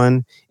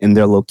someone in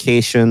their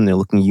location, they're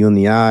looking you in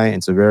the eye.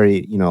 It's a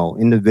very,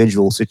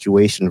 individual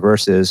situation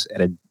versus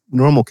at a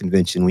normal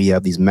convention where you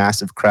have these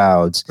massive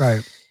crowds.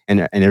 Right.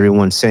 And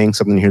everyone's saying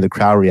something to hear the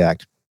crowd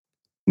react.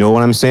 You know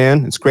what I'm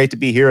saying? It's great to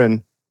be here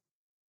in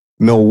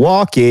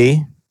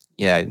Milwaukee.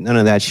 Yeah, none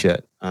of that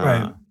shit.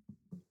 Right.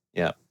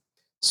 Yeah.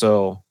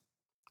 So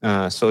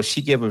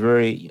she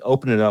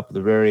opened it up with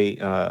a very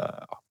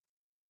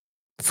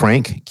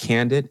frank,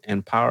 candid,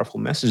 and powerful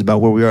message about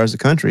where we are as a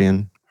country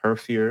and her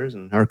fears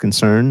and her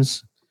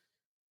concerns.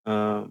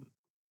 Bill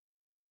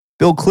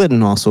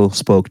Clinton also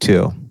spoke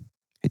too.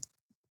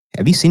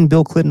 Have you seen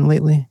Bill Clinton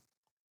lately?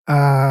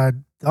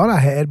 Thought I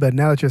had, but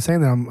now that you're saying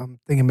that, I'm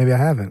thinking maybe I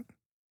haven't.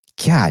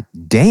 God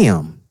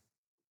damn.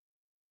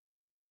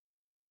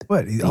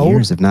 What? He's old?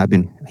 Years have not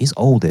been. He's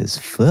old as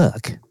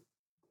fuck.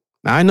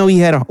 I know he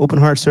had an open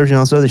heart surgery and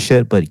all this other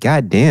shit, but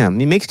goddamn,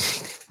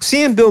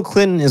 seeing Bill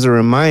Clinton is a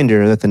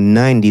reminder that the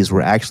 90s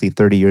were actually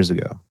 30 years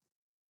ago,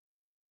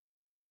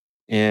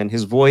 and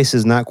his voice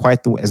is not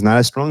not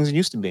as strong as it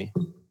used to be.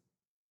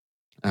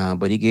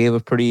 But he gave a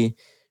pretty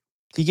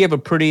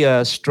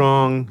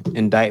strong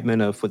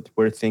indictment of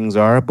where things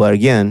are. But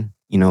again,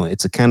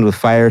 it's a kind of a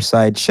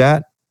fireside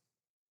chat.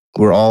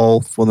 We're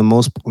all, for the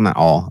most, not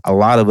all, a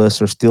lot of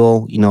us are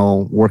still,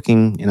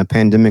 working in a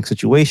pandemic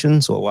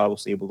situation. So a lot of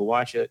us are able to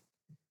watch it.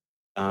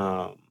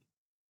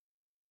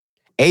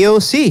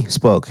 AOC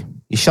spoke.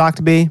 You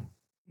shocked, B?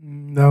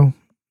 No.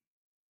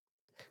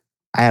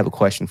 I have a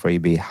question for you,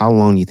 B. How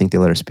long do you think they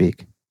let her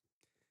speak?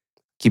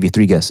 Give you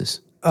 3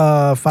 guesses.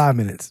 5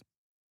 minutes.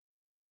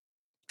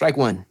 Strike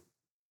 1.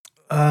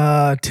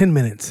 10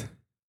 minutes.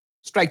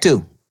 Strike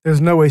 2. There's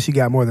no way she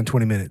got more than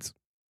 20 minutes.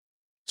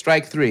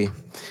 Strike 3.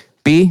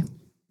 B.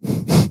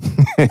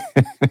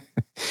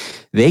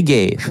 They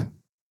gave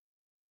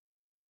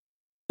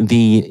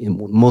the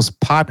most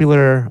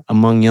popular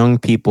among young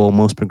people,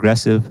 most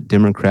progressive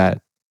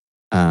Democrat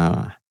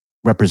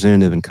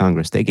representative in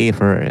Congress. They gave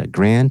her a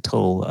grand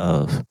total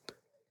of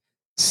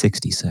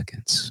 60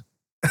 seconds.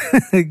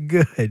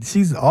 Good.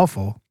 She's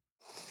awful.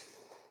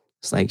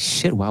 It's like,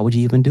 shit, why would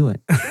you even do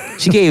it?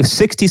 She gave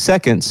 60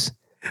 seconds.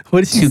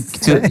 What did she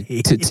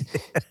say?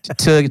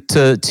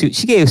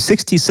 She gave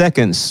 60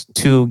 seconds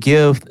to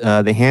give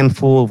the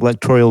handful of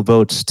electoral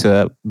votes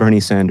to Bernie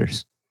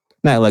Sanders.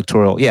 Not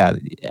electoral, yeah,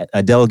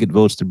 delegate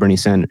votes to Bernie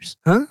Sanders.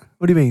 Huh?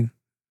 What do you mean?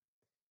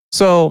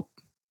 So,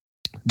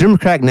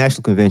 Democratic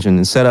National Convention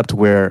is set up to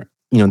where,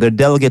 there are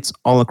delegates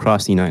all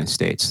across the United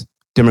States.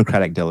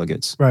 Democratic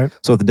delegates. Right.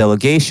 So the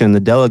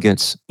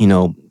delegates,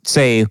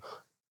 say,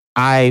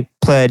 I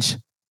pledge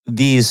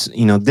these,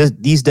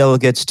 these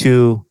delegates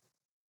to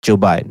Joe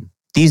Biden,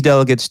 these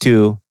delegates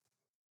to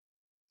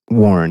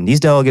Warren, these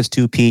delegates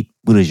to Pete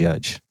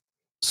Buttigieg.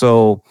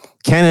 So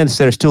candidates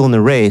that are still in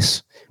the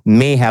race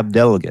may have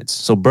delegates.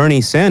 So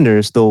Bernie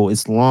Sanders, though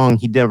it's long,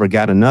 he never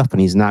got enough,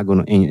 and he's not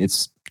going to,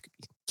 and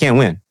can't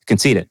win,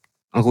 conceded.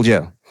 Uncle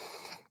Joe.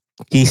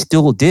 He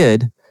still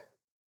did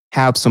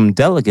have some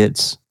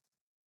delegates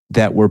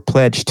that were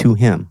pledged to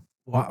him.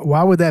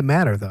 Why would that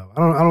matter, though?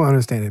 I don't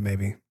understand it.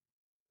 Maybe.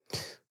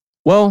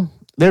 Well,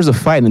 there's a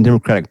fight in the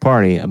Democratic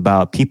Party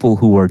about people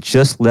who are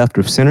just left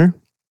of center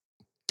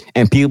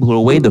and people who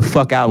are way the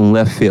fuck out in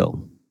left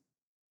field.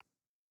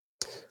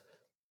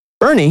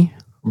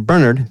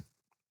 Bernard,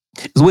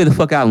 is way the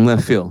fuck out in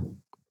left field,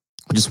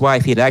 which is why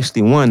if he had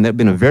actually won, that'd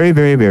been a very,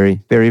 very,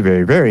 very, very,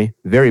 very, very,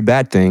 very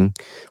bad thing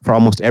for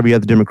almost every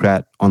other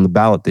Democrat on the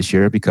ballot this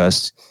year,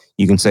 because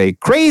you can say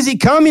crazy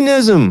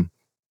communism.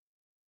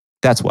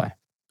 That's why.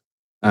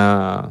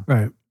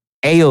 Right.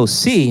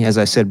 AOC, as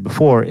I said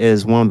before,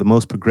 is one of the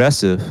most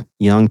progressive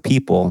young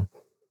people.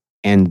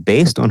 And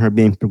based on her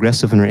being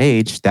progressive in her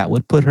age, that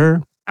would put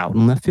her out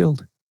in left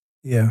field.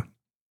 Yeah.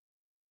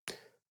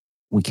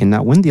 We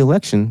cannot win the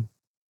election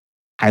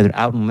either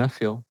out in left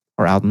field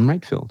or out in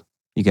right field.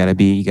 You gotta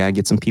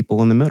get some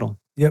people in the middle.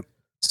 Yep.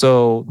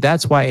 So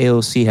that's why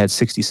AOC had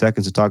 60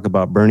 seconds to talk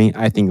about Bernie.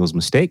 I think it was a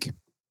mistake.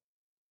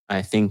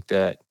 I think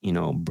that,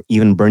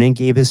 even Bernie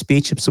gave his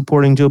speech of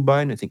supporting Joe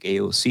Biden. I think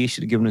AOC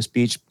should have given a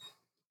speech,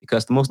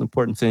 because the most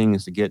important thing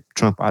is to get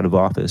Trump out of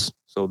office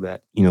so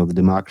that, the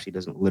democracy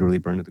doesn't literally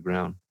burn to the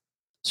ground.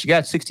 So you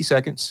got 60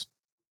 seconds.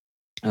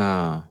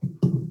 And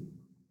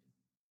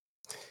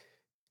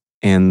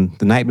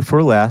the night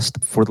before the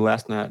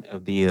last night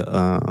of the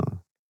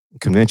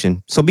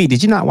convention. So B,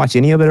 did you not watch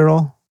any of it at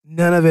all?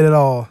 None of it at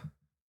all.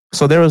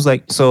 So there was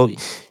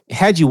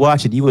had you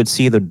watched it, you would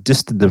see the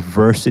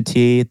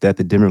diversity that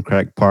the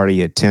Democratic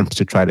Party attempts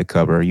to try to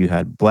cover. You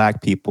had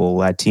Black people,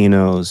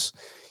 Latinos,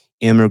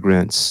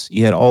 immigrants.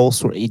 You had all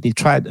sorts. They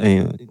tried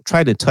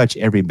to touch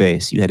every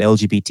base. You had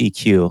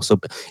LGBTQ. So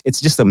it's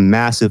just a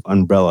massive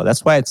umbrella.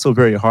 That's why it's so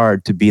very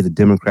hard to be the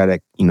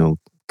Democratic,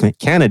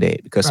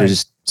 candidate, because there's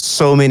just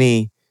so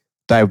many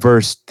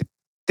diverse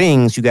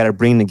things you got to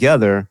bring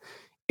together.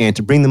 And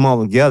to bring them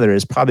all together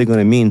is probably going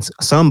to mean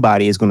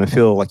somebody is going to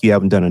feel like you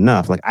haven't done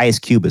enough. Like Ice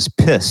Cube is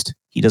pissed.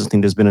 He doesn't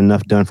think there's been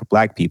enough done for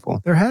Black people.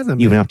 There hasn't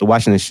been. Even after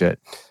watching this shit.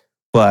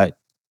 But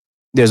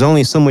there's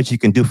only so much you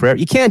can do for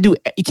you can't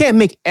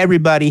make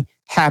everybody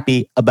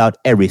happy about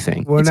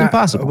everything. It's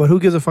impossible. But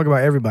who gives a fuck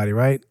about everybody,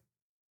 right?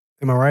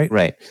 Am I right?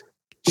 Right.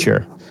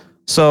 Sure.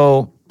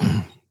 So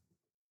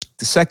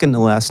the second to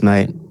last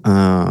night,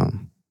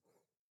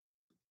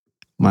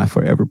 my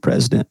forever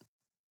president.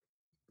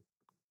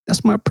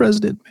 That's my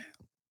president, man.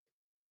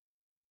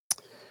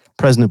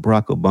 President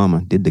Barack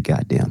Obama did the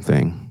goddamn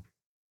thing.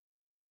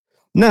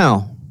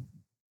 Now,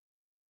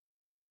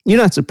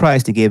 you're not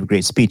surprised he gave a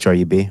great speech, are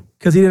you, B?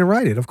 Because he didn't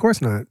write it. Of course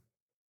not.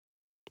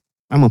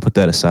 I'm going to put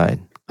that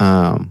aside.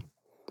 But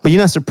you're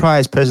not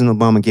surprised President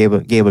Obama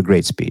gave a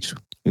great speech,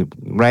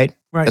 right?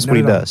 Right. That's what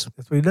he does.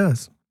 That's what he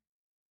does.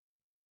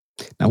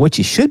 Now, what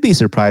you should be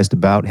surprised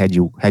about, had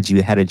you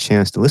had a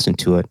chance to listen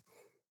to it,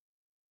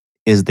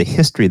 is the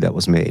history that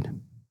was made.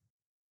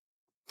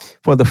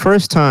 For the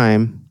first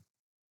time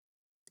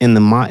in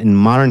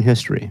modern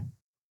history,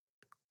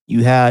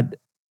 you had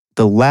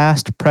the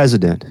last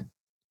president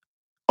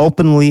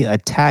openly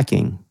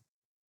attacking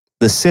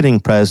the sitting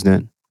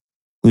president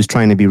who's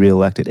trying to be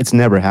reelected. It's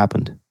never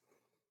happened.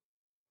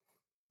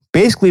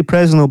 Basically,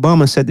 President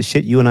Obama said the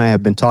shit you and I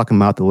have been talking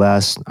about the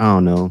last,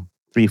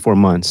 3-4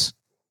 months,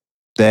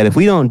 that if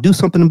we don't do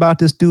something about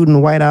this dude in the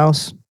White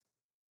House,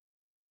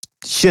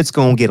 shit's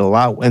going to get a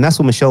lot. And that's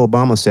what Michelle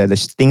Obama said, that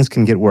things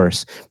can get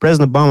worse.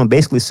 President Obama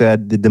basically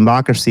said the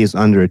democracy is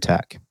under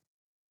attack.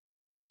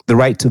 The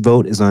right to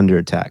vote is under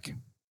attack.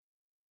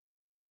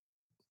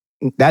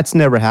 That's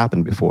never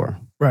happened before.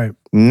 Right.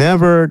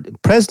 Never.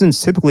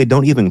 Presidents typically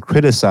don't even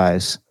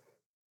criticize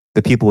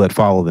the people that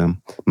follow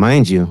them.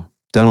 Mind you,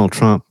 Donald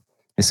Trump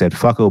has said,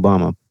 fuck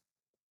Obama,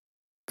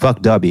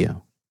 fuck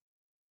W,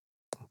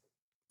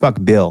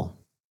 fuck Bill.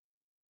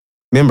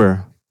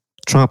 Remember,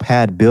 Trump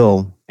had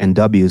Bill and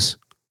W's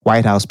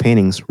White House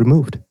paintings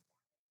removed.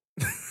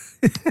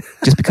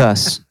 Just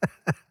because.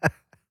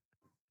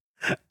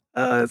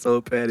 Oh, that's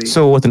so petty.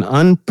 So with an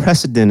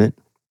unprecedented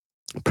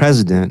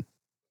president,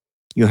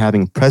 you're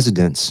having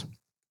presidents,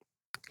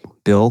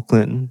 Bill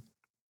Clinton,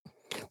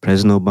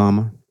 President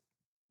Obama,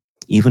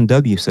 even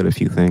W said a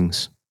few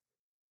things,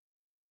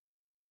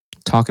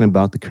 talking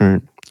about the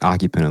current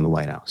occupant of the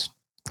White House.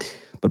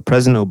 But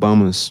President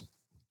Obama's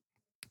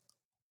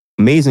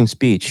amazing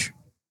speech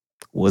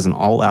was an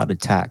all-out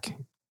attack.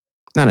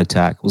 Not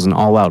attack, was an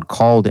all-out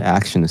call to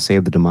action to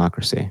save the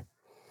democracy.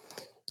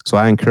 So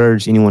I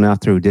encourage anyone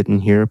out there who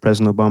didn't hear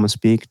President Obama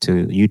speak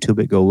to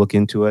YouTube it, go look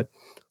into it,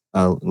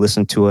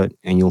 listen to it,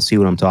 and you'll see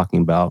what I'm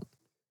talking about.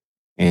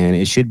 And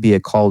it should be a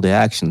call to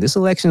action. This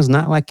election is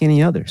not like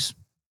any others.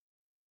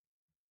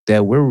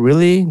 that we're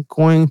really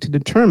going to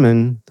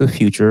determine the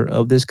future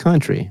of this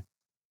country.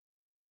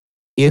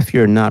 If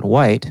you're not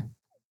white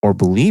or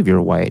believe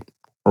you're white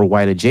or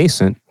white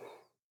adjacent,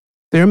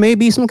 there may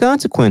be some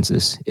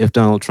consequences if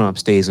Donald Trump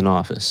stays in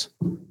office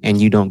and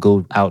you don't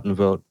go out and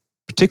vote,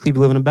 particularly if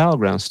you live in a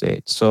battleground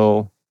state.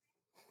 So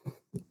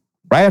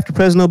right after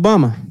President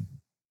Obama,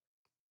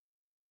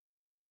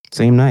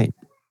 same night,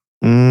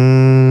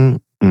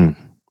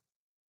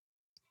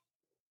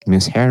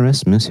 Miss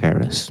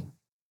Harris.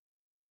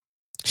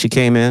 She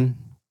came in,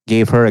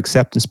 gave her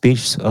acceptance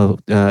speech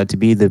to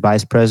be the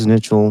vice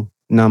presidential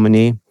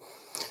nominee.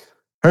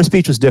 Her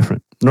speech was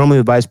different. Normally,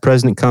 the vice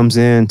president comes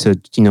in to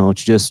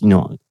against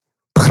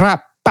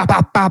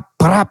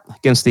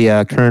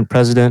the current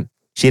president.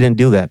 She didn't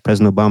do that.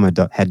 President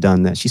Obama had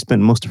done that. She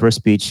spent most of her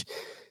speech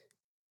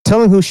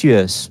telling who she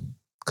is.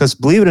 Because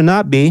believe it or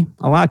not, B,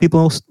 a lot of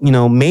people,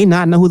 may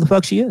not know who the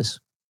fuck she is.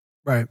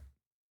 Right.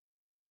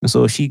 And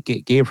so she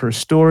gave her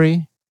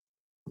story.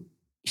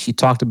 She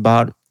talked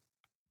about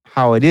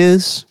how it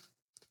is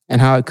and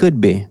how it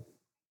could be.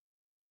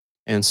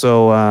 And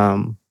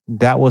so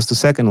that was the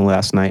second to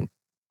last night.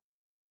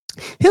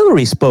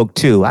 Hillary spoke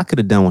too. I could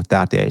have done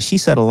without that. She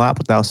said a lot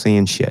without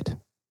saying shit.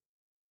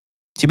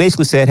 She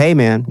basically said, hey,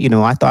 man,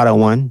 I thought I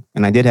won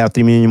and I did have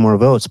 3 million more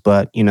votes,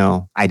 but,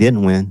 I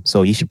didn't win.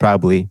 So you should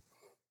probably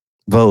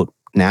vote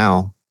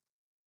now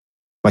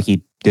like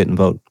you didn't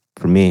vote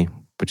for me,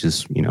 which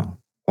is,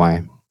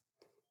 why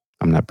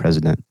I'm not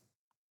president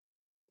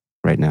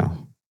right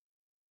now.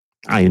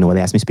 I don't even know why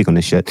they asked me to speak on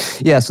this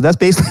shit. Yeah, so that's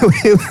basically what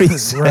Hillary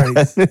said.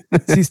 Right.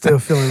 She's still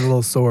feeling a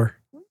little sore.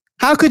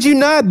 How could you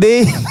not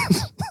be?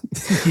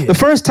 Yeah. The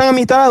first time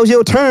you thought it was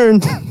your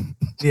turn,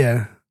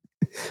 Yeah.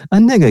 a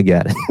nigga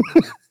got it.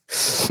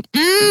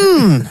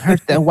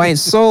 Hurt that white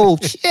soul.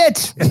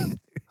 Shit.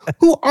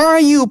 Who are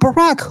you,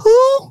 Barack?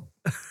 Who?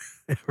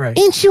 Right.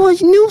 Ain't you a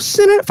new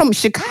senator from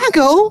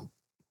Chicago?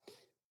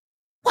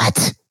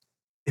 What?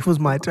 It was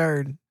my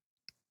turn.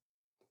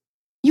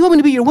 You want me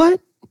to be your what?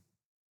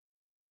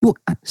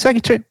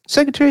 Secretary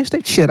of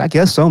State? Shit, I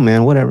guess so,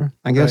 man. Whatever.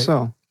 I guess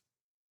so.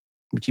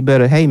 But you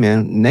better, hey,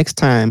 man, next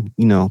time,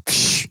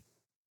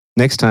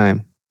 next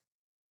time,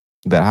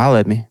 you better holler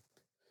at me.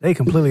 They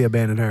completely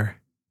abandoned her.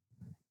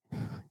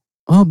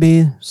 Well,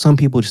 B, some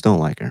people just don't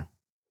like her.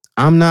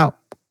 I'm not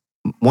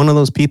one of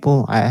those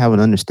people. I have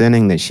an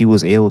understanding that she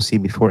was AOC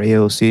before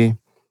AOC.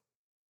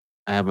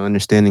 I have an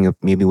understanding of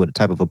maybe what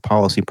type of a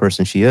policy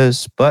person she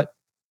is, but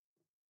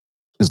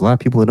there's a lot of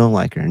people that don't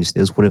like her, and it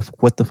is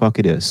what the fuck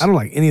it is. I don't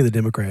like any of the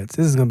Democrats.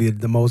 This is going to be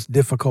the most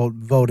difficult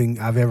voting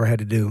I've ever had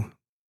to do.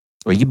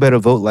 Well, you better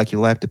vote like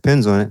your life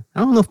depends on it. I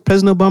don't know if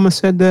President Obama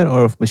said that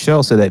or if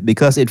Michelle said that,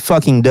 because it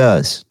fucking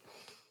does.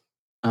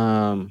 It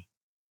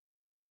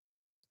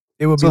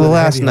will be So the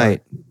last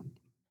night.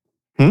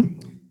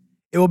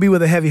 It will be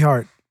with a heavy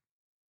heart.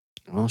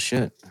 Oh,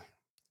 shit.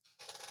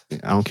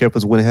 I don't care if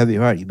it's with a heavy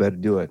heart. You better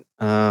do it.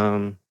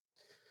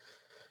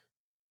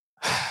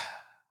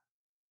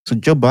 So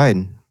Joe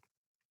Biden.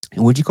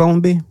 What'd you call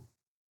him, B?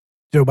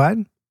 Joe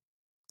Biden?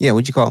 Yeah,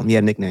 what'd you call him? He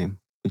had a nickname.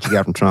 What you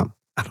got from Trump?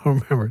 I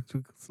don't remember.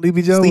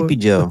 Sleepy Joe? Sleepy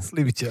Joe.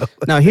 Sleepy Joe.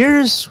 Now,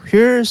 here's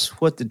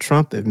what the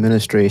Trump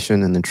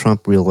administration and the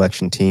Trump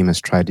reelection team has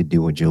tried to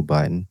do with Joe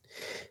Biden.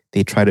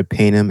 They try to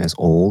paint him as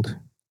old,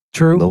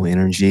 True. low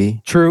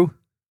energy, True.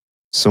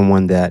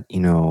 someone that,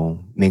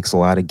 makes a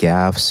lot of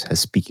gaffes, has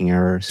speaking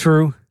errors.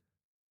 True.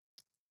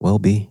 Well,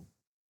 B,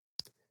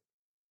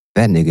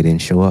 that nigga didn't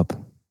show up.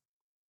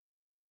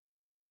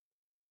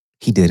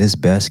 He did his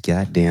best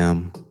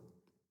goddamn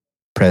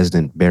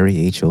President Barry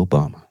H.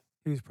 Obama.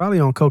 He was probably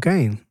on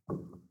cocaine.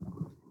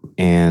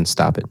 And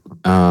stop it.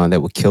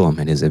 That would kill him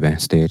at his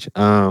advanced stage.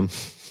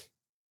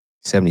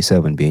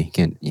 77 B.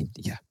 Can't,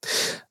 yeah.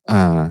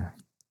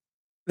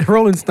 The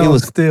Rolling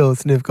Stones still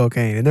sniff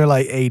cocaine, and they're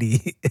like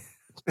 80.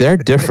 They're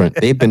different.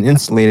 They've been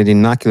insulated,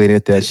 inoculated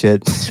at that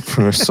shit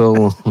for so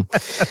long.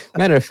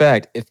 Matter of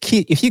fact,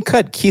 if you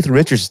cut Keith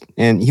Richards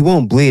and he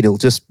won't bleed, it'll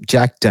just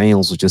Jack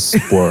Daniels will just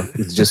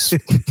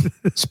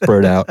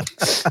spurt out.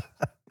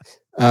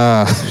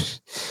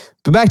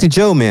 But back to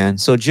Joe, man.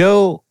 So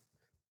Joe,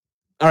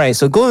 all right.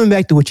 So going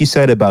back to what you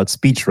said about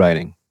speech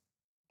writing.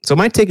 So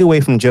my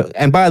takeaway from Joe,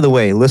 and by the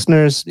way,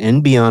 listeners,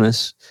 and be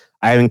honest,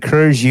 I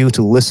encourage you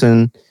to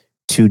listen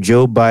to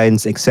Joe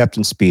Biden's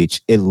acceptance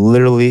speech. It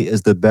literally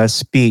is the best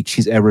speech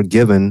he's ever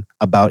given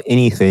about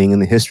anything in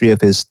the history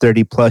of his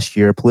 30-plus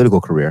year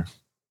political career.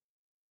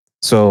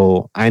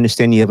 So I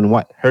understand you haven't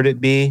heard it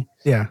be.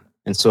 Yeah.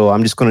 And so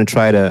I'm just going to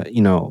try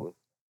to,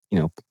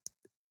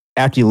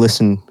 after you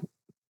listen,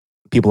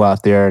 people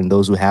out there and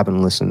those who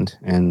haven't listened,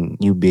 and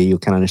you, B, you'll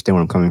kind of understand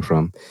where I'm coming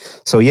from.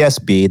 So yes,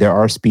 B, there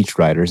are speech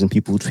writers and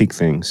people who tweak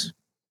things.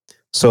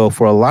 So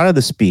for a lot of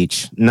the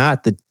speech,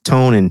 not the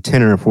tone and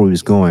tenor of where he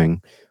was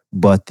going,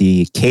 but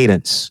the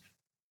cadence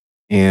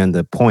and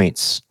the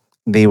points,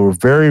 they were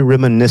very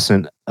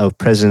reminiscent of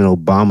President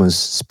Obama's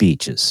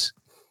speeches.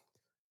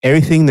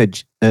 Everything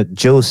that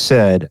Joe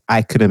said,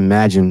 I could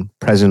imagine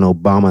President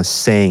Obama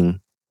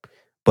saying,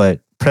 but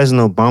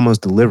President Obama's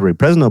delivery,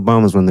 President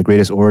Obama is one of the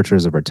greatest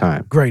orators of our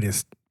time.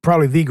 Greatest.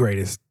 Probably the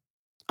greatest.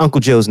 Uncle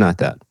Joe's not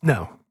that.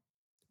 No.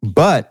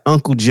 But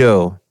Uncle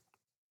Joe,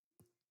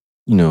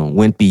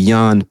 went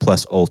beyond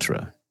plus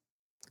ultra.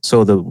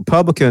 So the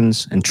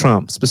Republicans and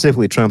Trump,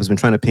 specifically Trump, has been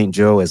trying to paint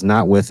Joe as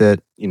not with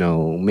it,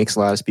 makes a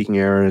lot of speaking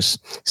errors,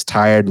 is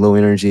tired, low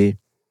energy.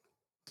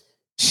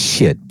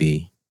 Shit,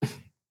 B.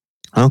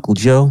 Uncle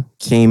Joe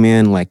came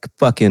in like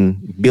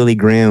fucking Billy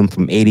Graham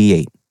from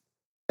 88.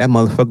 That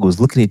motherfucker was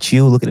looking at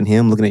you, looking at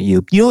him, looking at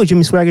you. You know what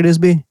Jimmy Swaggart is,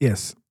 B?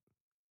 Yes.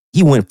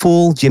 He went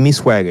full Jimmy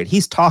Swaggart.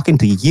 He's talking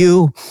to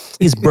you.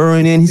 He's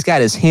burrowing in. He's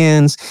got his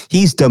hands.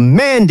 He's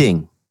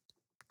demanding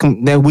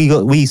that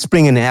we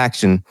spring into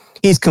action.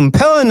 He's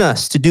compelling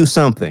us to do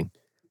something.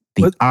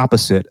 The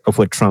opposite of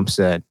what Trump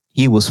said.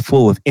 He was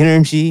full of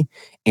energy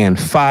and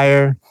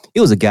fire.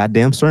 It was a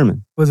goddamn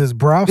sermon. Was his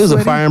brow sweaty? It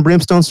was a fire and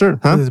brimstone sermon.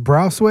 Huh? Was his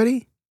brow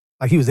sweaty?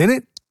 Like he was in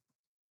it?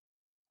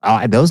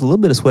 That was a little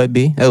bit of sweat,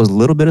 B. That was a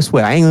little bit of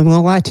sweat. I ain't even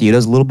gonna lie to you. That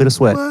was a little bit of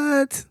sweat.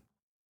 What?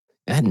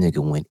 That nigga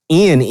went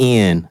in,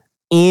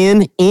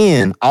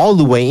 all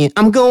the way in.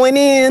 I'm going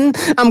in,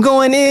 and I'm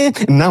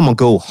gonna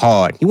go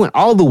hard. He went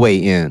all the way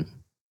in.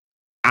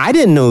 I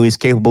didn't know he was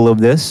capable of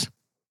this.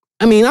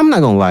 I mean, I'm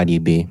not gonna lie to you,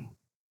 B.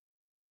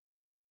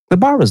 The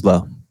bar was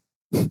low.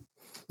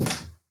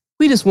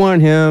 We just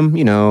warned him,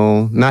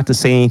 not to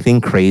say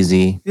anything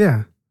crazy.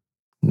 Yeah.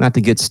 Not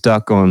to get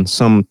stuck on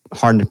some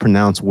hard to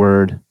pronounce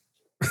word.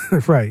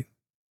 Right.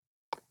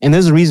 And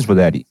there's a reason for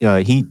that.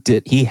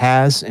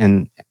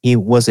 He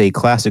was a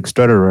classic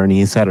stutterer, and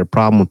he's had a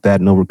problem with that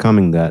and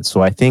overcoming that.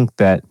 So I think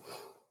that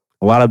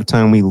a lot of the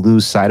time we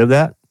lose sight of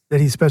that. That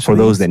he's special for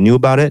those that knew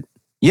about it.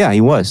 Yeah,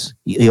 he was.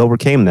 He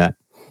overcame that.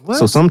 What?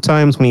 So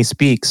sometimes when he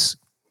speaks,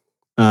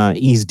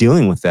 he's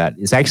dealing with that.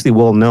 It's actually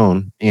well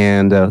known,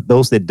 and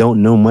those that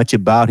don't know much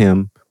about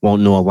him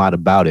won't know a lot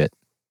about it.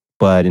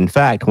 But in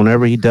fact,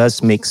 whenever he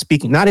does make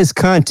speaking, not his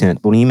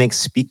content, but when he makes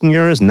speaking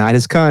errors, not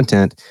his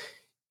content,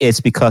 it's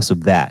because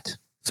of that.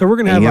 So we're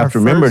gonna you have to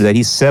remember that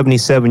he's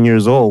 77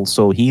 years old,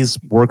 so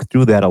he's worked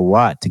through that a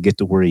lot to get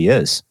to where he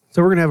is.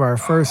 So we're gonna have our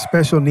first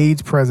special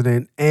needs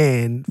president,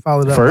 and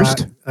followed up by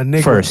a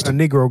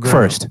Negro girl.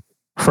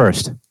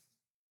 First.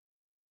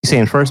 You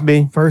saying first,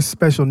 B? First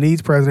special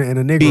needs president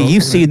and a Negro. B,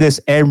 you see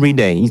this every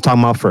day. You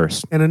talking about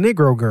first. And a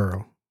Negro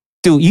girl.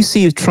 Dude, you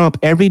see Trump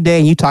every day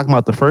and you talking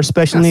about the first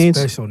special needs?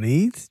 Special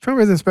needs?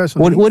 Trump isn't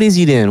special needs. What is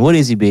he then? What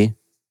is he, B?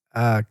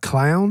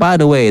 Clown? By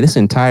the way, the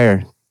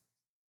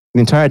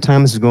entire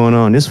time this is going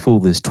on, this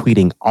fool is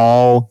tweeting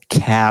all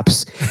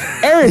caps,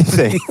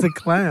 everything. He's a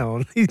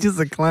clown. He's just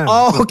a clown.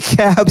 All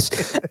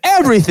caps,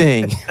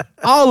 everything.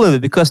 All of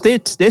it, because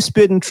they're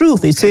spitting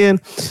truth. They're saying,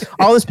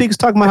 all the speakers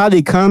talking about how the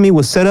economy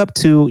was set up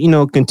to,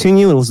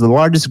 continue. It was the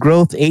largest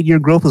growth, 8-year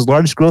growth was the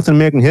largest growth in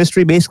American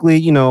history.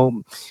 Basically,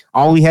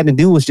 all we had to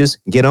do was just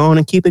get on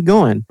and keep it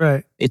going.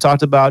 Right. They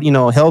talked about,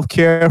 health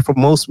care for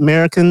most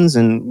Americans.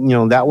 And,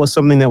 that was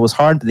something that was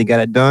hard, but they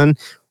got it done.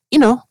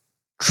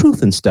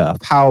 Truth and stuff,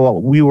 how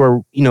we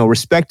were,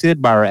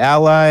 respected by our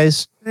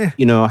allies,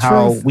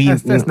 how truth. we...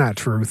 That's not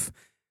truth.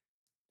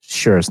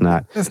 Sure, it's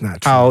not. That's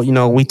not truth.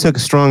 How, we took a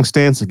strong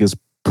stance against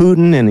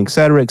Putin and et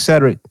cetera,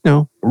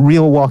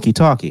 real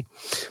walkie-talkie.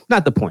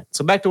 Not the point.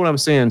 So back to what I'm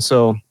saying.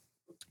 So,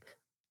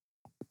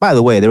 by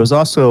the way, there was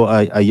also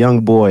a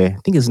young boy, I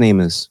think his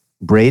name is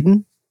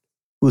Braden,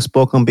 who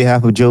spoke on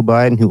behalf of Joe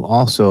Biden, who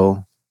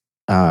also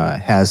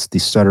has the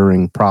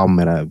stuttering problem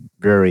at a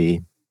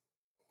very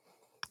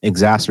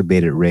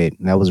exacerbated rate.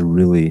 And that was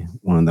really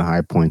one of the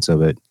high points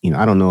of it.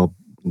 I don't know.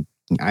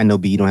 I know,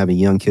 B, you don't have any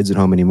young kids at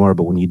home anymore,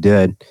 but when you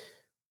did,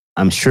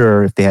 I'm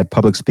sure if they had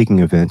public speaking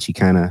events, you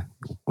kind of,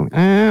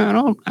 I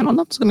don't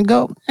know if it's going to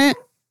go.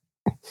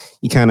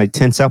 You kind of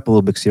tense up a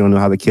little bit because you don't know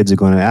how the kids are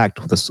going to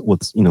act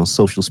with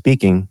social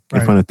speaking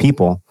in front of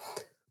people.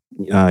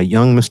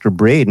 Young Mr.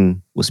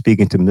 Braden was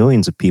speaking to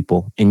millions of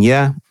people. And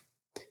yeah,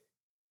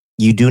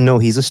 you do know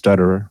he's a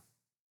stutterer.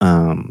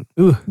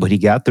 But he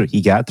got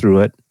through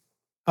it.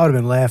 I would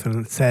have been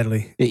laughing,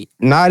 sadly.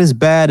 Not as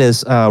bad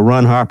as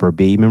Ron Harper,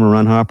 B. Remember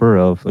Ron Harper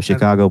of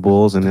Chicago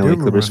Bulls and LA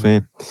Clippers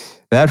fan?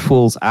 That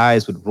fool's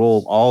eyes would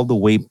roll all the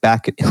way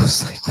back. It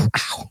was like,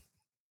 wow.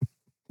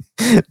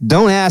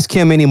 Don't ask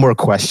him any more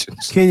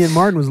questions. Kenyon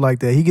Martin was like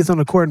that. He gets on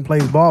the court and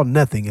plays ball,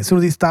 nothing. As soon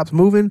as he stops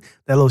moving,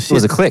 that little shit. It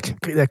was a click.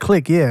 That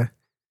click, yeah.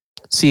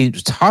 See,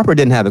 Harper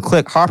didn't have a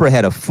click. Harper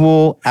had a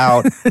full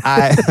out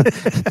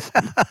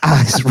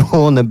eyes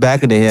roll in the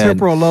back of the head.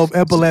 Temporal lobe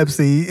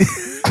epilepsy.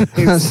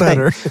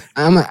 Stutter.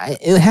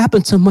 It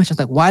happened so much. I was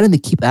like, why did they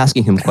keep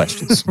asking him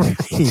questions?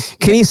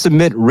 Can he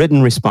submit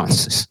written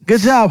responses?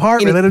 Good job,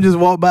 Harper. Let him just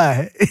walk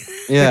by.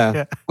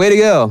 Yeah. Way to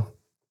go.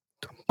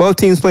 Both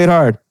teams played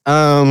hard.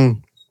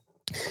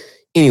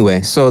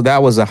 Anyway, so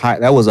that was a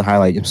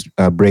highlight,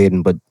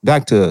 Braden. But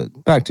back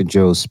to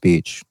Joe's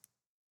speech.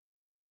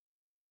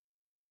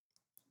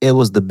 It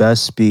was the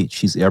best speech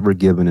he's ever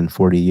given in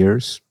 40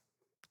 years,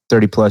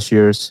 30 plus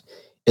years.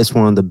 It's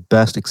one of the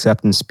best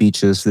acceptance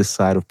speeches this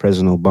side of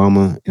President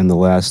Obama in the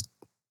last,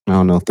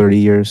 30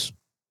 years.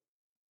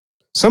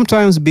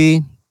 Sometimes,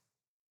 B,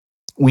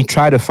 we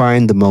try to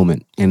find the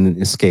moment and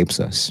it escapes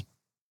us.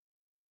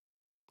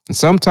 And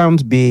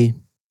sometimes, B,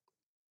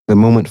 the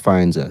moment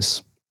finds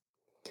us.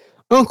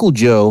 Uncle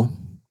Joe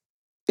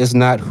is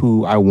not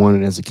who I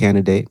wanted as a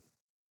candidate,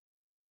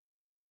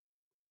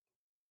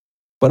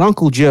 but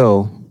Uncle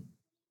Joe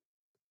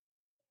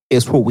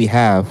is what we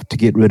have to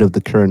get rid of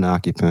the current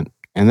occupant.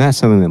 And that's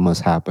something that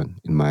must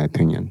happen, in my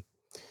opinion.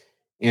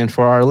 And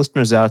for our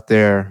listeners out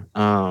there,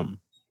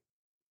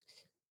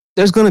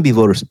 there's going to be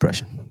voter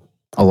suppression,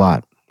 a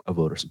lot of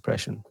voter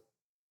suppression,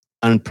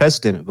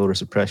 unprecedented voter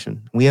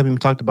suppression. We haven't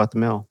even talked about the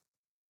mail.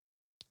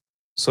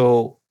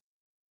 So,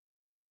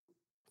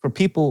 for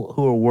people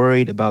who are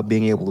worried about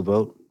being able to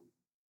vote,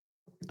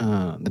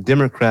 the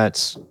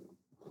Democrats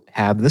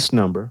have this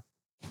number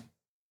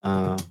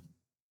uh,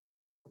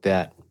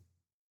 that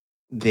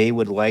they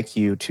would like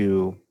you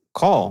to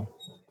call,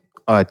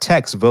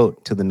 text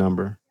vote to the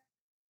number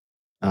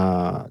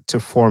to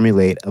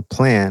formulate a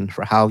plan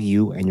for how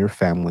you and your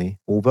family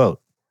will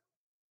vote.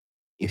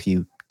 If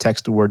you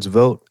text the words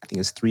vote, I think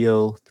it's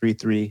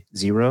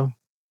 30330.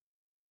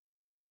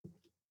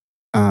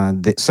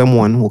 That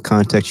someone will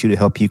contact you to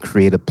help you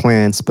create a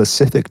plan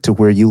specific to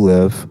where you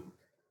live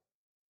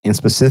and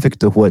specific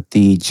to what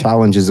the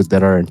challenges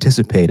that are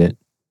anticipated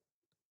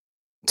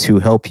to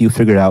help you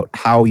figure out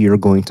how you're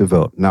going to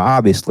vote. Now,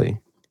 obviously,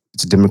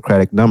 it's a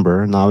Democratic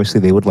number, and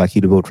obviously they would like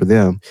you to vote for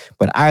them.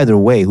 But either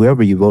way,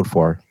 whoever you vote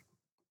for,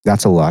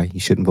 that's a lie. You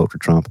shouldn't vote for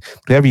Trump.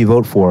 Whatever you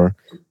vote for,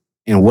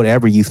 and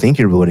whatever you think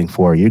you're voting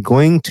for, you're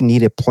going to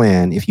need a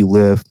plan if you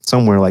live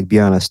somewhere like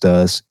Bianas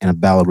does in a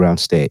battleground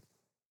state.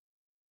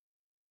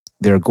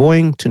 They're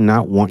going to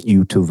not want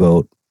you to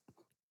vote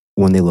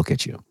when they look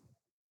at you.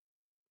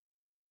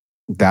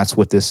 That's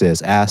what this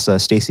is. Ask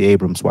Stacey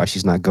Abrams why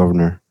she's not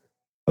governor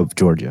of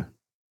Georgia.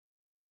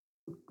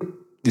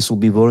 This will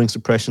be voting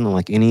suppression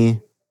unlike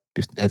any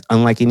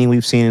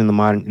we've seen in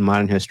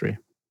modern history.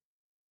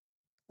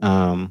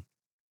 Trump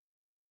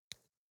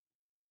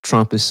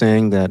is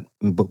saying that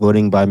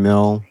voting by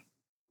mail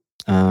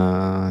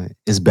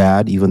is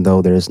bad, even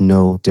though there is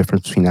no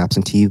difference between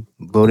absentee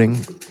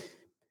voting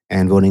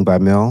and voting by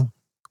mail,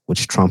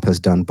 which Trump has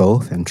done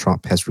both, and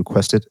Trump has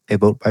requested a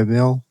vote by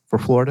mail for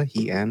Florida,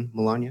 he and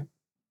Melania.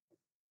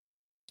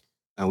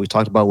 We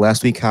talked about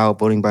last week how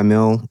voting by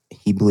mail,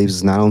 he believes,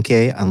 is not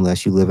okay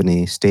unless you live in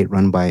a state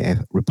run by a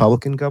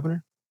Republican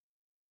governor.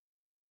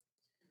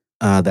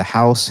 The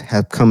House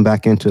has come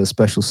back into a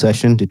special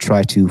session to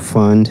try to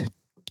fund the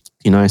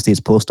United States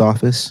Post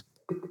Office,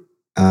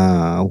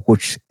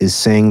 which is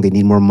saying they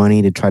need more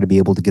money to try to be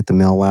able to get the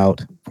mail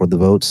out for the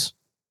votes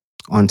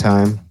on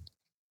time.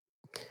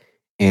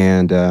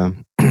 And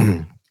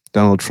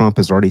Donald Trump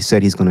has already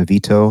said he's going to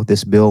veto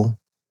this bill.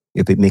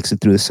 If it makes it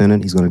through the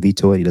Senate, he's going to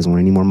veto it. He doesn't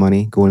want any more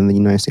money going in the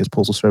United States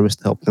Postal Service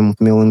to help them with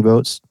mail-in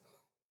votes.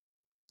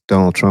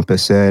 Donald Trump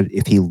has said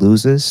if he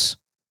loses,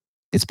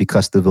 it's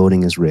because the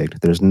voting is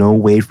rigged. There's no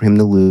way for him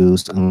to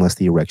lose unless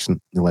the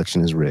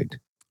election is rigged.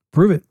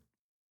 Prove it.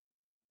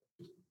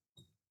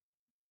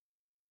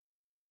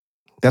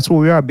 That's where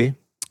we are, B.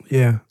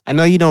 Yeah. I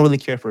know you don't really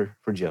care for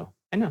Joe.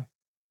 I know.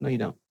 No, you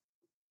don't.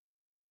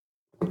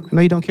 I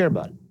know you don't care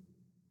about it.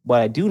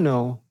 But I do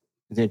know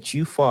that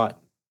you fought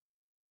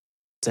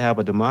to have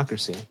a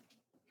democracy.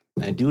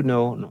 I do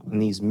know in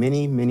these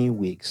many, many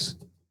weeks,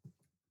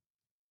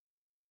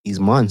 these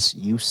months,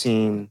 you've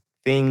seen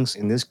things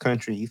in this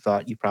country you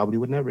thought you probably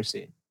would never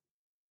see.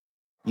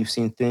 You've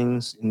seen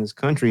things in this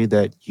country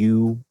that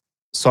you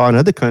saw in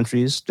other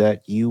countries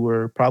that you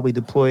were probably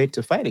deployed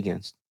to fight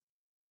against.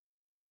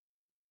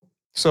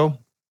 So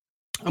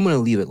I'm going to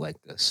leave it like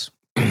this.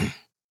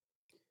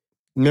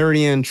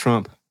 Marianne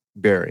Trump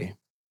Barry,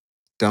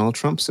 Donald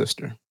Trump's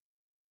sister,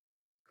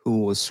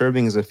 who was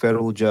serving as a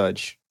federal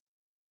judge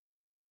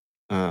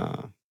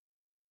until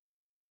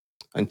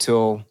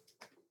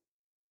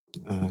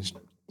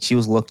she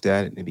was looked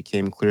at and it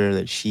became clear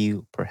that she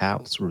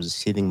perhaps was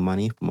receiving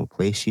money from a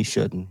place she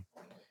shouldn't,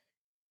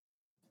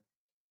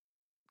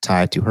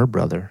 tied to her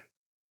brother.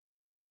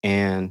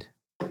 And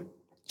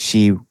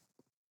she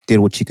did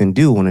what you can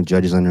do when a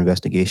judge is under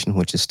investigation,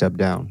 which is step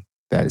down.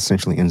 That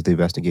essentially ends the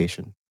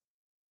investigation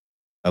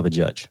of a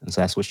judge. And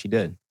so that's what she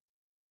did.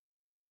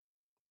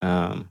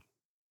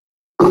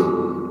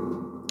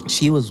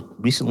 She was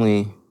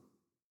recently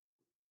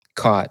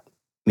caught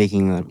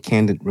making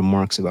candid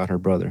remarks about her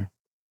brother.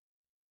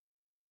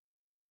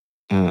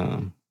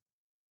 In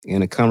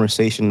a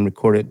conversation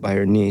recorded by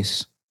her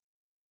niece,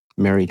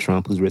 Mary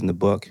Trump, who's written the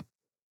book,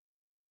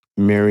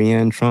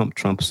 Marianne Trump,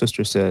 Trump's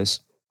sister,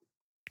 says,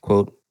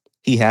 quote,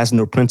 "He has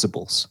no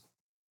principles.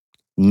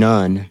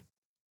 None.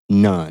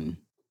 And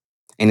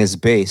his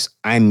base,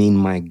 I mean,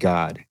 my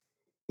God,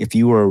 if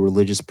you are a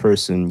religious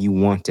person, you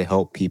want to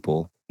help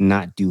people,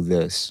 not do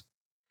this.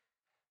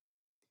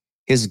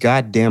 His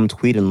goddamn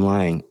tweet and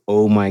lying,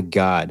 oh my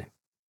God.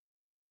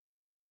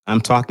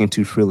 I'm talking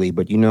too freely,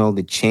 but you know,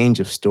 the change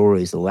of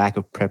stories, the lack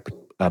of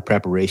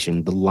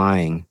preparation, the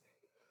lying,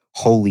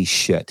 holy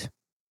shit."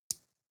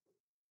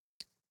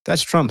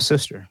 That's Trump's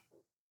sister.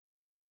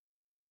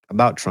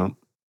 About Trump.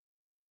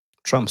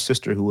 Trump's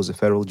sister, who was a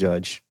federal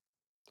judge,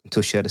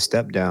 until she had to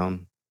step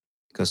down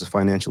because of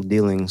financial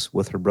dealings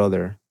with her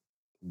brother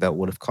that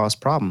would have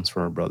caused problems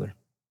for her brother.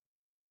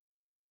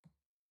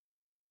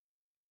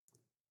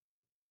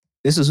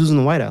 This is who's in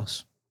the White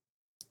House.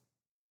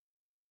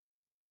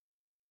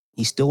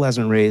 He still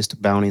hasn't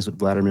raised bounties with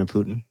Vladimir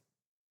Putin.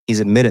 He's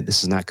admitted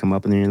this has not come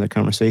up in any other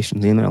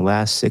conversations. In the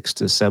last 6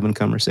 to 7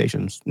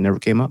 conversations, never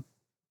came up.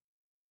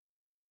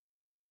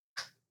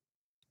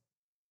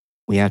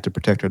 We have to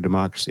protect our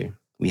democracy.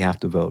 We have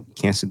to vote. You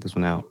can't sit this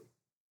one out.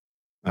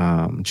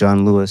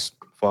 John Lewis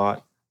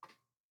fought,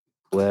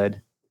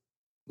 bled,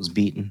 was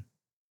beaten,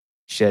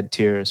 shed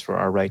tears for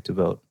our right to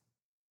vote.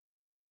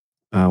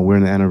 We're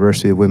in the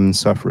anniversary of women's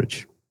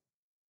suffrage,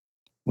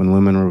 when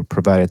women were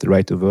provided the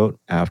right to vote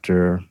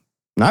after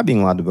not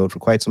being allowed to vote for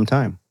quite some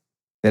time.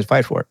 They had to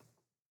fight for it.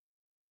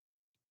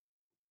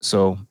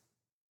 So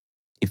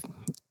if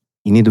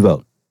you need to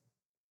vote,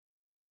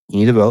 you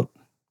need to vote.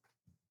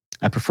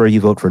 I prefer you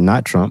vote for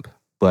not Trump,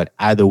 but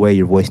either way,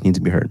 your voice needs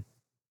to be heard.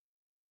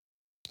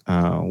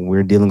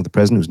 We're dealing with the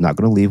president who's not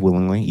going to leave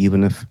willingly,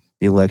 even if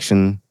the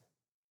election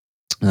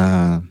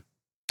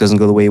doesn't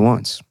go the way he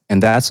wants.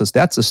 And that's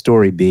a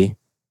story, B.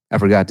 I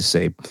forgot to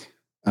say.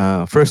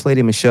 First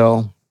Lady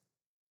Michelle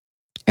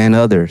and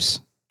others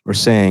were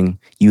saying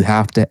you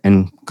have to,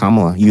 and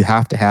Kamala, you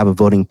have to have a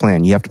voting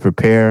plan. You have to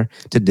prepare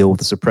to deal with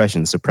the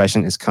suppression.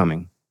 Suppression is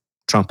coming.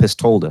 Trump has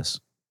told us.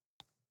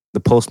 The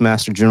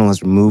Postmaster General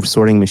has removed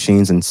sorting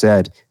machines and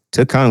said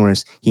to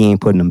Congress, he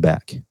ain't putting them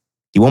back.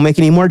 He won't make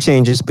any more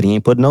changes, but he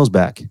ain't putting those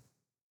back.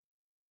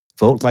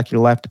 Vote like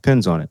your life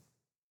depends on it.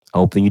 I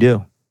hope that you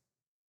do.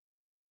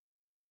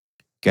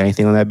 Got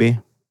anything on that, B?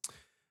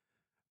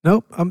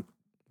 Nope. I'm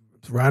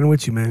riding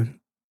with you, man.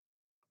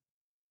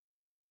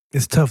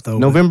 It's tough, though.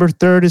 November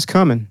 3rd is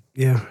coming.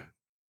 Yeah.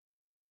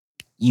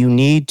 You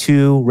need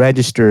to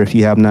register if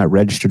you have not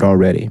registered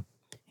already.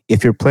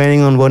 If you're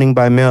planning on voting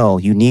by mail,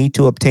 you need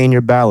to obtain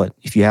your ballot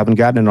if you haven't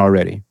gotten it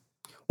already.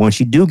 Once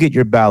you do get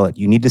your ballot,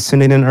 you need to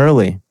send it in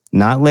early,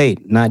 not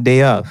late, not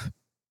day of.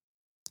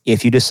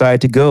 If you decide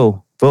to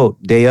go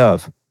vote day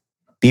of,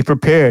 be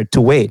prepared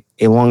to wait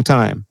a long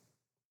time.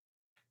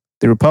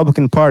 The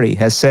Republican Party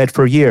has said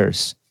for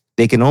years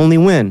they can only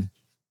win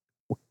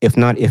if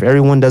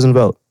everyone doesn't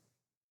vote.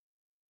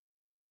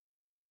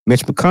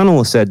 Mitch McConnell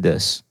has said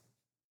this.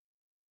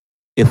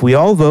 If we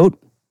all vote,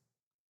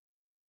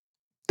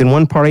 then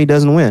one party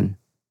doesn't win.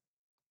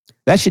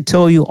 That should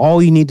tell you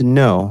all you need to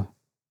know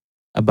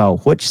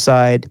about which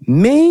side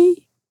may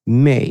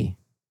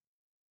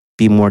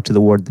be more to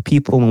the word of the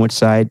people and which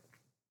side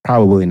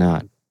probably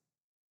not.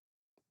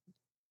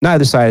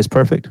 Neither side is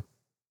perfect.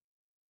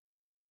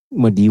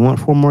 What, do you want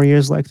 4 more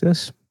years like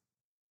this?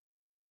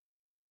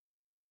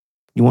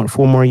 You want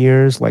 4 more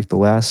years like the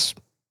last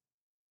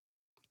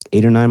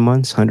 8 or 9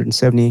 months,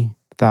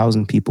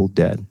 170,000 people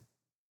dead.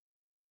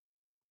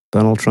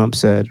 Donald Trump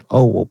said,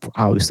 oh, well,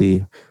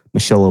 obviously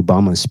Michelle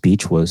Obama's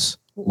speech was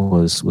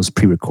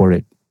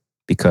pre-recorded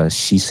because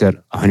she said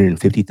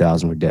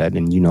 150,000 were dead.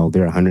 And,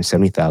 there are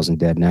 170,000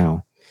 dead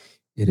now.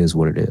 It is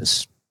what it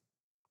is.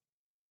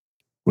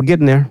 We're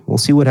getting there. We'll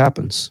see what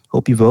happens.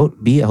 Hope you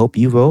vote. B, I hope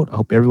you vote. I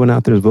hope everyone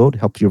out there vote.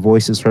 Hope your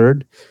voice is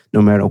heard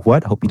no matter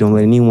what. Hope you don't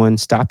let anyone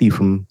stop you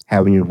from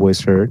having your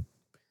voice heard.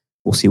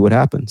 We'll see what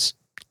happens.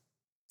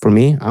 For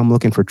me, I'm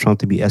looking for Trump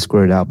to be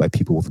escorted out by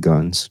people with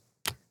guns.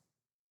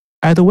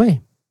 Either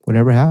way,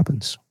 whatever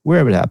happens,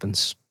 wherever it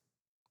happens,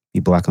 be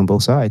black on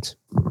both sides.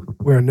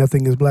 Where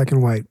nothing is black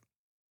and white.